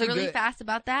you that's what's a really good- fast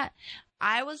about that.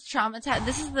 I was traumatized.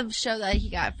 This is the show that he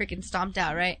got freaking stomped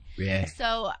out, right? Yeah.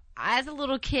 So, as a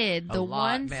little kid, A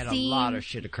lot of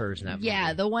shit occurs in that movie.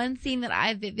 Yeah, the one scene that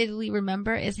I vividly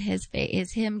remember is his face,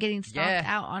 is him getting stomped Yeah.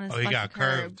 out on his Oh, he fucking got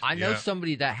curb. curved. I know Yeah.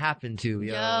 somebody that happened to.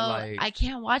 Yo, Like, I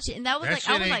can't watch it, and that was That like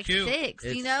I shit was ain't like cute. 6,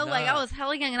 It's you know, like I not. was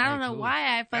hella young, and I don't know Ain't cool. why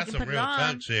I That's fucking some put it real on.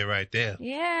 thug shit right there.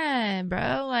 Yeah,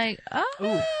 bro, like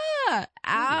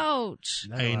ouch.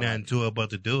 Ain't nothing to it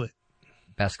but to do it.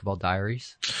 Basketball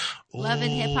Diaries. Love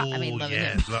and Hip Hop. I mean, Ooh, Love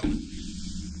and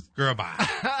yes. Girl,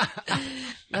 bye.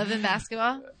 Love and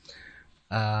Basketball.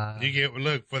 You get,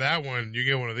 look, for that one, you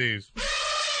get one of these.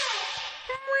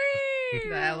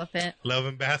 The elephant. Love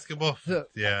and Basketball?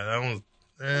 Yeah, that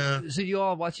one's, So you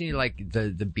all watching like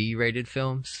the B-rated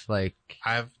films, like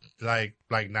I've, like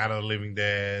Night of the Living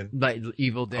Dead,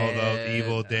 Evil all Dead, the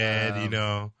Evil Dead, you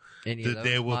know, any the of those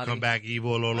Dead will Lottie? come back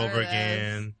evil all over Yes.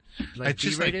 again. like It's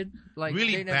just, like, B-rated, like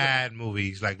Really they never- bad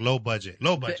movies, like low budget.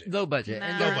 Low budget. Low budget, Nah.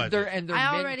 and Low they're, budget. they're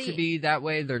I meant already- to be that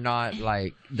way. They're not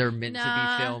like they're meant to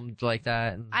Nah. be filmed like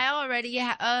that. I already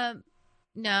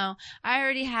no, I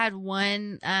already had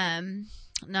one.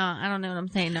 No, I don't know what I'm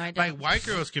saying. No, I don't. Like White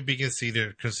Girls could be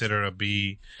considered a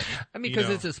B. I mean, you because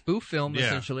know. it's a spoof film Yeah.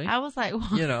 essentially. I was like,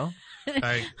 You know,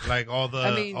 like all the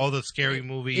I mean, all the scary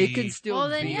movies. it can still Well,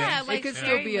 then, be. yeah, like it could still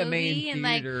scary be a main movie and,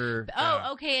 like, theater. oh,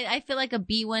 okay. I feel like a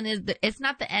B one is it's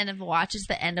not the end of Watch, it's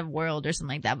the end of World or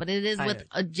something like that. But it is I with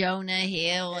Jonah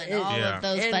Hill and all Yeah. of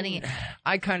those And funny.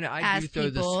 I do ass throw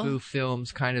people. the spoof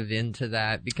films kind of into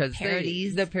that because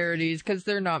Parodies. the parodies because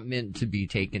they're not meant to be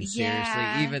taken seriously,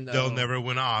 Yeah. even though They'll never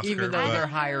win an Oscar. even though but they're don't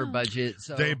higher know. budget.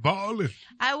 So they ballin'.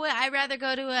 I'd rather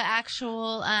go to an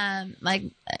actual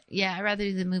I'd rather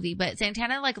do the movie. But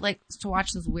Santana likes to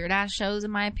watch those weird ass shows,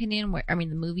 in my opinion. The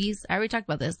movies. I already talked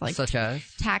about this, like such as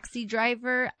Taxi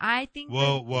Driver. I think.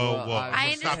 Whoa. I I'm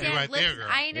gonna stop you understand. right there, Listen, girl.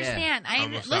 I understand.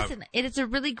 I'm gonna stop. Listen. It is a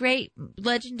really great,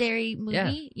 legendary movie.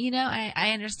 Yeah. You know,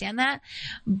 I understand that.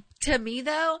 To me,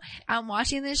 though, I'm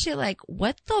watching this shit like,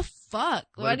 what the fuck?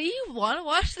 Why do you want to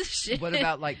watch this shit? what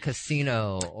about like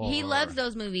Casino? He loves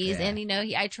those movies, Yeah. and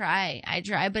I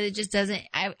try, but it just doesn't.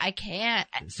 I can't.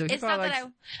 So he It's not probably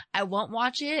that I won't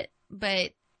watch it,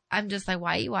 but I'm just like,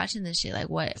 why are you watching this shit? Like,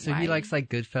 what? So why? he likes like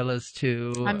Goodfellas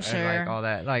too. I'm and, sure. like all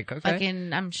that. Like okay.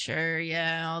 Fucking, I'm sure,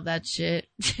 yeah, all that shit.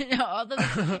 all those,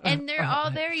 and they're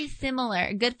all very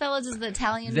similar. Goodfellas is the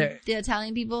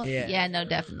Italian people. Yeah. Yeah, no,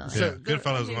 definitely. Yeah, So,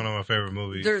 Goodfellas is one of my favorite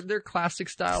movies. They're classic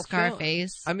style.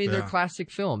 Scarface. I mean, they're Yeah. classic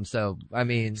films. So I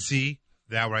mean, See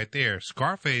that right there.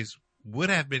 Scarface would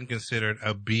have been considered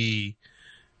a B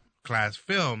class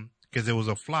film because it was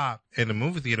a flop in the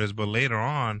movie theaters, but later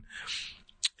on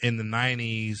in the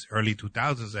 90s, early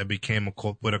 2000s, it became a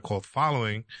cult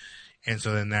following. And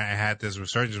so then that had this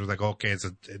resurgence. It was like, okay,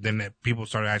 then people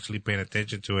started actually paying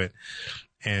attention to it,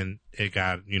 and it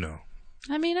got,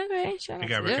 I mean, okay, shout it out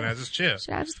got to recognized as chill.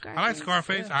 shout out to Scarface. I like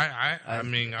Scarface. I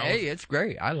mean, hey, it's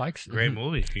great. I like great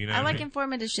movie. You know I what like mean?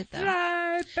 informative shit though.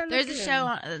 There's a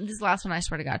show, this is the last one, I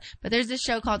swear to God, but there's this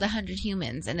show called 100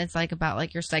 Humans, and it's like about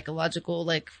like your psychological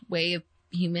like way of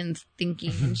humans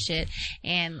thinking and shit,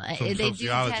 and Some they do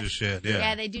sociology shit,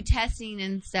 yeah. they do testing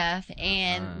and stuff,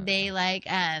 and they like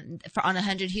for on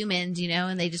 100 humans,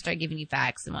 and they just start giving you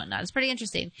facts and whatnot. It's pretty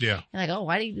interesting. Yeah. You're like, oh,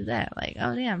 why do you do that? Like,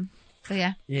 oh damn. So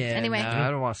yeah. Yeah. Anyway. no, I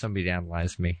don't want somebody to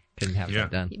analyze me. Couldn't have Yeah.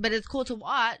 that done. But it's cool to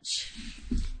watch.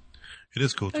 It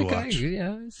is cool to watch.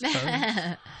 Yeah. It's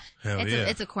fun. Hell yeah.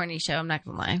 It's a corny show. I'm not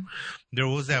gonna lie. There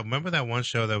was remember that one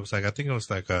show that was like, I think it was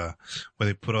like, where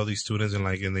they put all these students and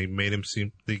they made them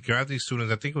seem, they grabbed these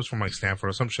students, I think it was from like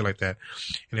Stanford or some shit like that.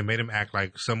 And they made them act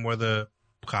like some were the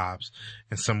cops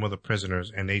and some other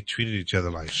prisoners, and they treated each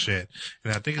other like shit.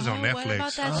 And I think it's on Netflix. What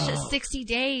about that shit? 60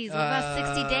 Days. What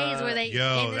about 60 Days where they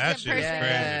that shit is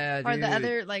crazy. or the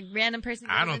other like random person?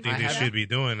 I don't think they should be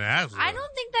doing that. I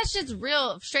don't think that shit's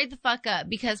real. Straight the fuck up.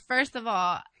 Because first of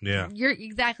all, you're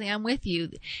exactly. I'm with you.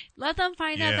 Let them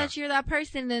find out that you're that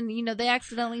person, and you know they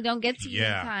accidentally don't get to you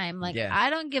in time. Like I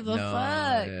don't give a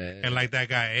fuck. And like that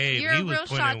guy Abe, he was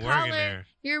putting in work in there.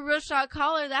 You're a real shot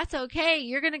caller. That's okay.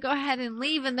 You're gonna go ahead and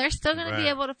leave, and they're still gonna be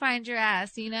able to find your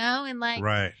ass. You know, and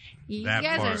like you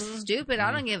guys are stupid.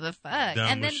 I don't give a fuck. Dumb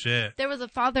and then shit. There was a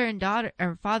father and daughter,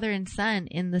 or father and son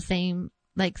in the same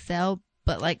like cell,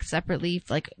 but like separately.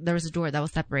 Like there was a door that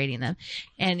was separating them,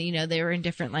 and you know they were in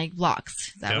different like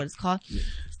blocks. Is that what it's called?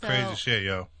 So, crazy shit,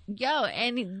 yo.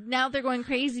 And now they're going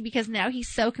crazy because now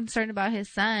he's so concerned about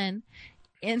his son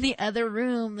in the other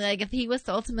room. Like if he was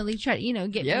to ultimately try to, you know,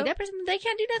 get rid of that person, they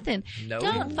can't do nothing.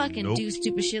 Don't fucking do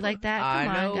stupid shit like that.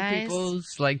 Come on, guys.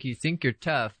 People's like you think you're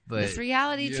tough, but it's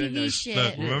reality TV shit.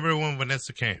 Look, remember when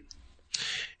Vanessa came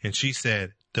and she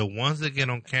said the ones that get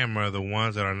on camera are the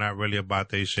ones that are not really about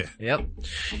their shit. Yep.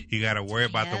 You got to worry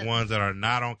about the ones that are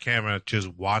not on camera, just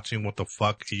watching what the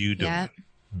fuck are you doing.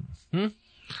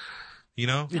 You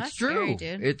know? It's true.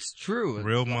 Scary, it's true.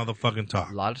 Real motherfucking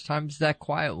talk. A lot of times that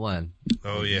quiet one.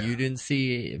 Oh, yeah. You didn't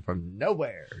see it from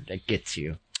nowhere that gets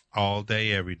you. All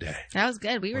day, every day. That was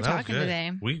good. We were talking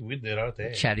today. We did our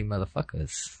day. Chatty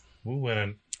motherfuckers. We went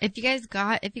in. If you guys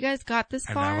got this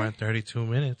far. And I went 32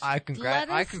 minutes. I congratulate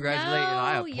and I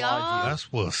applaud you.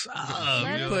 That's what's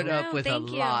up. You put up with a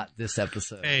lot this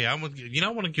episode. Hey, I want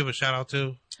to give a shout out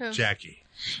to Jackie.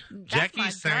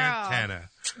 Jackie Santana.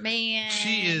 Man.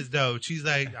 She is dope. She's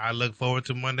like, I look forward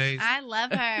to Mondays. I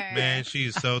love her. Man, she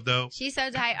is so dope. She's so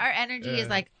tight. Our energy is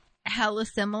like hella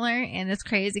similar, and it's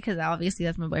crazy because obviously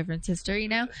that's my boyfriend's sister, you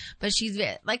know? But she's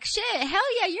like, shit, hell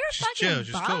yeah, you're a fucking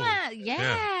bomb. Cool.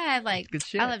 Yeah, like, good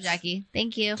shit. I love Jackie.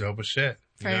 Thank you. Dope as shit.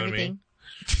 For everything.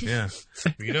 I mean? Yeah.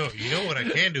 You know what I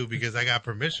can do because I got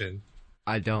permission.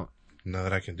 I don't. Now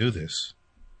that I can do this.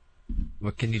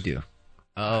 What can you do?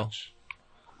 Watch.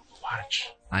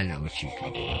 I know what you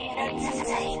can do.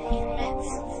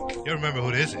 You remember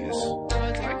who this is? Oh,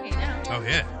 it's working now. Oh,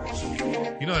 yeah.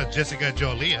 You know that Jessica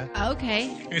Jolia.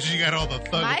 Okay. And she got all the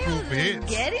Thug Proof hits.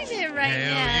 Getting it right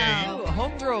Hell now. Yeah.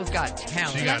 Homegirl's got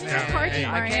talent. She got talent. Hey,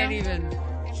 I can't even.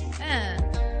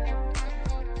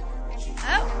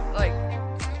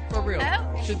 For real.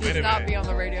 Should this not be on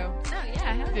the radio? No,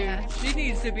 yeah, hell yeah. She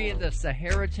needs to be in the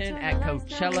Sahara-Tent at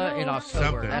Coachella in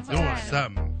October. Doing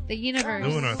something. The universe.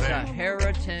 Doing her thing.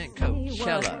 Sahara-Tent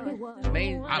Coachella.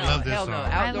 I love this song.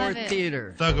 Outdoor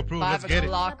theater. Thug Proof, let's get it. 5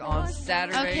 o'clock on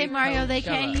Saturday. Okay, Mario, Coachella. They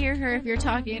can't hear her if you're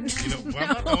talking. I'm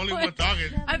not the only one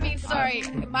talking. I mean, sorry,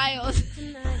 Miles.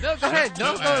 No, go ahead.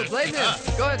 No, blame him.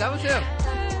 Go ahead, that was him.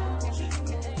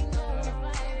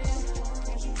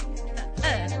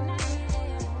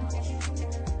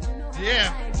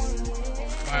 Yeah.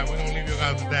 All right, we're gonna leave you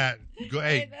guys with that.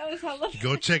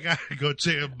 Go check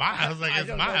Miles. Like it's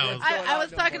Miles. I was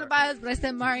talking to Miles, but I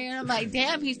said Mario, and I'm like,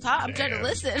 damn, he's taught. I'm trying to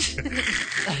listen.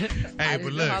 Hey,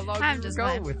 but look, I'm just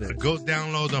going with it. Go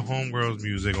download the Homegirls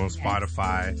music on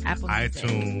Spotify, Apple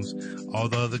iTunes, all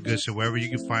the other good shit, wherever you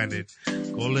can find it.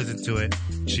 Go listen to it.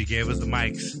 She gave us the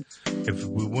mics. If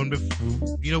we wouldn't have,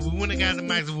 we wouldn't have got the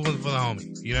mics if it wasn't for the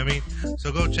homie. You know what I mean?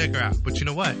 So go check her out. But you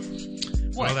know what?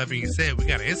 All that being said, we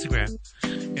got an Instagram.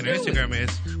 And our Instagram is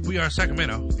We Are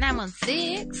Sacramento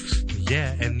 916.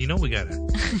 Yeah, and we got an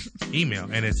email,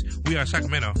 and it's We Are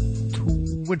Sacramento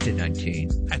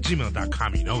 2019 at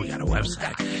gmail.com. We got a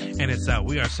website, and it's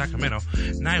We Are Sacramento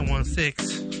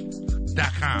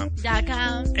 916.com.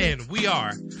 And we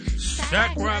are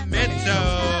Sacramento.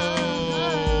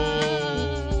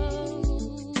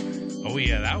 Oh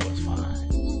yeah, that was fun.